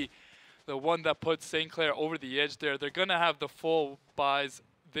might be the one that puts St. Clair over the edge there. They're going to have the full buys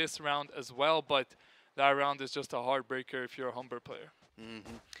this round as well, but that round is just a heartbreaker if you're a Humber player.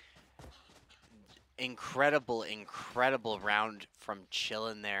 Incredible, incredible round from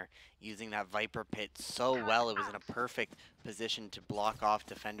Chillin there, using that Viper pit so well. It was in a perfect position to block off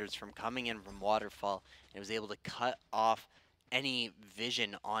defenders from coming in from Waterfall. And it was able to cut off any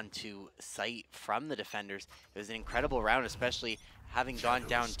vision onto site from the defenders. It was an incredible round, especially having gone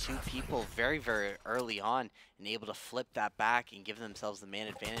down 2 people very, very early on and able to flip that back and give themselves the man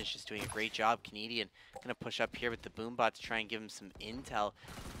advantage. Just doing a great job. Canadian going to push up here with the Boombot to try and give him some intel.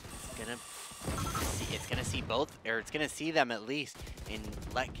 it's gonna see both, or it's gonna see them at least, and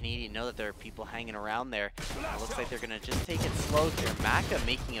let Canadian know that there are people hanging around there. It looks like they're gonna just take it slow here. Maka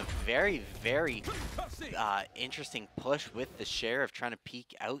making a very, very interesting push with the Sheriff, trying to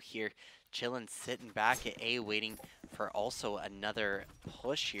peek out here. Chillin' sitting back at A, waiting for also another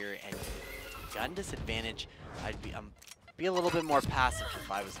push here, and gun disadvantage. I'd be a little bit more passive if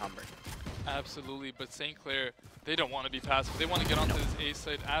I was Humber. Absolutely, but St. Clair, they don't want to be passive. They want to get onto this A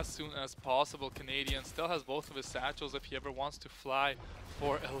side as soon as possible. Canadian still has both of his satchels if he ever wants to fly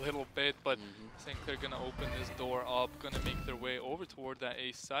for a little bit, but St. Clair gonna open this door up, gonna make their way over toward that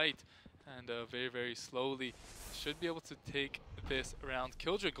A site, and very, very slowly should be able to take this round.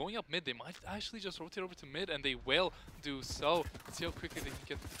 Killjoy going up mid. They might actually just rotate over to mid, and they will do so. Let's see how quickly they can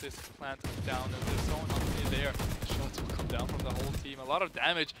get this plant down. If there's someone on mid there, the shots will come down from the whole team. A lot of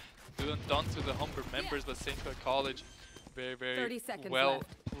damage done to the Humber members, but St. Clair College very, very well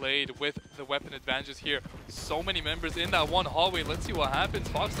played with the weapon advantages here. So many members in that one hallway. Let's see what happens.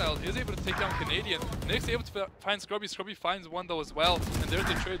 Foxstyle is able to take down Canadian. Nick's able to find Scrubby. Scrubby finds one though as well. And there's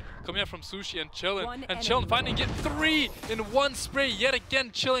the trade coming up from Sushi and Chillin. And Chillin finding it 3 in one spray. Yet again,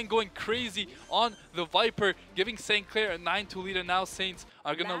 Chillin going crazy on the Viper, giving St. Clair a 9-2 lead. And now Saints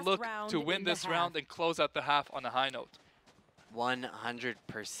are going to look to win this round and close out the half on a high note.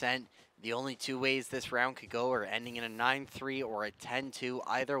 100%. The only two ways this round could go are ending in a 9-3 or a 10-2.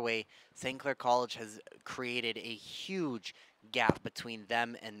 Either way, St. Clair College has created a huge gap between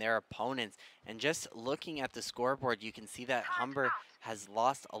them and their opponents. And just looking at the scoreboard, you can see that Humber has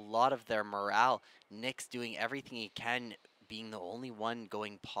lost a lot of their morale. Nick's doing everything he can, being the only one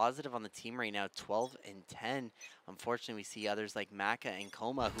going positive on the team right now, 12 and 10. Unfortunately, we see others like Maka and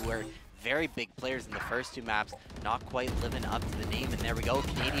Koma, who are very big players in the first two maps, not quite living up to the name. And there we go,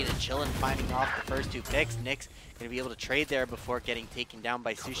 Canadian and Chillin finding off the first two picks. Nick's going to be able to trade there before getting taken down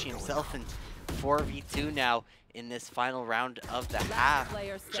by Sushi himself. And 4v2 now in this final round of the half.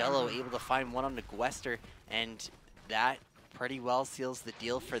 Jello able to find one on the Gwester, and that pretty well seals the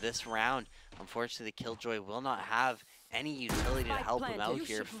deal for this round. Unfortunately, the Killjoy will not have any utility to help him out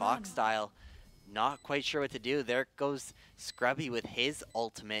here. Foxstyle not quite sure what to do. There goes Scrubby with his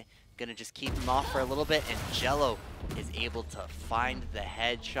ultimate. Gonna just keep him off for a little bit, and Jello is able to find the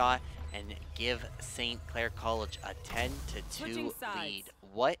headshot and give St. Clair College a 10-2 lead.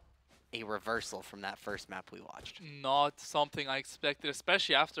 What a reversal from that first map we watched. Not something I expected,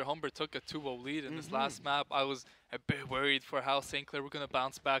 especially after Humber took a 2-0 lead in this last map. I was a bit worried for how St. Clair were going to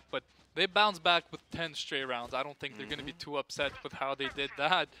bounce back, but they bounced back with 10 straight rounds. I don't think they're going to be too upset with how they did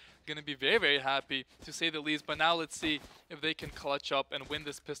that. Going to be very, very happy, to say the least. But now let's see if they can clutch up and win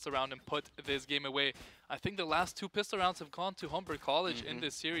this pistol round and put this game away. I think the last 2 pistol rounds have gone to Humber College in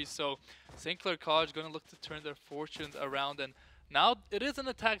this series, so St. Clair College going to look to turn their fortunes around. And now it is an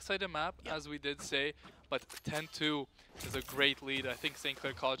attack-sided map, as we did say, but 10-2 is a great lead. I think St.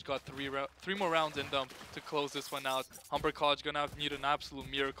 Clair College got 3 more rounds in them to close this one out. Humber College going to need an absolute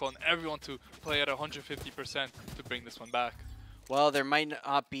miracle and everyone to play at 150% to bring this one back. Well, there might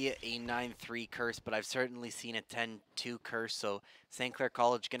not be a 9-3 curse, but I've certainly seen a 10-2 curse, so St. Clair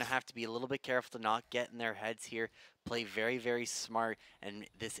College going to have to be a little bit careful to not get in their heads here, play very, very smart, and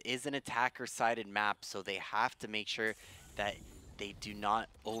this is an attacker-sided map, so they have to make sure that they do not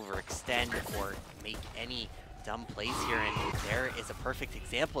overextend or make any dumb plays here. And there is a perfect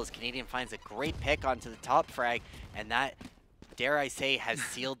example as Canadian finds a great pick onto the top frag, and that, dare I say, has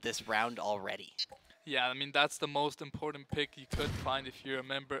sealed this round already. Yeah, I mean, that's the most important pick you could find if you're a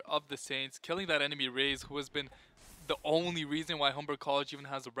member of the Saints. Killing that enemy Raze, who has been the only reason why Humber College even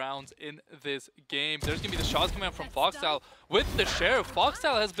has rounds in this game. There's going to be the shots coming out from Foxstyle with the Sheriff.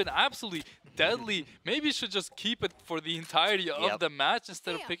 Foxstyle has been absolutely deadly. Maybe you should just keep it for the entirety of the match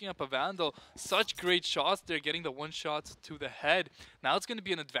instead of picking up a Vandal. Such great shots there, getting the one shots to the head. Now it's going to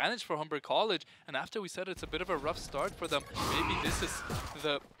be an advantage for Humber College. And after we said it's a bit of a rough start for them, maybe this is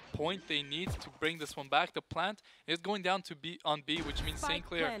the point they need to bring this one back. The plant is going down to B on B, which means St.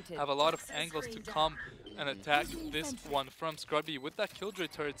 Clair have a lot of angles to come and attack this one from Scrubby. With that Killjoy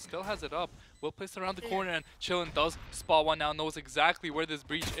turret, still has it up. Will place around the corner, and Chillin does spot one now, knows exactly where this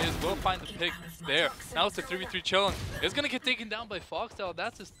breach is. Will find the pick there. Now it's a 3v3. Chillin is going to get taken down by Foxstyle.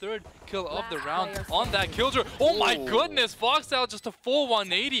 That's his 3rd kill of the round on that Killjoy. Oh my goodness, Foxstyle just a full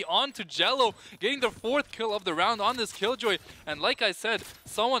 180 onto Jello, getting the 4th kill of the round on this Killjoy. And like I said,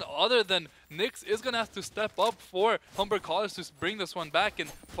 someone other than Nix is going to have to step up for Humber College to bring this one back, and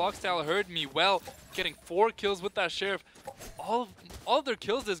Foxstyle heard me well, getting 4 kills with that Sheriff. All of their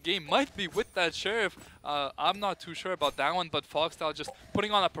kills this game might be with that Sheriff. I'm not too sure about that one, but Foxstyle just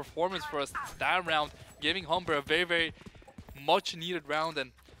putting on a performance for us that round, giving Humber a very, very much needed round.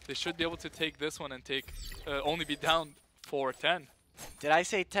 And they should be able to take this one and take only be down 4-10. Did I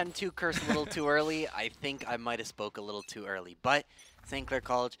say 10-2 curse a little too early? I think I might have spoke a little too early. But St. Clair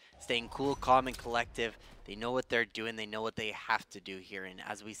College staying cool, calm, and collective. They know what they're doing. They know what they have to do here. And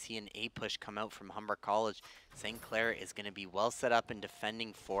as we see an A push come out from Humber College, St. Clair is going to be well set up and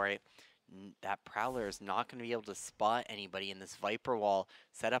defending for it. That Prowler is not going to be able to spot anybody in this Viper wall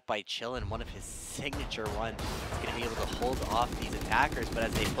set up by Chillin, one of his signature ones. He's going to be able to hold off these attackers, but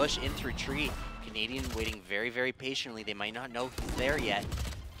as they push in through tree, Canadian waiting very, very patiently. They might not know he's there yet.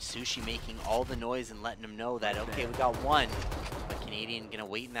 Sushi making all the noise and letting them know that, okay, we got one. But Canadian going to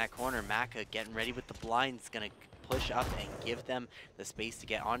wait in that corner. Maka getting ready with the blinds, going to push up and give them the space to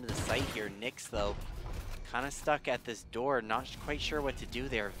get onto the site here. Nyx, though, kind of stuck at this door, not quite sure what to do.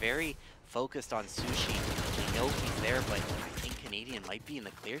 They're very focused on Sushi. They know he's there, but I think Canadian might be in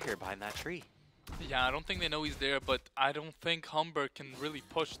the clear here behind that tree. Yeah, I don't think they know he's there, but I don't think Humber can really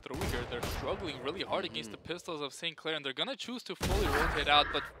push through here. They're struggling really hard against the pistols of St. Clair, and they're going to choose to fully rotate out,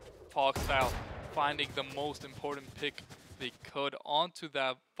 but Foxstyle finding the most important pick they could onto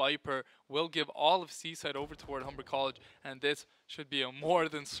that Viper will give all of Seaside over toward Humber College, and this should be a more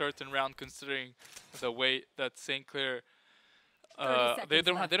than certain round considering the way that St. Clair they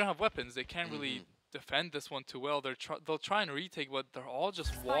don't have weapons. They can't really defend this one too well. They'll try and retake, but they're all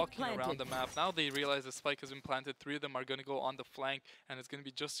just walking around the map. Now they realize the spike has been planted. 3 of them are going to go on the flank, and it's going to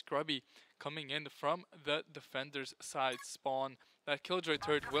be just Scrubby coming in from the defender's side spawn. That Killjoy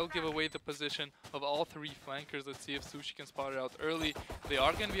turret will give away the position of all 3 flankers. Let's see if Sushi can spot it out early. They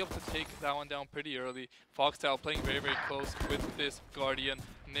are going to be able to take that one down pretty early. Foxtail playing very, very close with this Guardian.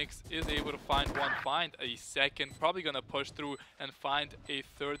 Nyx is able to find one, find a second. Probably going to push through and find a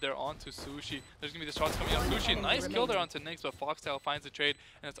third there onto Sushi. There's going to be the shots coming out. Sushi, nice kill there onto Nyx, but Foxtail finds the trade,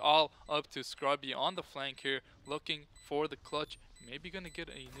 and it's all up to Scrubby on the flank here, looking for the clutch. Maybe going to get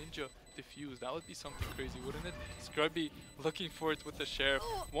a ninja defuse. That would be something crazy, wouldn't it? Scrubby looking for it with the Sheriff.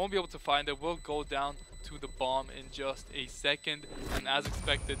 Won't be able to find it. Will go down to the bomb in just a second. And as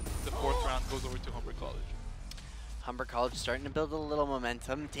expected, the 4th round goes over to Humber College. Humber College starting to build a little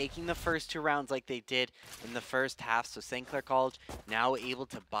momentum, taking the first 2 rounds like they did in the first half. So St. Clair College now able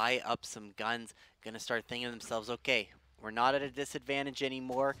to buy up some guns. Going to start thinking to themselves, okay, we're not at a disadvantage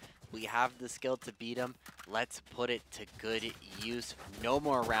anymore. We have the skill to beat them. Let's put it to good use. No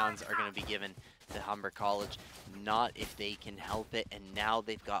more rounds are going to be given to Humber College. Not if they can help it. And now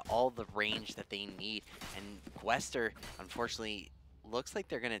they've got all the range that they need. And Gwester, unfortunately, looks like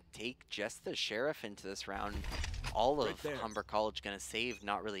they're going to take just the Sheriff into this round. All of Humber College going to save,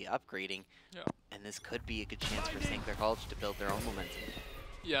 not really upgrading. Yeah. And this could be a good chance for St. Clair College to build their own momentum.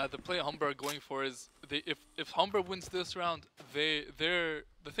 Yeah, the play Humber are going for is if Humber wins this round, the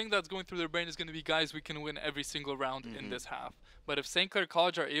thing that's going through their brain is going to be, guys, we can win every single round in this half. But if St. Clair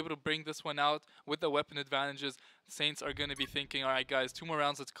College are able to bring this one out with the weapon advantages, Saints are going to be thinking, all right, guys, 2 more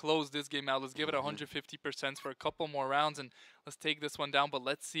rounds, let's close this game out. Let's give it 150% for a couple more rounds, and let's take this one down. But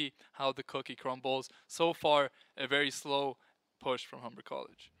let's see how the cookie crumbles. So far, a very slow push from Humber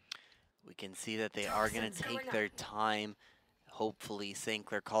College. We can see that they are going to take their time. Hopefully St.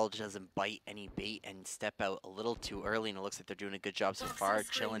 Clair College doesn't bite any bait and step out a little too early, and it looks like they're doing a good job so far.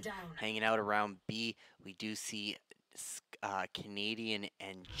 Chilling, hanging out around B. We do see Canadian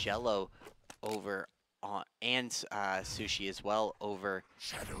and Jello over on, and Sushi as well over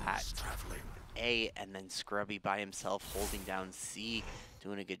at A, and then Scrubby by himself holding down C,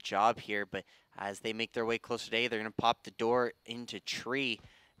 doing a good job here. But as they make their way closer to A, they're going to pop the door into tree.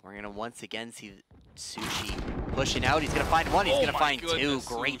 We're going to once again see Sushi pushing out. He's going to find one. He's going to find 2.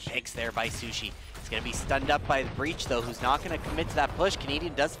 Great picks there by Sushi. He's going to be stunned up by the breach, though, who's not going to commit to that push.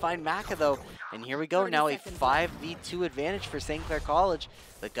 Canadian does find Maka, though. And here we go. Now a 5v2 advantage for St. Clair College.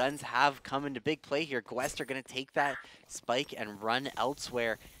 The guns have come into big play here. Gwester going to take that spike and run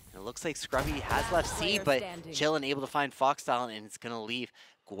elsewhere. And it looks like Scrubby has left C, but Chillin able to find Foxstyle, and it's going to leave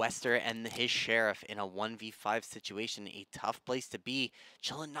Gwester and his Sheriff in a 1v5 situation. A tough place to be.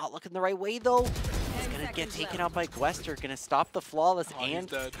 Chillin not looking the right way, though. He's going to get taken out by Gwester. Going to stop the Flawless, and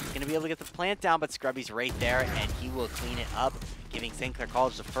going to be able to get the plant down, but Scrubby's right there, and he will clean it up, giving St. Clair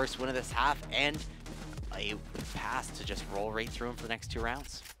College the first win of this half, and a pass to just roll right through him for the next 2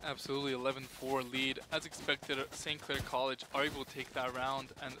 rounds. Absolutely, 11-4 lead. As expected, St. Clair College are able to take that round,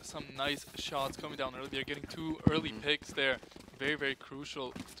 and some nice shots coming down early. They're getting 2 early picks there. Very, very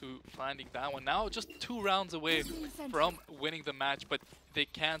crucial to finding that one. Now just 2 rounds away from winning the match, but they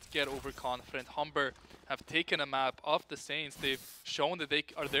can't get overconfident. Humber have taken a map off the Saints. They've shown that they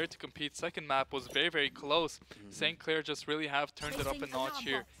are there to compete. Second map was very, very close. St. Clair just really have turned it up a notch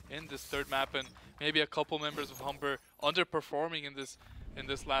here in this 3rd map, and maybe a couple members of Humber underperforming in this in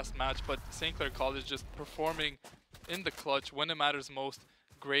this last match, but St. Clair College just performing in the clutch when it matters most.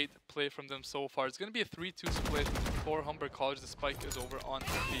 Great play from them so far. It's going to be a 3-2 split for Humber College. The spike is over on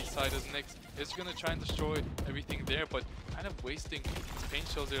the side as Nyx is going to try and destroy everything there, but kind of wasting his paint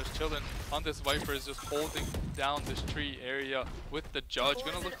shells there. Chillin on this Viper is just holding down this tree area with the judge.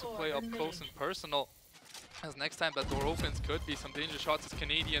 Going to look to play up close and personal. As next time that door opens could be some dangerous shots as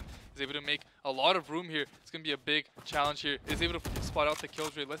Canadian is able to make a lot of room here. It's going to be a big challenge here. Is able to spot out the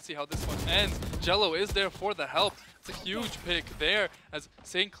kill rate. Let's see how this one ends. Jello is there for the help. It's a huge pick there as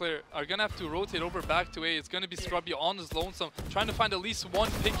St. Clair are going to have to rotate over back to A. It's going to be Scrubby on his lonesome. Trying to find at least one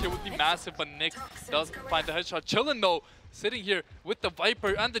pick here would be massive, but Nyx does find the headshot. Chillin though, sitting here with the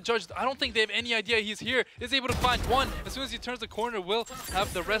Viper and the judge. I don't think they have any idea he's here. Is able to find one. As soon as he turns the corner, will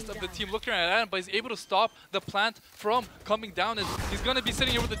have the rest of the team looking at him, but he's able to stop the plant from coming down. As he's going to be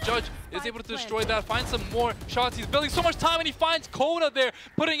sitting here with the judge. Is able to destroy that. Find some more shots. He's building so much time and he finds Kona there,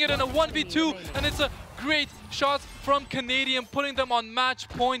 putting it in a 1v2. And it's a great shots from Canadian, putting them on match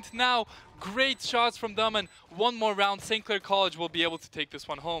point now. Great shots from them, and one more round. St. Clair College will be able to take this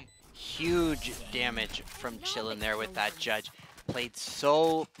one home. Huge damage from Chillin there with that judge. Played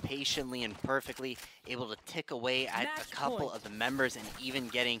so patiently and perfectly, able to tick away at a couple of the members and even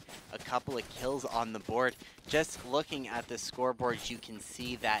getting a couple of kills on the board. Just looking at the scoreboard, you can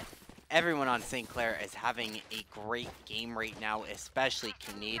see that everyone on St. Clair is having a great game right now, especially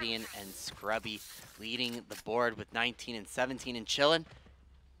Canadian and Scrubby leading the board with 19 and 17, and Chillin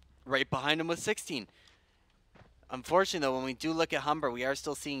right behind him with 16. Unfortunately though, when we do look at Humber, we are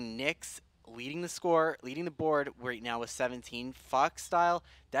still seeing Nyx leading the score, leading the board right now with 17. Fox Style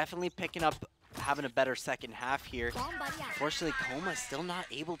definitely picking up, having a better second half here. Unfortunately, Coma still not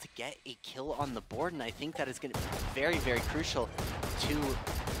able to get a kill on the board, and I think that is going to be very, very crucial to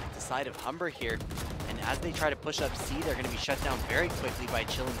the side of Humber here. And as they try to push up C, they're going to be shut down very quickly by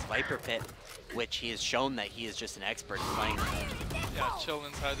Chillin's Viper Pit, which he has shown that he is just an expert in playing. Yeah,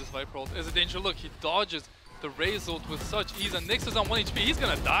 Chillin's had this Viper ult. Is a danger. Look, he dodges the Raze ult with such ease, and Nyx is on 1 HP. He's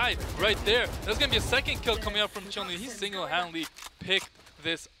gonna die right there. There's gonna be a second kill coming up from Chillin. He single-handedly picked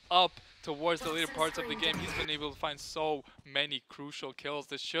this up towards the later parts of the game. He's been able to find so many crucial kills.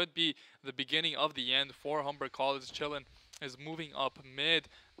 This should be the beginning of the end for Humber College. Chillin is moving up mid,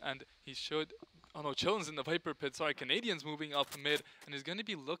 and he should... Oh no, Chillin's in the Viper Pit. Sorry, Canadian's moving up mid, and he's gonna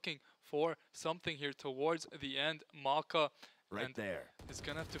be looking for something here towards the end. Maka right there is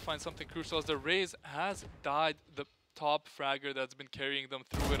gonna have to find something crucial as the Raze has died. The top fragger that's been carrying them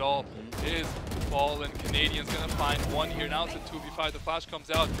through it all is fallen. Canadian's gonna find one here. Now it's a 2v5. The flash comes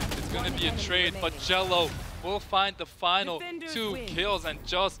out. It's gonna be a trade, but Jello will find the final two kills, and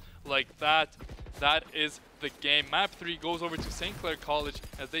just like that, that is the game. Map 3 goes over to St. Clair College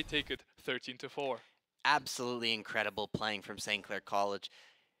as they take it 13-4. Absolutely incredible playing from St. Clair College.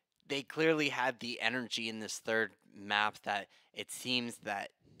 They clearly had the energy in this third map that it seems that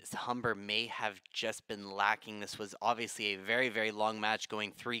Humber may have just been lacking. This was obviously a very, very long match.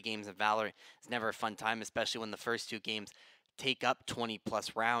 Going 3 games of Valorant is never a fun time, especially when the first 2 games take up 20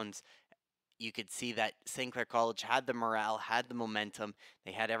 plus rounds. You could see that St. Clair College had the morale, had the momentum.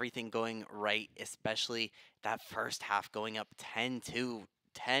 They had everything going right, especially that first half going up 10-2.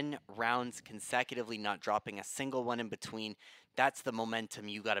 10 rounds consecutively, not dropping a single one in between. That's the momentum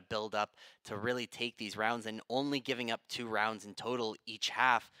you got to build up to really take these rounds, and only giving up 2 rounds in total each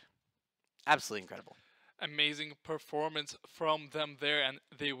half. Absolutely incredible. Amazing performance from them there, and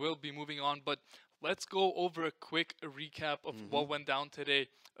they will be moving on. But let's go over a quick recap of what went down today.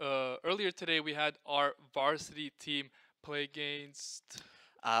 Earlier today, we had our varsity team play against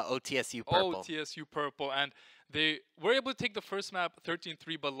OTSU Purple. OTSU Purple, and they were able to take the first map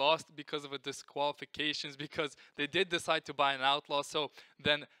 13-3, but lost because of a disqualifications, because they did decide to buy an outlaw. So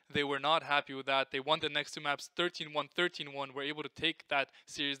then they were not happy with that. They won the next 2 maps 13-1, 13-1. Were able to take that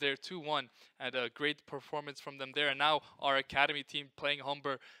series there 2-1, and a great performance from them there. And now our academy team playing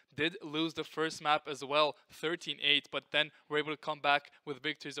Humber did lose the first map as well, 13-8, but then were able to come back with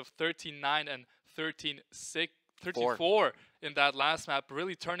victories of 13-9 and 13-6. 34 in that last map,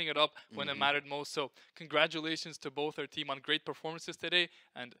 really turning it up when it mattered most. So congratulations to both our team on great performances today,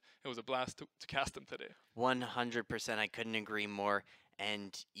 and it was a blast to cast them today. 100%, I couldn't agree more,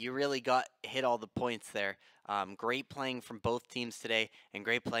 and you really hit all the points there. Great playing from both teams today, and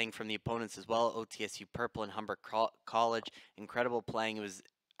great playing from the opponents as well. OTSU Purple and Humber College, incredible playing. It was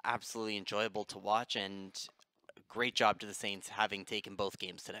absolutely enjoyable to watch, and great job to the Saints having taken both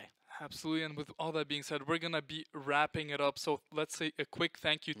games today. Absolutely, and with all that being said, we're going to be wrapping it up. So let's say a quick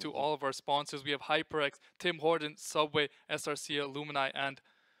thank you to all of our sponsors. We have HyperX, Tim Horton, Subway, SRC, Illumini, and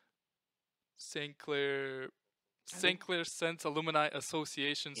St. Clair St. Clair Sense Alumni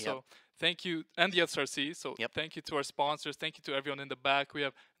Association. Yep. So thank you, and the SRC. So Yep. thank you to our sponsors. Thank you to everyone in the back. We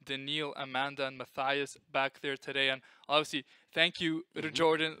have Daniil, Amanda, and Matthias back there today. And obviously, thank you,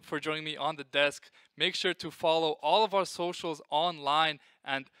 Jordan, for joining me on the desk. Make sure to follow all of our socials online.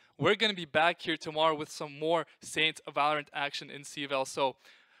 And we're going to be back here tomorrow with some more Saints Valorant action in cVAL. So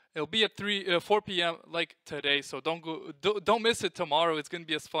it'll be at 4 p.m. like today. So don't miss it tomorrow. It's going to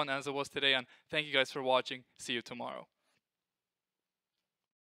be as fun as it was today. And thank you guys for watching. See you tomorrow.